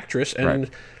 very good actress and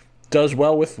does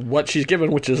well with what she's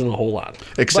given, which isn't a whole lot.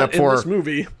 Except but for in this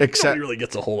movie, nobody really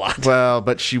gets a whole lot. Well,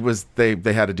 but she was they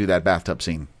had to do that bathtub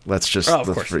scene. Let's just of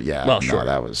course. Yeah. Well, sure. No,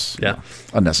 that was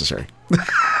unnecessary.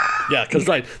 Yeah, because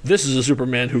this is a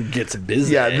Superman who gets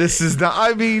busy. Yeah, this is not.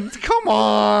 I mean, come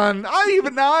on.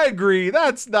 I agree.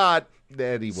 That's not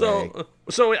anyway.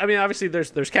 So I mean, obviously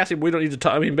there's casting. We don't need to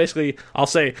talk. I mean, basically, I'll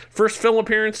say first film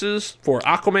appearances for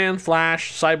Aquaman,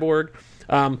 Flash, Cyborg.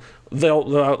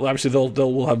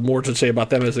 They'll have more to say about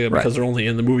them because they're only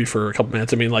in the movie for a couple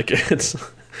minutes. I mean, like it's.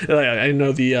 I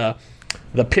know the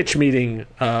pitch meeting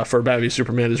for Batman v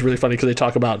Superman is really funny because they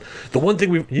talk about the one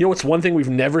thing what's one thing we've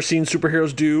never seen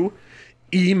superheroes do?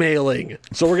 Emailing.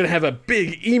 So we're gonna have a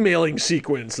big emailing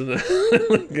sequence, and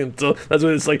so that's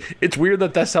what it's like. It's weird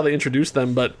that's how they introduce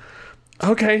them, but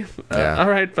Okay. All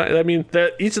right. I mean,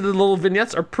 each of the little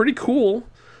vignettes are pretty cool.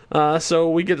 So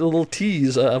we get a little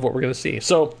tease of what we're going to see.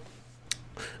 So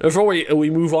before we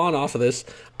move on off of this,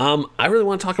 I really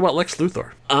want to talk about Lex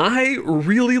Luthor. I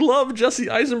really love Jesse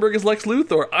Eisenberg as Lex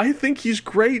Luthor. I think he's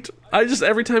great.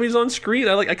 Every time he's on screen,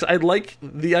 I like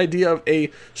the idea of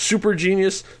a super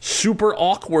genius, super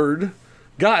awkward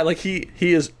guy. Like he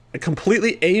is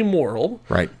completely amoral.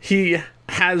 Right. He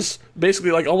has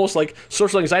basically almost like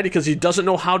social anxiety because he doesn't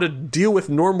know how to deal with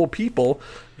normal people.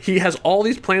 He has all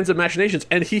these plans and machinations,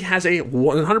 and he has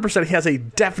 100% he has a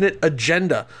definite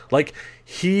agenda. Like,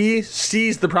 he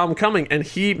sees the problem coming, and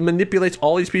he manipulates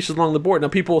all these pieces along the board. Now,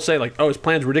 people will say, oh, his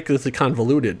plan's ridiculously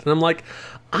convoluted. And I'm like,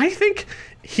 I think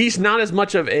he's not as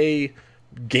much of a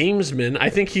gamesman.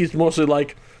 I think he's mostly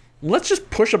let's just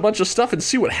push a bunch of stuff and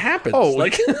see what happens. Oh, I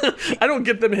don't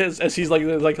get them as he's like,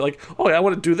 oh, I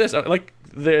want to do this.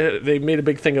 They made a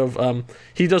big thing of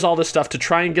he does all this stuff to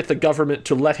try and get the government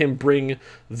to let him bring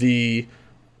the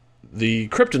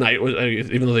kryptonite,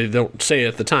 even though they don't say it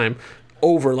at the time,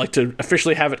 over, to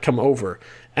officially have it come over.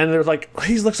 And they're like,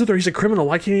 he's Lex Luthor, he's a criminal,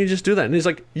 why can't he just do that? And he's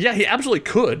like, yeah, he absolutely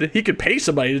could. He could pay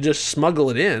somebody to just smuggle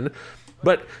it in.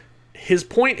 But his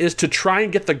point is to try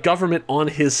and get the government on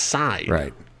his side.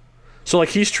 Right. So,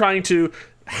 he's trying to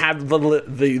have the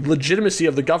legitimacy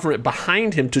of the government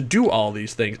behind him to do all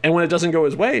these things. And when it doesn't go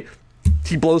his way,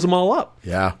 he blows them all up.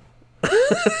 Yeah.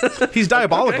 He's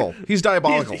diabolical. Okay. He's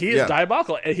diabolical. He is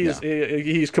diabolical. And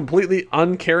he's completely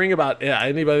uncaring about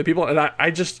anybody, people. And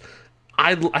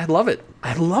I love it.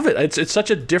 I love it. It's such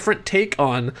a different take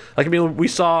on, we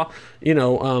saw, He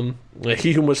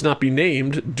Who Must Not Be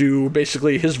Named do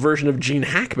basically his version of Gene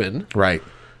Hackman. Right.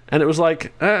 And it was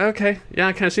okay, yeah,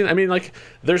 I kind of see that.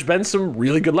 There's been some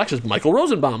really good Lexes. Michael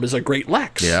Rosenbaum is a great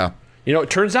Lex. Yeah. It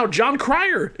turns out John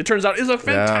Cryer, is a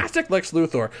fantastic Lex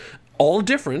Luthor. All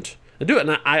different. Do it.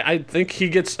 And I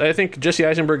think Jesse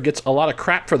Eisenberg gets a lot of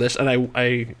crap for this, and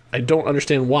I don't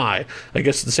understand why. I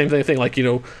guess the same thing,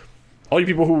 all you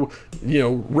people who,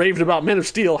 raved about Men of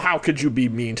Steel, how could you be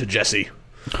mean to Jesse?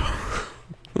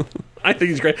 I think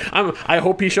he's great. I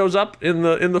hope he shows up in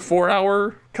the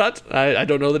 4-hour cut. I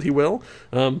don't know that he will.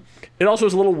 It also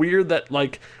is a little weird that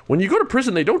when you go to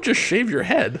prison, they don't just shave your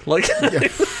head.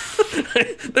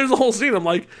 There's a whole scene. I'm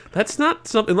like, that's not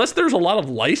something, unless there's a lot of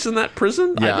lice in that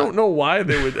prison. Yeah. I don't know why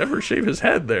they would ever shave his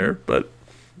head there, but.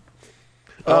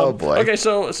 Oh boy. Okay,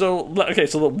 so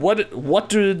what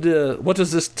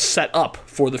does this set up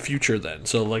for the future then?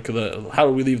 So how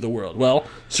do we leave the world? Well,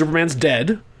 Superman's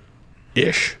dead,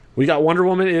 ish. We got Wonder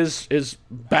Woman is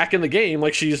back in the game.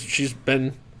 She's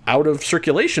been out of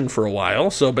circulation for a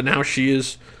while. But now she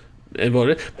is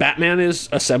voted. Batman is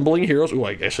assembling heroes. Oh,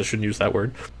 I guess I shouldn't use that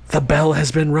word. The bell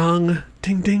has been rung.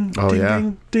 Ding ding. Oh, ding, yeah.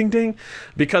 Ding ding ding.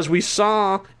 Because we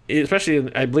saw,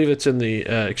 especially I believe it's in the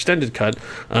extended cut.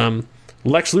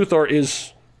 Lex Luthor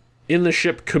is in the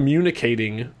ship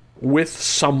communicating with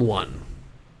someone.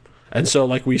 And so,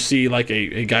 we see,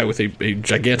 a guy with a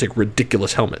gigantic,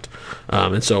 ridiculous helmet.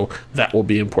 And so that will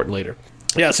be important later.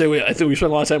 Yeah, so I think we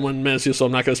spent a lot of time on Man of Steel, so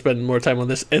I'm not going to spend more time on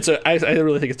this. I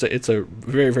really think it's a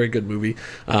very, very good movie.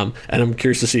 And I'm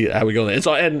curious to see how we go there.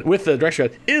 And with the direction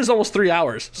cut, it is almost 3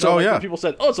 hours. So when people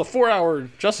said, it's a 4-hour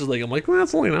Justice League, I'm like, well,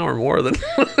 that's only an hour more than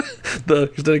the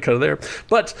extended cut of there.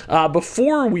 But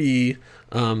before we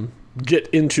get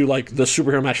into the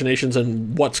superhero machinations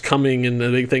and what's coming and the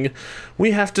big thing,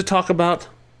 we have to talk about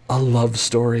a love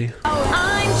story.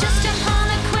 I'm just a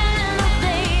harlequin,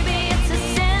 baby. It's a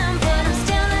sin, but I'm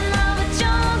still in love with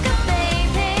Joker,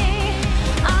 baby.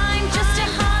 I'm just a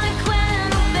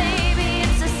harlequin, baby.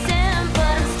 It's a sin,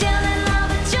 but I'm still in love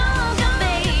with Joker,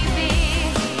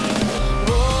 baby.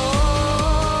 Whoa,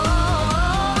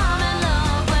 I'm in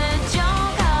love with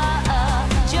Joker,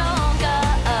 Joker.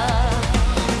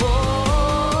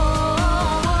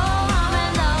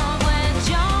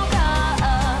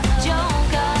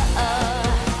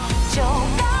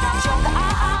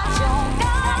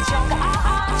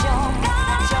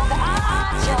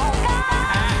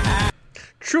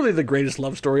 Truly the greatest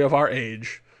love story of our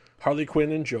age, Harley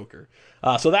Quinn and Joker.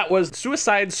 So that was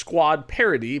Suicide Squad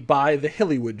parody by The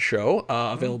Hillywood Show,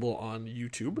 available on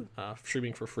YouTube,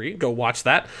 streaming for free. Go watch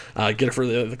that. Get it for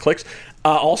the clicks.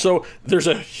 Also, there's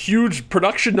a huge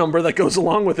production number that goes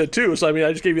along with it, too. So,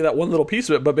 I just gave you that one little piece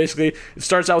of it, but basically, it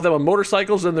starts out with them on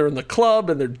motorcycles, and they're in the club,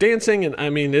 and they're dancing, and,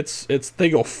 they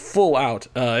go full out.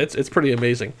 It's pretty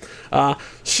amazing.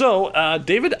 So,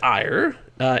 David Ayer,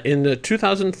 in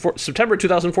September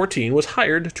 2014, was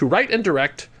hired to write and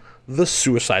direct The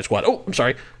Suicide Squad. Oh, I'm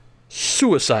sorry.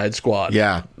 Suicide Squad.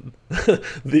 Yeah.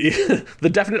 The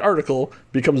definite article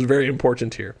becomes very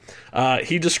important here.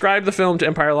 He described the film to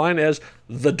Empire Line as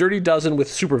the Dirty Dozen with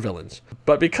supervillains.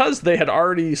 But because they had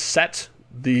already set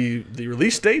the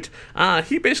release date,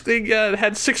 he basically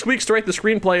had 6 weeks to write the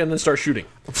screenplay and then start shooting.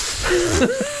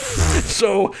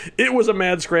 So it was a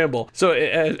mad scramble. So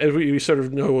as we sort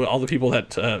of know all the people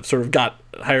that sort of got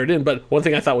hired in, but one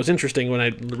thing I thought was interesting when I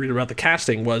read about the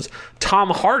casting was Tom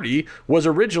Hardy was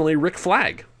originally Rick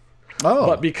Flag. Oh.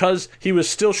 But because he was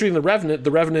still shooting the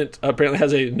Revenant apparently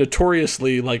has a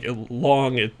notoriously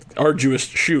long, arduous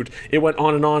shoot. It went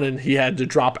on, and he had to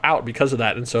drop out because of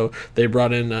that. And so they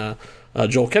brought in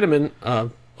Joel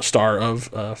Kinnaman, star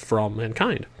of For All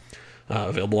Mankind,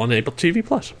 available on Apple TV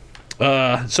Plus.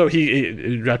 So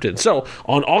he dropped in. So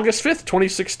on August 5th,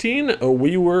 2016,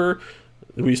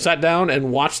 we sat down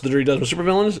and watched The Dirty Dozen of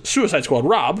Supervillains, Suicide Squad.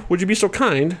 Rob, would you be so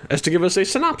kind as to give us a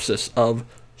synopsis of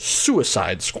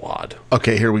Suicide Squad?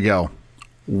 Okay, here we go.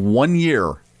 1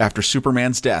 year after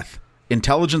Superman's death,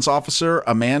 intelligence officer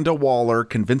Amanda Waller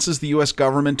convinces the U.S.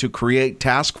 government to create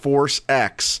Task Force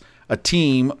X, a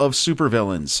team of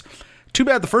supervillains. Too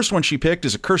bad the first one she picked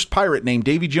is a cursed pirate named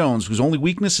Davy Jones, whose only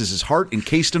weakness is his heart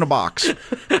encased in a box.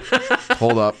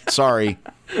 Hold up. Sorry.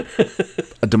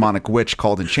 A demonic witch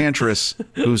called Enchantress,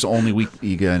 whose only weak...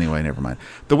 Anyway, never mind.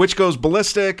 The witch goes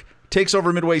ballistic, takes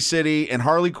over Midway City, and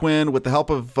Harley Quinn, with the help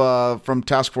of from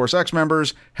Task Force X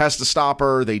members, has to stop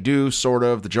her. They do, sort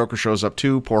of. The Joker shows up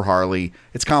too. Poor Harley.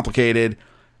 It's complicated.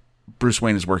 Bruce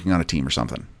Wayne is working on a team or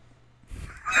something.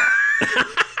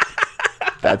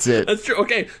 That's it. That's true.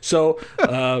 Okay, so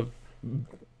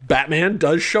Batman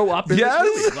does show up in this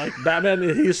movie. Like, Batman,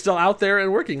 he's still out there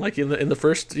and working. Like in the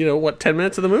first, 10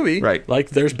 minutes of the movie. Right.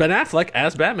 Like, there's Ben Affleck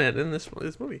as Batman in this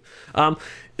movie.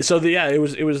 It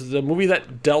was the movie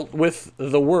that dealt with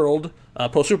the world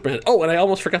post Superman. Oh, and I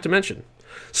almost forgot to mention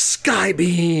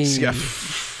Skybeam. Yeah.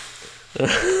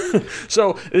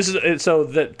 So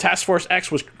that Task Force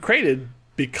X was created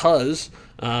because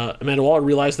Amanda Waller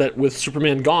realized that with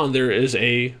Superman gone, there is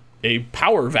a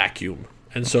power vacuum.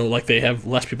 And so, they have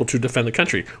less people to defend the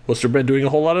country. Was Superman doing a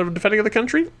whole lot of defending of the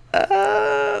country? All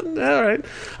right.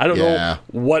 I don't know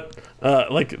what,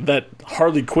 that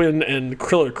Harley Quinn and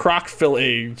Killer Croc fill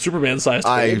a Superman-sized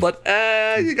hole, but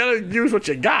you gotta use what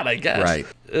you got, I guess. Right.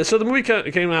 So the movie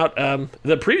came out,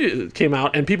 the preview came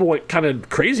out, and people went kind of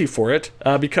crazy for it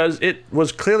because it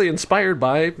was clearly inspired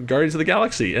by Guardians of the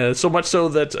Galaxy. So much so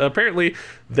that apparently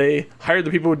they hired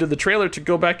the people who did the trailer to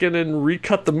go back in and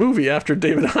recut the movie after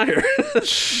David Ayer.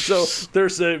 So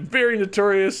there's a very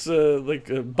notorious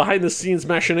behind-the-scenes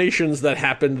machinations that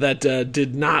happened that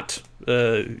did not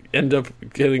end up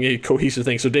getting a cohesive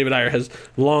thing. So David Ayer has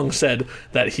long said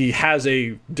that he has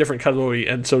a different cut of the movie,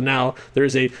 and so now there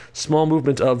is a small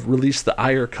movement of release the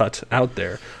Ayer cut out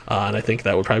there, and I think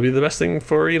that would probably be the best thing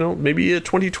for maybe a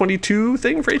 2022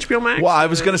 thing for HBO Max. Well, I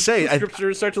was going to say,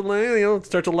 subscriptions start to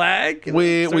lag.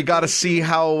 We got to see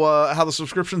how the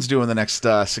subscriptions do in the next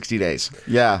 60 days.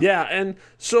 Yeah, and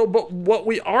so, but what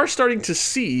we are starting to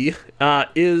see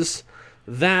is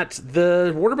that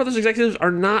the Warner Brothers executives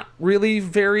are not really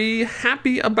very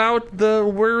happy about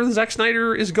where Zack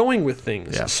Snyder is going with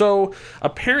things. Yeah. So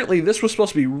apparently this was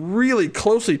supposed to be really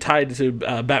closely tied to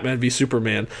Batman v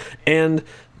Superman, and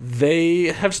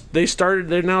they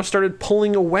now started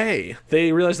pulling away.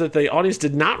 They realized that the audience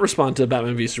did not respond to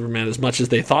Batman v Superman as much as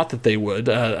they thought that they would.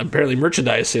 Apparently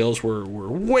merchandise sales were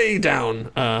way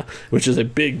down, which is a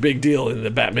big deal in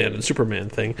the Batman and Superman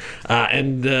thing.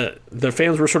 And the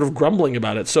fans were sort of grumbling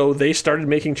about it, so they started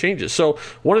making changes. So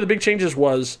one of the big changes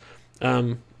was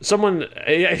David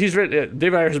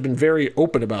Ayer has been very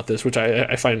open about this, which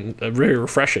I find very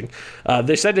refreshing.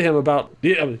 They said to him about,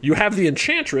 you have the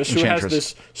Enchantress, who has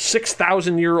this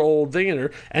 6,000-year-old thing in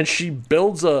her, and she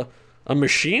builds a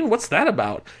machine? What's that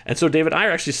about? And so David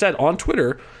Ayer actually said on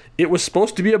Twitter, it was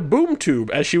supposed to be a boom tube,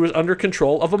 as she was under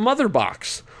control of a mother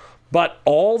box. But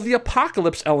all the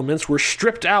apocalypse elements were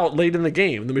stripped out late in the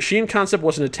game. The machine concept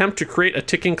was an attempt to create a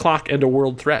ticking clock and a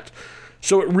world threat.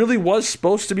 So it really was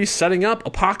supposed to be setting up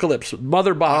Apocalypse,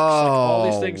 Mother Box, all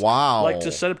these things,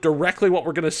 to set up directly what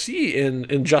we're going to see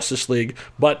in Justice League.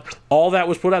 But all that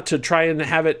was put out to try and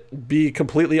have it be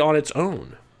completely on its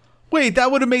own. Wait,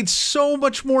 that would have made so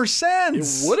much more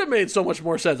sense. It would have made so much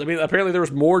more sense. I mean, apparently there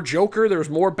was more Joker, there was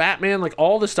more Batman,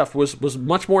 all this stuff was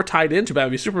much more tied into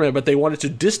Batman v Superman, but they wanted to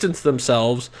distance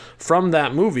themselves from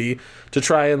that movie to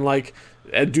try and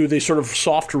and do the sort of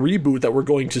soft reboot that we're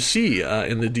going to see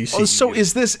in the DCEU. So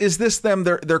is this them?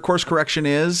 Their course correction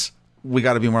is we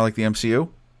got to be more like the MCU?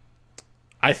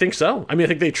 I think so. I mean, I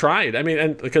think they tried. I mean,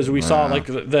 and because we saw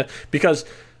because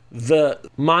the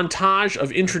montage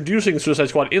of introducing the Suicide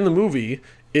Squad in the movie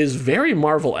is very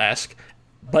Marvel-esque,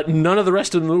 but none of the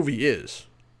rest of the movie is.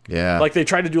 Yeah. Like, they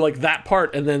try to do, like, that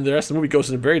part, and then the rest of the movie goes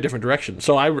in a very different direction.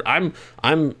 So I'm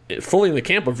fully in the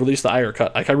camp of release the Snyder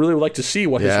Cut. Like, I really would like to see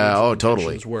what his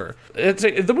intentions were.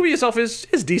 The movie itself is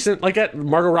decent. Like,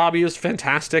 Margot Robbie is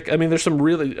fantastic. I mean, there's some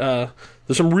really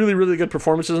really good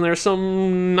performances in there,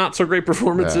 some not so great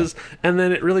performances, and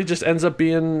then it really just ends up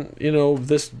being, you know,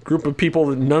 this group of people,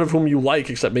 none of whom you like,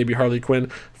 except maybe Harley Quinn,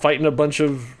 fighting a bunch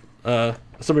of...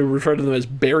 somebody referred to them as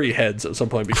berry heads at some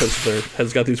point because their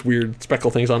heads got these weird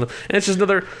speckle things on them. And it's just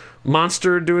another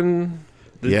monster trying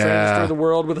to destroy the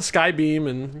world with a sky beam,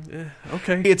 and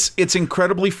okay. It's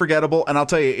incredibly forgettable, and I'll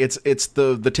tell you, it's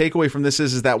the takeaway from this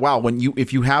is that, wow,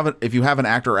 if you have an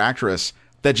actor or actress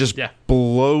that just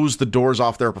blows the doors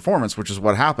off their performance, which is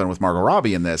what happened with Margot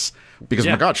Robbie in this, because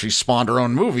my God, she spawned her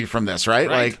own movie from this, right?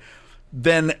 Like,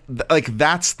 then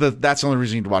that's the only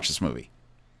reason you need to watch this movie.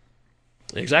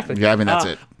 Exactly. Yeah, I mean, that's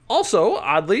it. Also,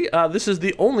 oddly, this is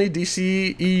the only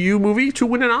DCEU movie to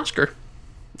win an Oscar.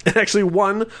 It actually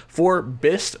won for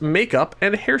Best Makeup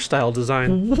and Hairstyle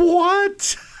Design.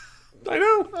 What? I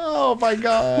know. Oh, my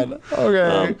God.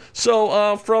 Okay.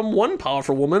 So, from one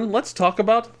powerful woman, let's talk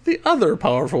about the other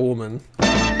powerful woman.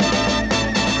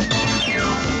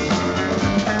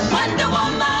 Wonder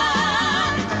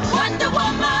Woman! Wonder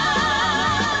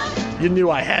Woman! You knew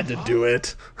I had to do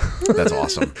it. That's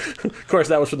awesome. Of course,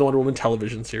 that was for the Wonder Woman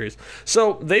television series.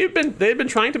 So they've been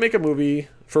trying to make a movie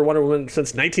for Wonder Woman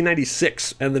since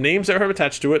 1996, and the names that have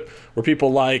attached to it were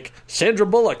people like Sandra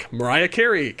Bullock, Mariah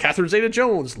Carey, Catherine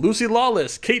Zeta-Jones, Lucy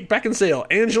Lawless, Kate Beckinsale,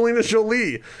 Angelina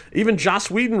Jolie. Even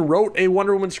Joss Whedon wrote a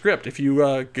Wonder Woman script. If you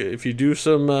do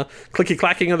some clicky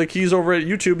clacking of the keys over at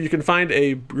YouTube, you can find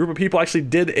a group of people actually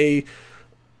did a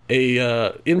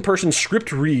in-person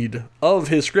script read of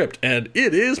his script, and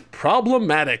it is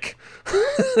problematic.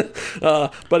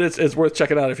 But it's worth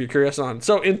checking out if you're curious on.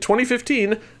 So in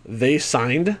 2015, they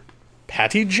signed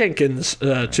Patty Jenkins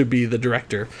to be the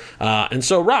director. And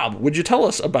so, Rob, would you tell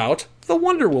us about the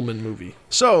Wonder Woman movie?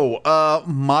 So,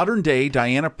 modern-day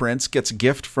Diana Prince gets a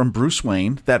gift from Bruce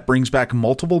Wayne that brings back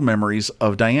multiple memories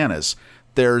of Diana's.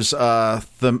 There's I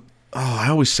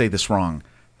always say this wrong.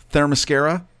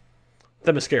 Themyscira?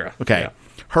 Themyscira. Okay. Yeah.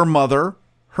 Her mother,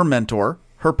 her mentor,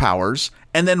 her powers,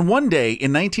 and then one day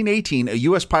in 1918, a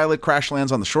U.S. pilot crash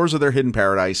lands on the shores of their hidden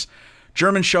paradise.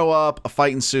 Germans show up, a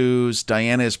fight ensues.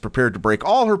 Diana is prepared to break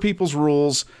all her people's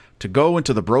rules to go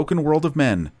into the broken world of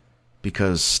men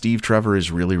because Steve Trevor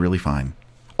is really, really fine.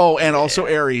 Oh, and also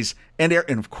Ares, and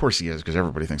of course he is, because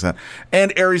everybody thinks that.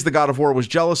 And Ares, the god of war, was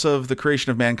jealous of the creation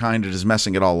of mankind and is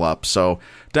messing it all up. So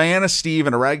Diana, Steve,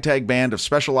 and a ragtag band of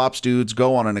special ops dudes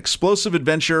go on an explosive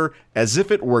adventure as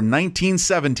if it were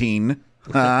 1917.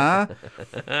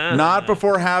 Not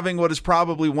before having what is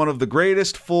probably one of the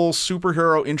greatest full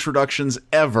superhero introductions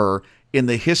ever in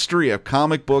the history of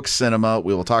comic book cinema.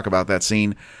 We will talk about that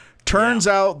scene. Turns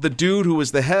out the dude who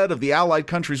is the head of the Allied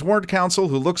Countries Warrant Council,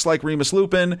 who looks like Remus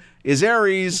Lupin, is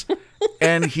Ares,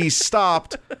 and he's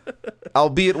stopped,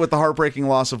 albeit with the heartbreaking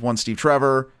loss of one Steve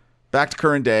Trevor. Back to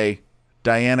current day,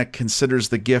 Diana considers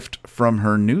the gift from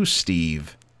her new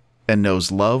Steve and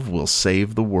knows love will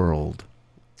save the world.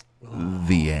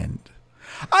 The end.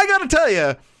 I gotta tell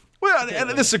you, well, and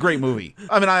this is a great movie.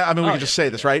 I mean, we can just say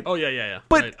this, right? Oh yeah.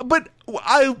 But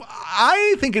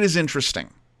I think it is interesting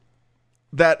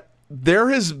that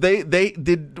was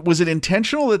it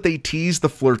intentional that they teased the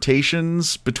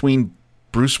flirtations between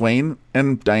Bruce Wayne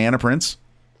and Diana Prince?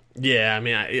 Yeah, I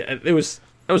mean, it was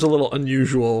a little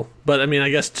unusual, but I mean, I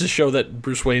guess to show that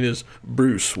Bruce Wayne is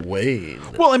Bruce Wayne.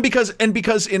 Well, and because in the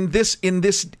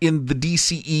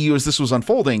DCEU as this was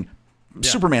unfolding,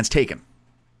 Superman's taken.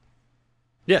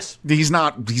 Yes, he's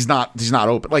not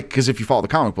open. Like, because if you follow the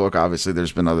comic book, obviously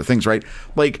there's been other things, right?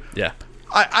 Like, yeah.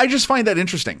 I just find that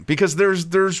interesting because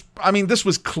I mean, this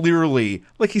was clearly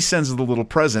like he sends the little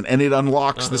present and it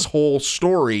unlocks this whole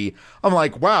story. I'm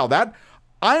like, wow,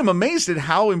 I am amazed at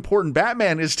how important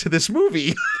Batman is to this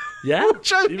movie. Yeah.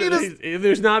 Which I mean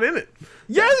there's not in it.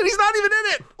 Yeah, he's not even in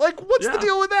it. Like, what's the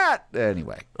deal with that?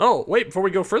 Anyway. Oh, wait, before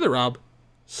we go further, Rob.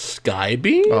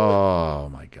 Skybeam? Oh,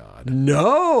 my God.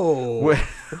 No.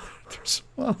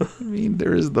 Well, I mean,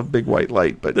 there is the big white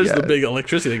light, but there's the big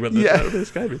electricity thing, but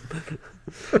there's Skybeam.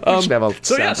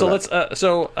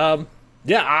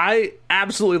 I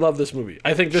absolutely love this movie.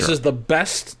 I think this is the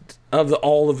best of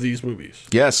all of these movies.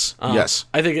 Yes, yes.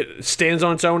 I think it stands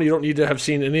on its own. You don't need to have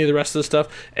seen any of the rest of the stuff.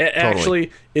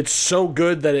 Actually, it's so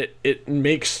good that it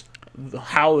makes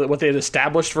what they had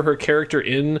established for her character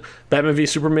in Batman v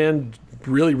Superman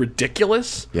really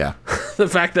ridiculous. Yeah. The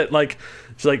fact that, like,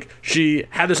 she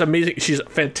had this amazing, she's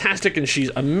fantastic and she's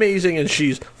amazing and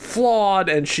she's flawed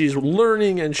and she's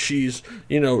learning and she's,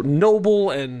 noble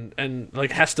and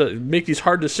like has to make these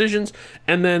hard decisions.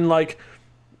 And then like,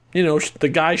 the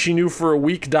guy she knew for a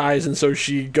week dies, and so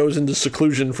she goes into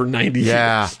seclusion for 90 years.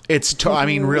 Yeah,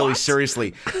 really,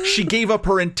 seriously. She gave up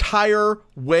her entire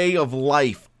way of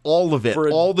life, all of it,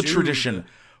 all the tradition.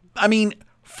 I mean,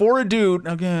 for a dude,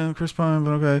 again, Chris Pine,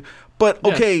 but okay. But,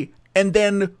 okay, and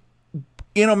then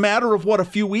in a matter of, a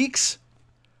few weeks,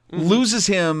 loses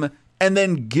him and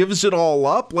then gives it all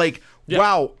up? Like,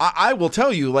 wow, I will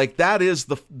tell you, like, that is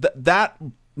that,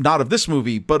 not of this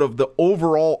movie, but of the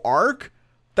overall arc.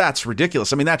 That's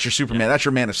ridiculous. I mean, that's your Superman. That's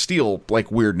your Man of Steel,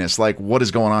 like, weirdness. Like, what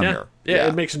is going on here? Yeah,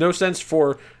 it makes no sense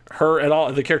for her at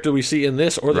all, the character we see in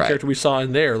this or the character we saw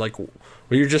in there. Like,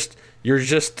 you're just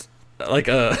like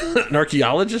an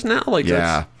archaeologist now? Like,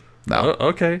 no.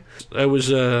 Okay. I was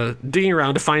digging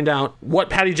around to find out what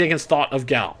Patty Jenkins thought of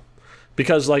Gal.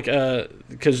 Because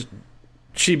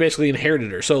she basically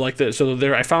inherited her. So,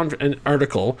 I found an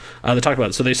article that talked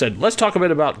about it. So they said, let's talk a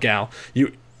bit about Gal.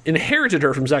 You inherited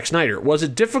her from Zack Snyder. Was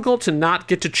it difficult to not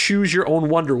get to choose your own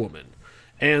Wonder Woman?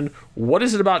 And what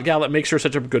is it about Gal that makes her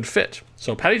such a good fit?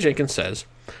 So Patty Jenkins says,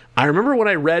 I remember when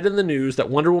I read in the news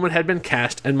that Wonder Woman had been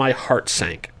cast and my heart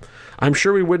sank. I'm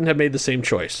sure we wouldn't have made the same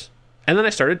choice. And then I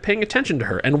started paying attention to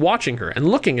her and watching her and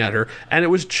looking at her, and it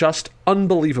was just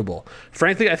unbelievable.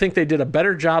 Frankly, I think they did a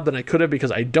better job than I could have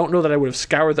because I don't know that I would have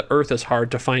scoured the earth as hard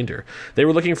to find her. They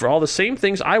were looking for all the same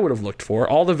things I would have looked for,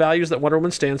 all the values that Wonder Woman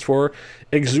stands for,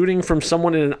 exuding from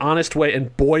someone in an honest way,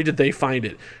 and boy, did they find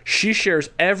it. She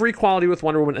shares every quality with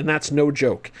Wonder Woman, and that's no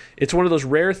joke. It's one of those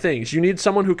rare things. You need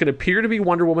someone who can appear to be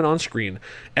Wonder Woman on screen.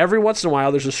 Every once in a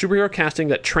while, there's a superhero casting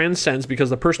that transcends because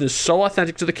the person is so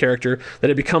authentic to the character that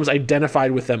it becomes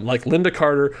identified with them, like Linda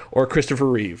Carter or Christopher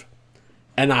Reeve.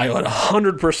 And I would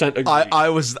 100% agree. I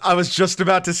was just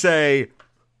about to say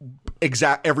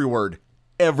every word.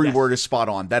 Every word is spot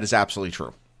on. That is absolutely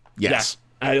true. Yes. Yeah.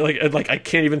 I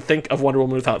can't even think of Wonder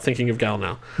Woman without thinking of Gal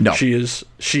now. No. She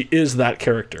is that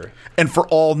character. And for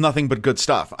all nothing but good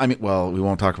stuff. I mean, well, we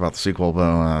won't talk about the sequel,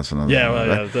 but that's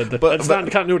another that's not in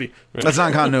continuity. Right? That's not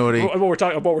in continuity. what we're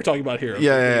talking about here.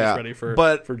 Yeah. Ready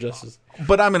for justice.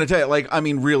 But I'm going to tell you, like, I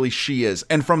mean, really, she is.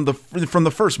 And from the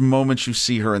first moment you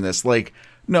see her in this, like,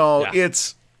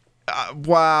 it's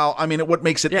wow. I mean, what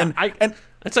makes it? Yeah,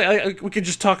 I'd say we could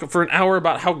just talk for an hour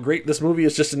about how great this movie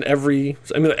is. Just in every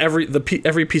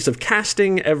piece of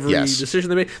casting, every decision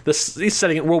they made. He's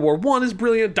setting it. World War I is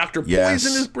brilliant. Dr.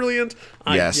 Poison is brilliant.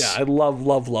 I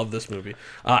love this movie.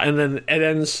 And then it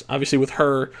ends obviously with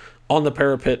her on the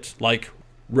parapet, like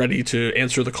ready to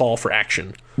answer the call for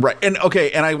action. Right. And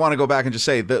I want to go back and just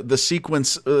say the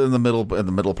sequence in the middle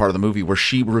part of the movie where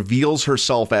she reveals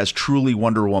herself as truly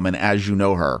Wonder Woman as you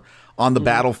know her on the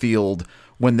battlefield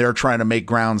when they're trying to make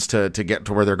grounds to get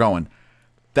to where they're going.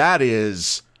 That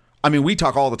is, I mean, we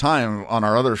talk all the time on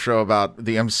our other show about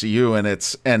the MCU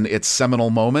and its seminal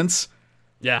moments.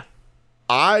 Yeah.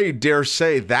 I dare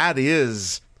say that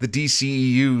is the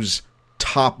DCEU's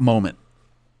top moment.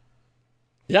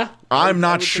 Yeah. I'm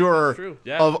not sure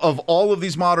of all of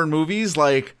these modern movies,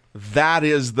 like, that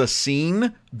is the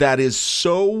scene that is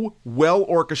so well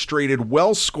orchestrated,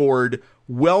 well scored,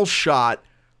 well shot.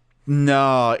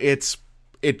 No, it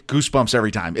goosebumps every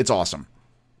time. It's awesome.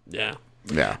 Yeah.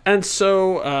 Yeah. And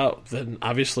so then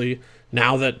obviously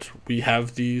now that we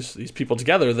have these people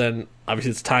together, then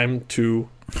obviously it's time to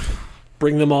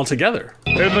bring them all together.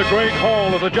 In the great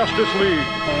hall of the Justice League,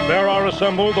 there are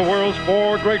assembled the world's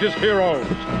 4 greatest heroes,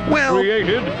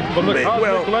 created from the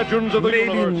cosmic legends of the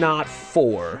universe. Maybe not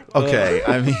 4. Okay,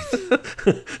 I mean...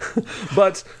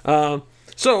 But,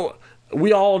 so...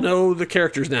 we all know the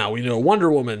characters now. We know Wonder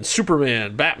Woman,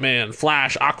 Superman, Batman,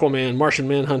 Flash, Aquaman, Martian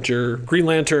Manhunter, Green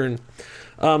Lantern.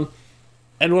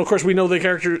 And, of course, we know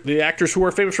the actors who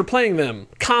are famous for playing them.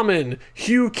 Common,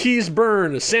 Hugh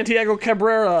Keys-Byrne, Santiago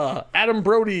Cabrera, Adam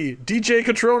Brody, DJ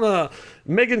Catrona,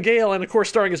 Megan Gale, and, of course,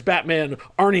 starring as Batman,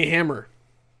 Armie Hammer.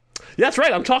 Yeah, that's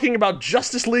right. I'm talking about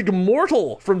Justice League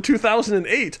Mortal from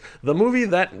 2008, the movie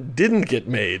that didn't get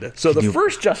made. So the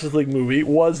first Justice League movie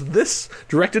was this,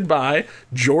 directed by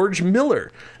George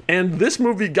Miller. And this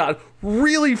movie got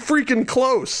really freaking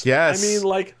close. Yes. I mean,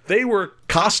 like, they were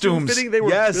costumes fitting, they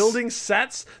were building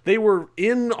sets, they were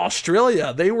in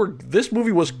Australia. This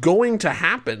movie was going to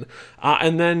happen.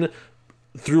 And then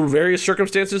through various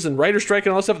circumstances and writer strike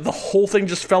and all that stuff, the whole thing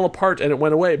just fell apart and it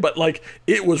went away. But like,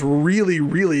 it was really,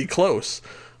 really close.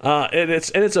 And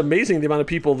it's amazing the amount of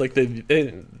people, like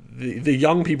the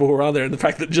young people who are on there, and the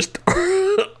fact that just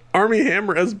Armie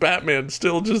Hammer as Batman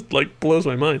still just like blows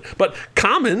my mind. But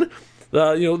Common,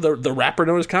 the rapper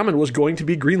known as Common was going to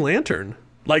be Green Lantern.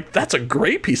 Like, that's a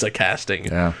great piece of casting.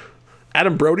 Yeah.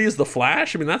 Adam Brody is the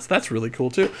Flash. I mean, that's really cool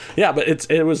too. Yeah, but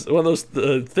it was one of those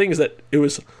things that it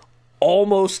was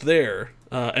almost there,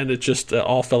 and it just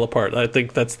all fell apart. I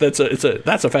think that's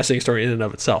a fascinating story in and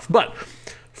of itself. But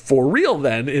for real,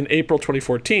 then in April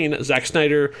 2014, Zack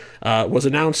Snyder was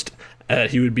announced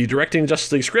he would be directing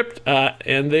Justice League script,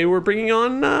 and they were bringing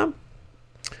on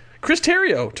Chris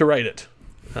Terrio to write it.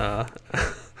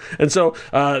 And so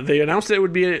they announced that it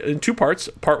would be in two parts.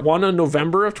 Part 1 in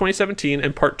November of 2017,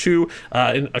 and Part 2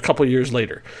 in a couple of years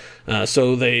later.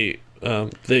 So Zack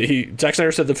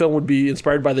Snyder said the film would be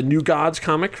inspired by the New Gods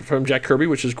comic from Jack Kirby,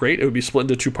 which is great. It would be split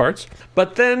into two parts.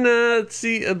 But then,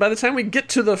 by the time we get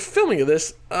to the filming of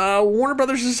this, Warner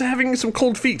Brothers is having some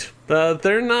cold feet.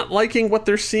 They're not liking what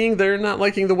they're seeing. They're not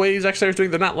liking the way Zack Snyder's doing.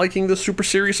 They're not liking the super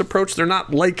serious approach. They're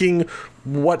not liking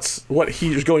what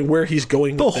he's going, where he's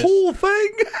going. The with this. whole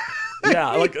thing.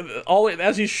 Yeah, like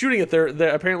as he's shooting it, they're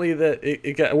apparently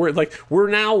we're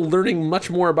now learning much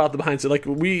more about the behind scenes. Like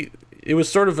it was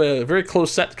sort of a very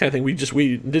close set kind of thing. We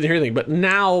didn't hear anything, but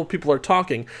now people are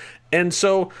talking, and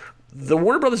so the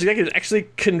Warner Brothers executives actually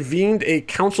convened a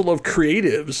council of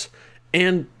creatives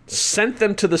and sent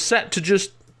them to the set to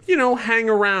just hang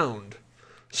around.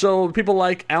 So people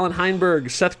like Alan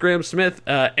Heinberg, Seth Graham-Smith,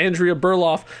 Andrea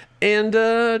Berloff,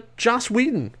 and Joss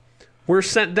Whedon were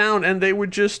sent down, and they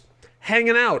would just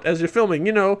hanging out as you're filming,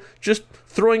 just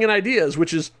throwing in ideas,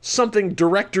 which is something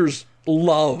directors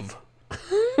love.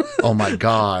 Oh my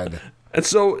God. And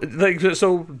so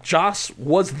Joss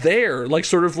was there,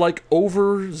 sort of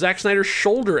over Zack Snyder's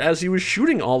shoulder as he was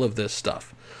shooting all of this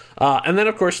stuff. And then,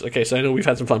 of course, okay, so I know we've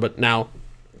had some fun, but now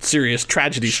serious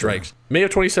tragedy strikes. May of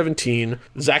 2017,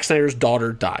 Zack Snyder's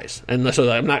daughter dies. And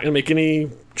so I'm not going to make any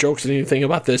jokes or anything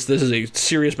about this. This is a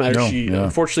serious matter. She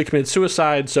unfortunately committed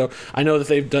suicide. So I know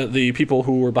that the people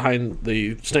who were behind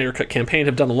the Snyder Cut campaign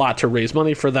have done a lot to raise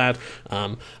money for that.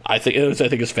 I think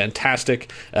it's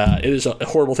fantastic. It is a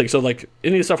horrible thing. So any of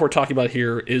the stuff we're talking about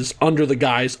here is under the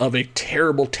guise of a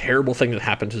terrible, terrible thing that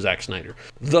happened to Zack Snyder.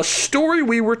 The story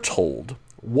we were told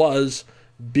was,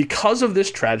 because of this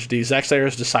tragedy, Zack Snyder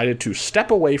has decided to step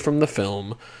away from the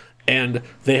film, and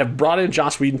they have brought in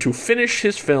Joss Whedon to finish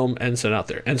his film and send it out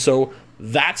there. And so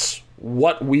that's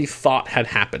what we thought had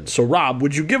happened. So, Rob,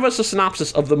 would you give us a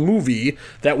synopsis of the movie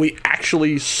that we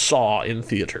actually saw in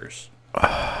theaters?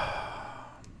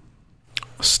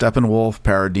 Steppenwolf,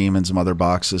 Parademons, Mother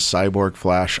Boxes, Cyborg,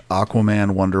 Flash,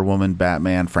 Aquaman, Wonder Woman,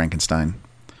 Batman, Frankenstein.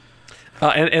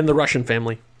 And the Russian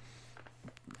family.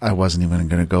 I wasn't even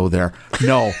going to go there.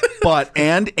 No, but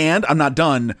and I'm not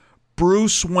done.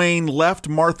 Bruce Wayne left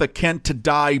Martha Kent to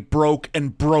die broke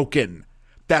and broken.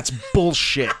 That's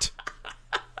bullshit.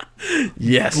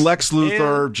 Yes. Lex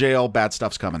Luthor, jail, bad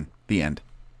stuff's coming. The end.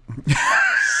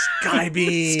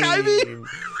 Skybeam.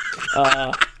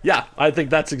 Skybeam. Yeah, I think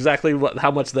that's exactly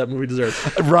how much that movie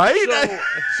deserves. Right?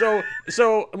 So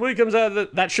a movie comes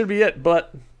out that should be it,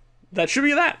 but that should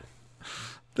be that.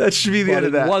 That should be the end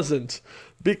of that. It wasn't.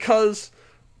 Because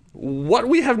what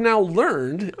we have now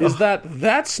learned is that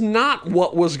that's not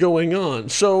what was going on.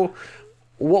 So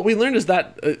what we learned is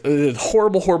that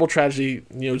horrible, horrible tragedy.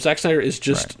 Zack Snyder is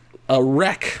just a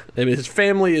wreck. I mean, his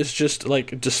family is just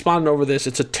despondent over this.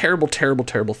 It's a terrible, terrible,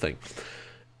 terrible thing.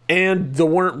 And the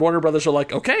Warner Brothers are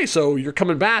like, okay, so you're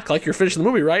coming back, you're finishing the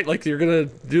movie, right? You're going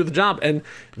to do the job. And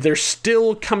they're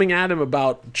still coming at him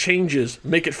about changes,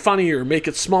 make it funnier, make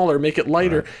it smaller, make it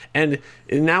lighter. Right.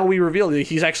 And now we reveal that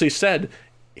he's actually said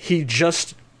he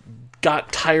just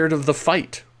got tired of the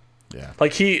fight. Yeah.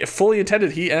 He fully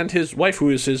intended, he and his wife, who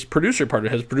is his producer partner,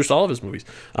 has produced all of his movies,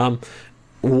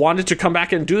 wanted to come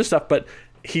back and do this stuff, but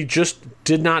he just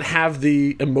did not have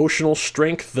the emotional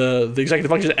strength, the executive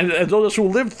functions. And those who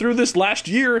lived through this last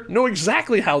year know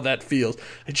exactly how that feels.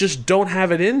 I just don't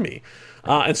have it in me.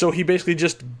 And so he basically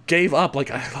just gave up.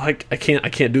 I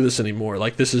can't do this anymore.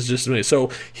 This is just me. So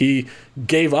he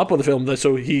gave up on the film.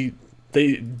 So he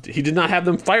did not have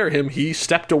them fire him. He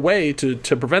stepped away to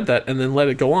prevent that, and then let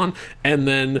it go on. And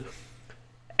then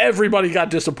everybody got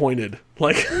disappointed.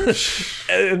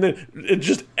 And then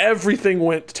everything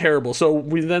went terrible. So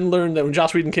we then learned that when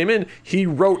Joss Whedon came in, he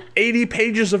wrote 80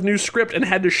 pages of new script and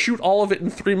had to shoot all of it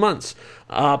in 3 months.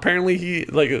 Apparently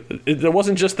it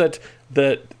wasn't just that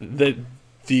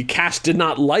the cast did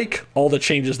not like all the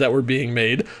changes that were being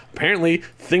made. Apparently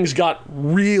things got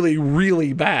really,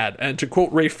 really bad. And to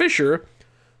quote Ray Fisher,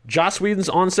 Joss Whedon's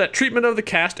on-set treatment of the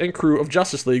cast and crew of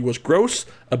Justice League was gross,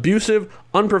 abusive,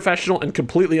 unprofessional, and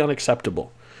completely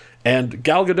unacceptable. And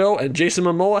Gal Gadot and Jason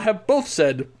Momoa have both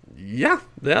said, yeah,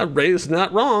 Ray is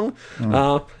not wrong.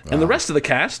 And the rest of the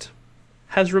cast,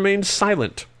 has remained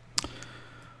silent.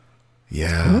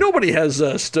 Yeah. Nobody has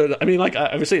stood. I mean, like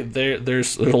obviously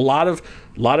there's a lot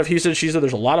of he said she said.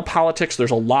 There's a lot of politics.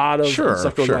 There's a lot of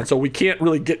stuff going on. So we can't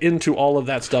really get into all of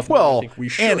that stuff. Well, I think we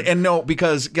should. And no,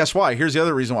 because guess why? Here's the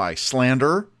other reason why: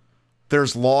 slander.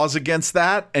 There's laws against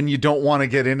that, and you don't want to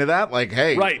get into that. Like,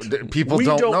 hey, people we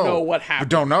don't know what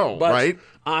happened. We don't know, but right?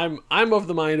 I'm of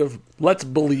the mind of let's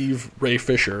believe Ray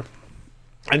Fisher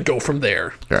and go from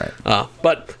there. Right.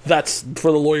 But that's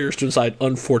for the lawyers to decide,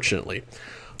 unfortunately.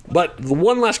 But the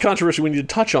one last controversy we need to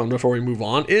touch on before we move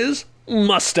on is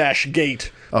Mustache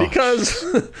Gate. Because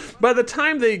by the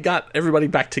time they got everybody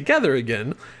back together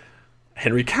again,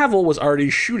 Henry Cavill was already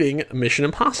shooting Mission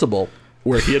Impossible,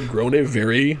 where he had grown a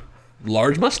very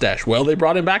large mustache. Well, they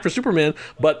brought him back for Superman,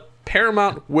 but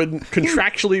Paramount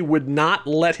contractually would not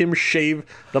let him shave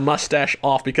the mustache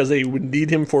off because they would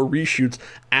need him for reshoots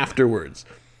afterwards.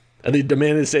 And they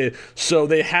demanded so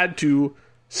they had to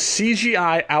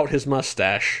CGI out his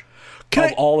mustache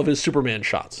all of his Superman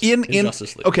shots in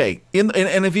Justice League. Okay, and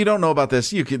if you don't know about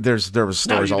this, there was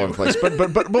stories all over the place.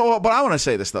 But I want to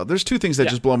say this though. There's two things that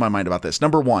just blow my mind about this.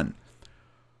 Number one,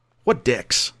 what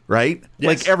dicks, right? Yes.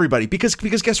 Like everybody, because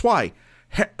guess why?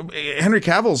 Henry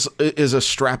Cavill is a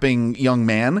strapping young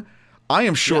man. I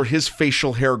am sure his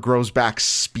facial hair grows back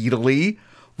speedily.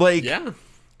 Like,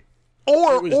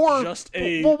 or just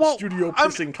a studio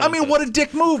pissing contest. I mean, what a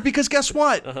dick move! Because guess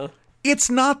what? It's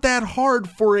not that hard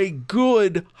for a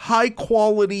good, high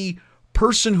quality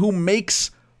person who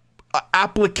makes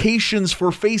applications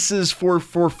for faces for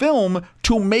film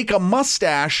to make a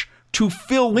mustache to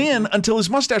fill in until his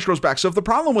mustache grows back. So if the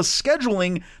problem was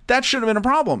scheduling, that shouldn't have been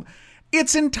a problem.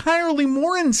 It's entirely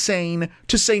more insane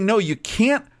to say, no, you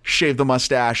can't shave the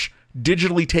mustache,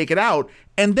 digitally take it out,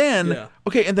 and then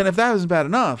and then if that wasn't bad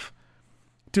enough,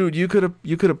 dude, you could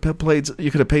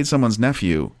have paid someone's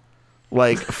nephew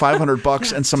like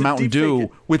 $500 and some Mountain Dew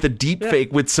with a deep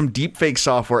fake, with some deep fake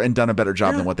software, and done a better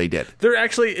job than what they did. There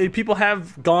actually people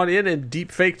have gone in and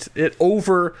deep faked it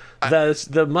over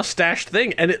the mustache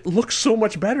thing, and it looks so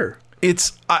much better.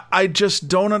 I just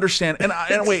don't understand. And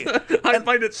I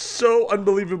find it so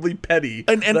unbelievably petty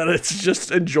that it's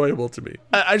just enjoyable to me.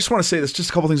 I just want to say this. Just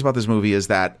a couple things about this movie is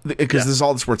that, because this is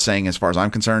all that's worth saying as far as I'm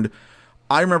concerned.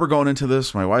 I remember going into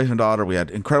this, my wife and daughter, we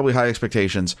had incredibly high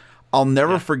expectations. I'll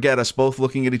never forget us both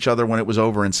looking at each other when it was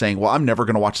over and saying, well, I'm never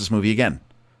going to watch this movie again.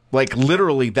 Like,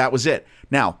 literally, that was it.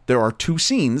 Now, there are two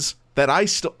scenes that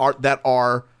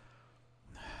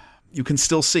you can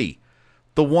still see.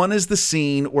 The one is the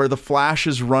scene where the Flash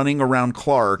is running around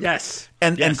Clark. Yes.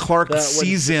 And Clark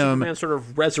sees him. Superman sort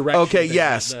of resurrection. Okay,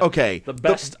 yes. The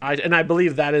best. And I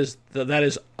believe that is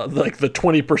like the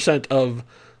 20% of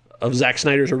Zack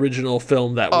Snyder's original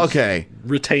film that was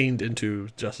retained into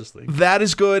Justice League. That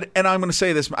is good. And I'm going to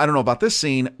say this. I don't know about this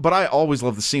scene, but I always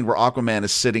love the scene where Aquaman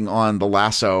is sitting on the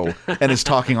lasso and is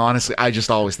talking honestly. I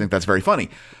just always think that's very funny.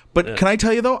 But can I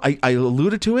tell you, though, I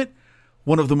alluded to it.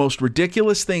 One of the most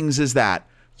ridiculous things is that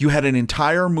you had an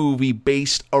entire movie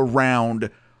based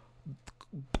around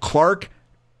Clark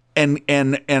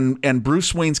and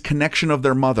Bruce Wayne's connection of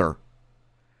their mother.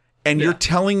 And you're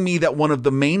telling me that one of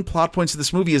the main plot points of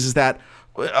this movie is that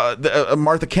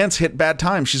Martha Kent's hit bad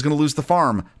times. She's going to lose the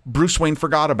farm. Bruce Wayne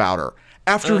forgot about her.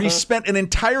 After he spent an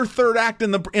entire third act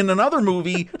in another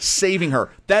movie saving her.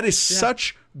 That is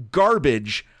such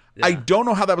garbage. Yeah. I don't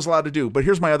know how that was allowed to do. But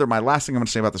here's my last thing I'm going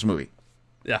to say about this movie.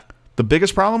 Yeah. The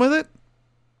biggest problem with it?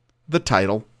 The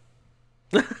title.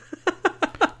 I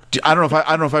don't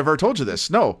know if I've ever told you this.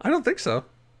 No. I don't think so.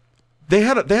 They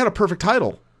had a perfect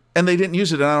title, and they didn't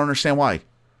use it, and I don't understand why.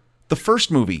 The first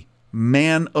movie,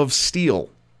 Man of Steel.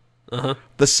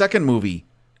 The second movie,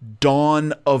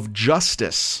 Dawn of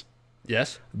Justice.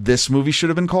 Yes. This movie should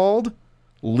have been called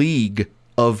League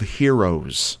of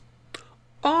Heroes.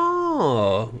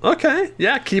 Oh, okay.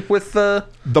 Yeah, keep with the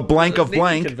blank of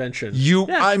blank convention.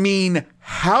 I mean,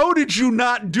 how did you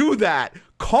not do that?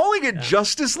 Calling it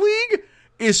Justice League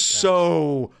is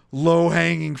so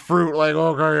low-hanging fruit. Like,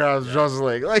 it's Justice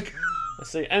League. Like,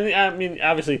 see, and I mean,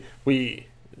 obviously,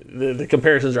 the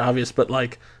comparisons are obvious, but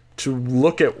like to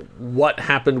look at what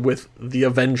happened with the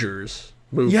Avengers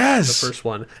movie, the first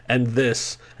one, and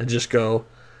this, and just go,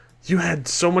 you had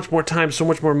so much more time, so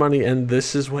much more money, and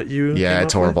this is what you... Yeah,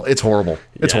 it's horrible. It's horrible.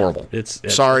 It's horrible.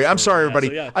 Sorry. I'm sorry,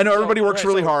 everybody. I know everybody works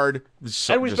really hard.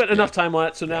 And we spent enough time on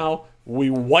it, so now we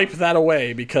wipe that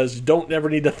away because you don't ever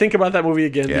need to think about that movie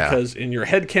again because in your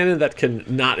headcanon that can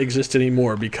not exist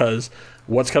anymore because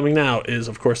what's coming now is,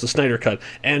 of course, the Snyder Cut.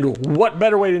 And what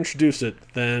better way to introduce it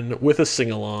than with a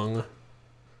sing-along?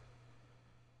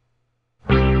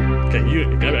 Okay,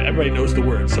 everybody knows the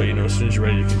word, so as soon as you're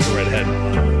ready, you can go right ahead.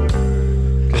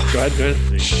 Okay, go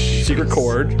ahead. Secret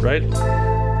chord, right?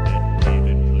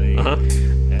 I'm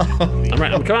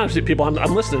right. Come on, people.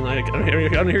 I'm listening. I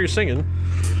don't hear you singing.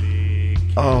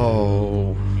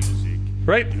 Oh.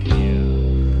 Right?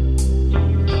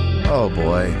 Oh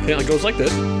boy. Yeah, it goes like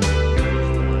this.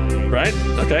 Right?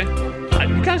 Okay.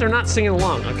 You guys are not singing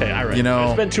along. Okay, all right.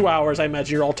 It's been 2 hours. I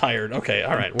imagine you're all tired. Okay,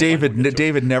 all right.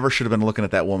 David never should have been looking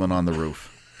at that woman on the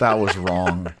roof. That was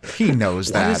wrong. He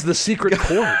knows that. What is the secret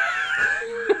chord?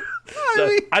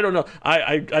 I don't know.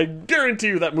 I guarantee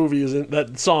you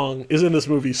that song is in this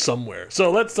movie somewhere.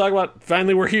 So let's talk about,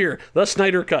 finally we're here, the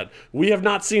Snyder Cut. We have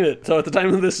not seen it. So at the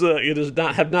time of this, it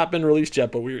have not been released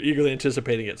yet, but we're eagerly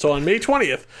anticipating it. So on May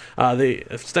 20th,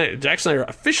 Zack Snyder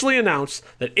officially announced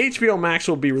that HBO Max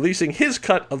will be releasing his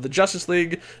cut of the Justice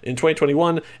League in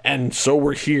 2021, and so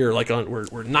we're here.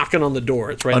 We're knocking on the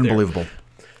door. It's right Unbelievable. there.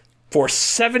 For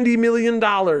 $70 million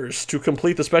to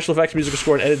complete the special effects, musical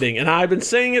score, and editing. And I've been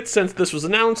saying it since this was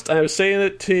announced. I was saying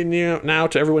it to you now,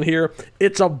 to everyone here.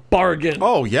 It's a bargain.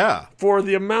 Oh, yeah. For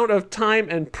the amount of time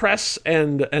and press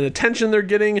and attention they're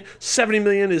getting, $70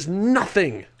 million is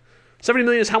nothing. $70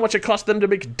 million is how much it cost them to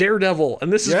make Daredevil.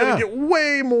 And this is going to get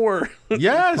way more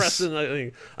press than I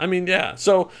think. I mean, yeah.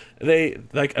 So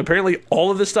apparently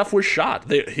all of this stuff was shot.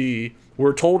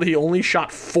 We're told he only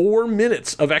shot 4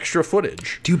 minutes of extra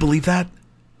footage. Do you believe that?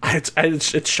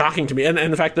 It's shocking to me, and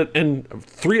the fact that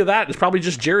 3 of that is probably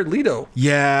just Jared Leto.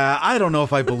 Yeah, I don't know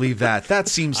if I believe that. That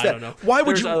seems I don't know. Why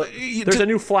would there's a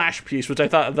new Flash piece, which I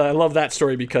love that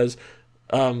story because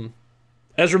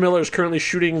Ezra Miller is currently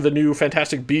shooting the new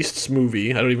Fantastic Beasts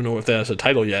movie. I don't even know if that has a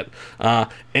title yet,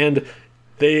 and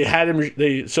they had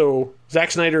him. So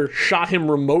Zack Snyder shot him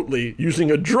remotely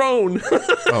using a drone from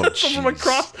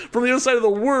the other side of the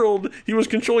world. He was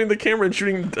controlling the camera and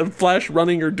shooting Flash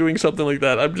running or doing something like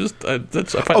that. I find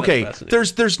that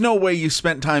fascinating. There's no way you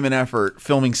spent time and effort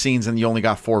filming scenes and you only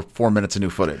got 4 minutes of new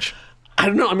footage. I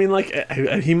don't know. I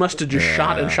mean, he must have just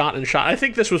shot and shot and shot. I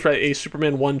think this was a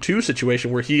Superman 1-2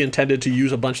 situation where he intended to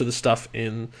use a bunch of the stuff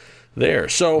in there.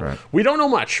 So we don't know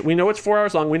much. We know it's 4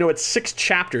 hours long. We know it's 6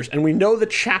 chapters, and we know the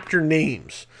chapter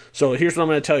names. So here's what I'm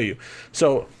going to tell you.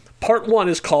 So part 1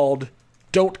 is called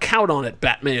Don't Count on It,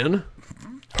 Batman.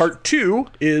 Part 2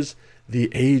 is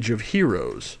The Age of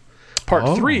Heroes.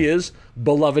 Part 3 is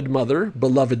Beloved Mother,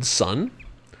 Beloved Son.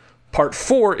 Part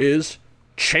 4 is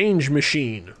Change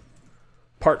Machine.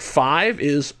 Part 5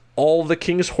 is All the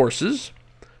King's Horses.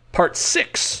 Part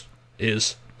 6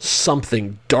 is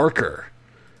Something Darker.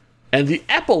 And the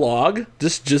epilogue,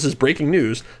 this just is breaking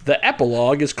news, the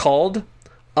epilogue is called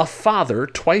A Father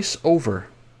Twice Over.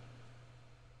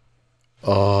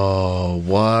 Oh,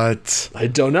 what? I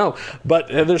don't know, but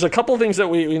there's a couple things that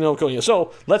we know going in.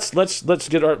 So let's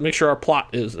make sure our plot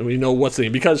is, and we know what's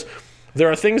in, because there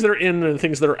are things that are in and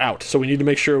things that are out. So we need to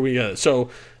make sure so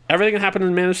everything that happened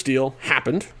in Man of Steel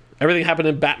happened. Everything that happened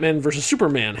in Batman vs.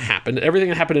 Superman happened. Everything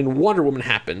that happened in Wonder Woman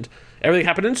happened. Everything that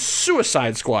happened in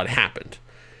Suicide Squad happened.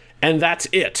 And that's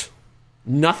it.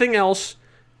 Nothing else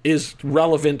is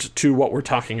relevant to what we're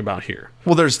talking about here.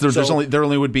 Well, there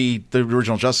only would be the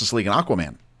original Justice League and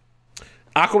Aquaman.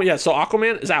 So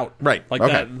Aquaman is out. Right.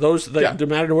 That. No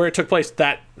matter where it took place,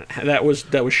 that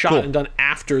was shot and done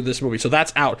after this movie. So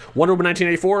that's out. Wonder Woman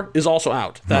 1984 is also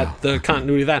out. The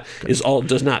continuity of that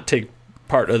does not take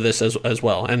part of this as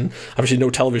well, and obviously no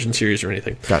television series or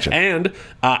anything. Gotcha. And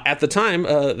at the time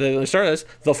that I started this,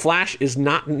 the Flash is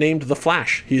not named the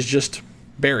Flash. He's just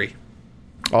Barry.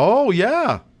 Oh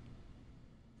yeah.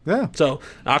 Yeah. So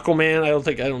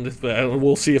Aquaman,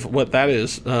 we'll see what that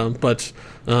is. But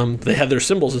they had their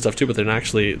symbols and stuff too, but they're not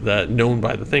actually known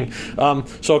by the thing.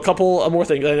 So a couple more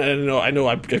things. I know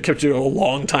I've kept you a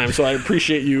long time, so I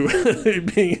appreciate you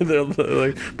being there.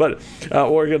 But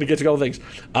we're going to get to a couple things.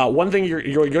 One thing you're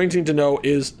going to need to know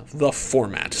is the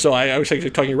format. So I was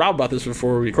actually talking to Rob about this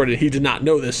before we recorded. He did not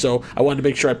know this, so I wanted to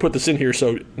make sure I put this in here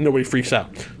so nobody freaks out.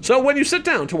 So when you sit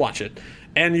down to watch it,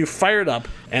 and you fire it up,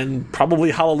 and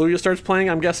probably Hallelujah starts playing,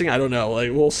 I'm guessing. I don't know.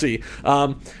 We'll see.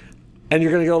 And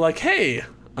you're going to go hey,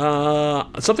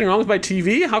 something wrong with my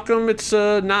TV? How come it's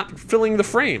not filling the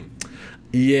frame?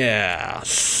 Yeah.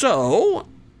 So,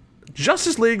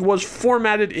 Justice League was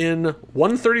formatted in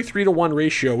 133:1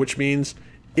 ratio, which means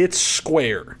it's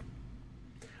square.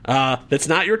 That's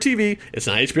not your TV. It's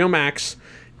not HBO Max.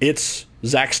 It's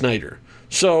Zack Snyder.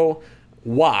 So,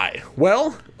 why?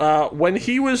 Well, when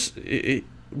he was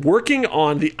working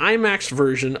on the IMAX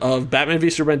version of Batman v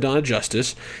Superman: Dawn of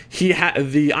Justice. The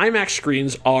IMAX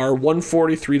screens are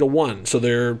 1:43:1, so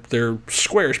they're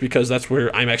squares because that's where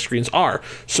IMAX screens are.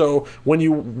 So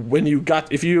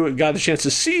if you got a chance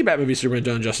to see Batman v Superman: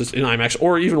 Dawn of Justice in IMAX,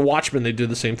 or even Watchmen, they did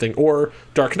the same thing, or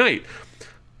Dark Knight,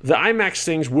 the IMAX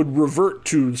things would revert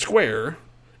to square.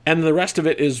 And the rest of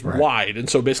it is wide, and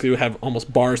so basically we have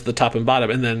almost bars at the top and bottom,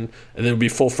 and then it would be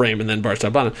full frame, and then bars top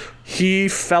and bottom. He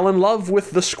fell in love with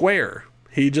the square.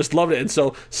 He just loved it, and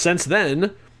so since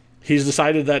then, he's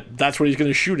decided that that's what he's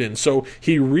going to shoot in. So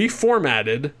he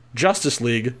reformatted Justice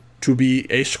League to be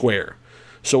a square.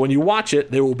 So when you watch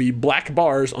it, there will be black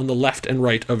bars on the left and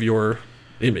right of your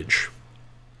image.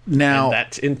 Now, and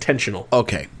that's intentional.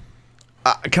 Okay,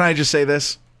 can I just say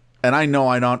this? And I know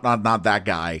I'm not that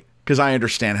guy, because I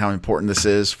understand how important this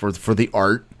is for the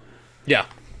art. Yeah.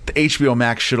 The HBO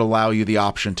Max should allow you the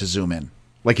option to zoom in,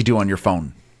 like you do on your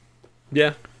phone.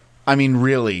 Yeah. I mean,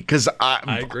 really, because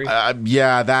I agree.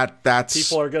 That's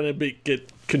people are going to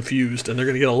get confused, and they're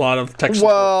going to get a lot of technical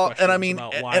questions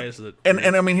about why is it.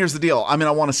 And I mean, here's the deal. I mean,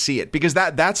 I want to see it because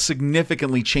that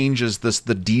significantly changes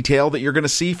the detail that you're going to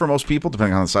see for most people,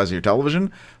 depending on the size of your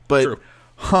television. But,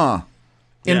 True.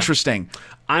 Interesting.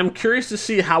 I'm curious to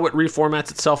see how it reformats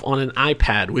itself on an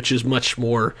iPad, which is much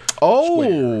more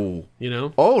square, you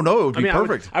know? Oh, no, it would be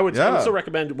perfect. I would still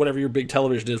recommend whatever your big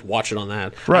television is, watch it on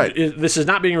that. Right. This is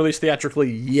not being released theatrically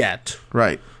yet.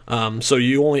 Right. So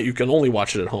you can only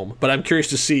watch it at home. But I'm curious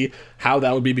to see how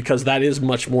that would be, because that is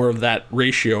much more of that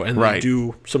ratio, and they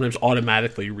do sometimes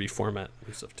automatically reformat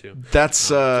stuff too.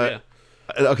 That's...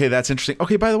 Okay, that's interesting.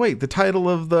 Okay, by the way, the title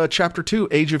of the Chapter 2,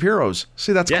 Age of Heroes.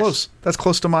 See, that's close. That's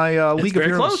close to my League of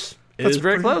Heroes. Close. It is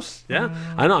very close. Yeah,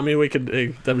 I know. I mean, we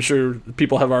could. I'm sure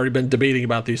people have already been debating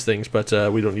about these things, but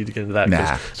we don't need to get into that because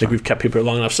I think we've kept people here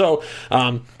long enough. So,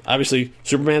 obviously,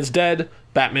 Superman's dead.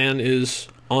 Batman is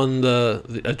on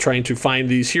the trying to find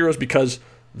these heroes because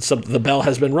the bell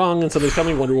has been rung and something's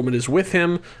coming. Wonder Woman is with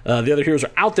him. The other heroes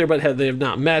are out there, but they have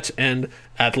not met. And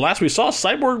at the last we saw,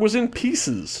 Cyborg was in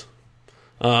pieces.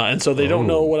 And so they don't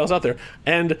know what else out there.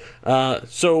 And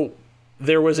so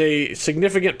there was a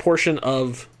significant portion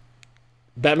of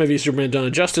Batman v Superman: Dawn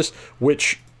of Justice,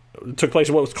 which took place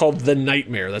in what was called the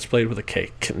Nightmare. That's played with a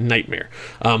K. Nightmare.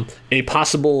 A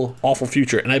possible awful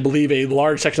future. And I believe a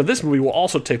large section of this movie will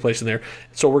also take place in there.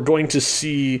 So we're going to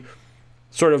see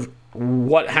sort of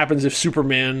what happens if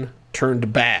Superman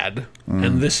turned bad,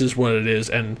 and this is what it is,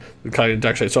 and the kind of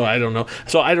dark side. So I don't know.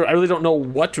 So I really don't know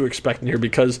what to expect in here,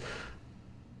 because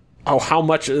how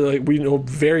much we know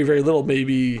very, very little.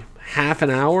 Maybe half an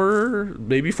hour,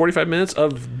 maybe 45 minutes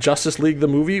of Justice League the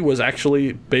movie was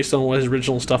actually based on what his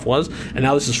original stuff was, and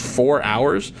now this is 4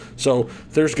 hours. So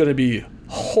there's going to be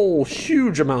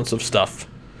huge amounts of stuff.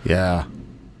 Yeah.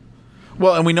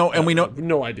 Well, and we know,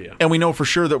 no idea, and we know for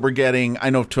sure that we're getting.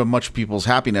 I know to much people's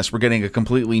happiness, we're getting a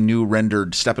completely new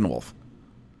rendered Steppenwolf.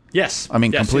 Yes, I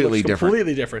mean completely different.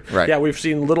 Completely different. Right. Yeah, we've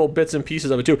seen little bits and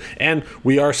pieces of it too, and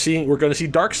we're going to see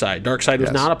Darkseid. Darkseid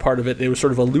was not a part of it; it was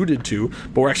sort of alluded to,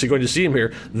 but we're actually going to see him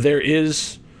here. There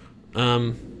is,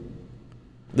 a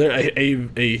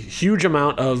huge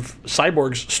amount of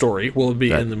Cyborg's story will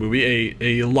be in the movie.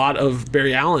 A lot of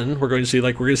Barry Allen. We're going to see.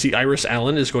 We're going to see Iris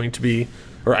Allen is going to be.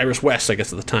 Or Iris West, I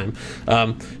guess at the time,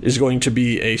 is going to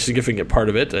be a significant part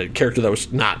of it. A character that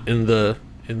was not in the.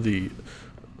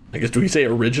 I guess, do we say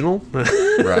original?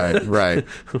 Right. I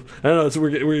don't know. We're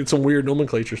getting some weird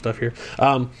nomenclature stuff here.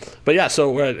 But yeah,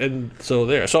 so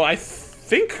there. So I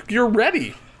think you're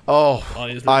ready. Oh,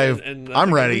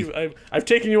 I'm ready. I've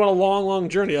taken you on a long, long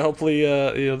journey. Hopefully,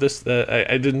 this.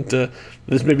 I didn't.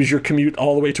 This maybe is your commute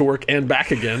all the way to work and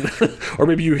back again, or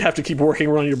maybe you have to keep working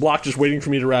around your block just waiting for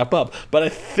me to wrap up. But I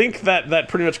think that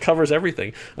pretty much covers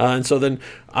everything. And so then,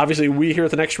 obviously, we here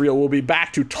at the next reel will be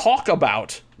back to talk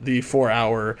about the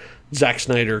 4-hour Zach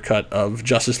Snyder cut of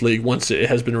Justice League once it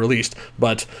has been released.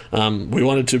 But we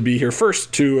wanted to be here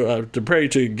first to pray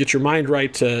to get your mind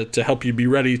right, to help you be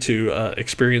ready to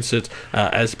experience it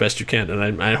as best you can.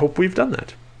 And I hope we've done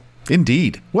that.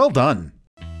 Indeed. Well done.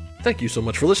 Thank you so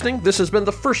much for listening. This has been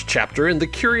the first chapter in the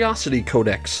Curiosity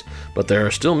Codex, but there are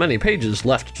still many pages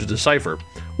left to decipher.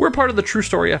 We're part of the True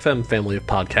Story FM family of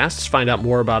podcasts. Find out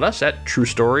more about us at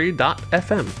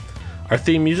truestory.fm. Our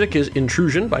theme music is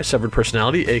Intrusion by Severed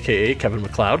Personality, aka Kevin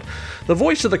MacLeod. The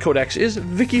voice of the Codex is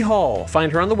Vicky Hall.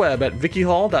 Find her on the web at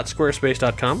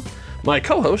vickyhall.squarespace.com. My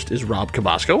co-host is Rob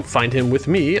Cabasco. Find him with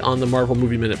me on the Marvel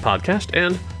Movie Minute podcast,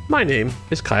 and my name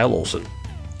is Kyle Olson.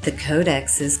 The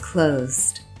Codex is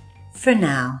closed. For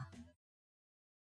now.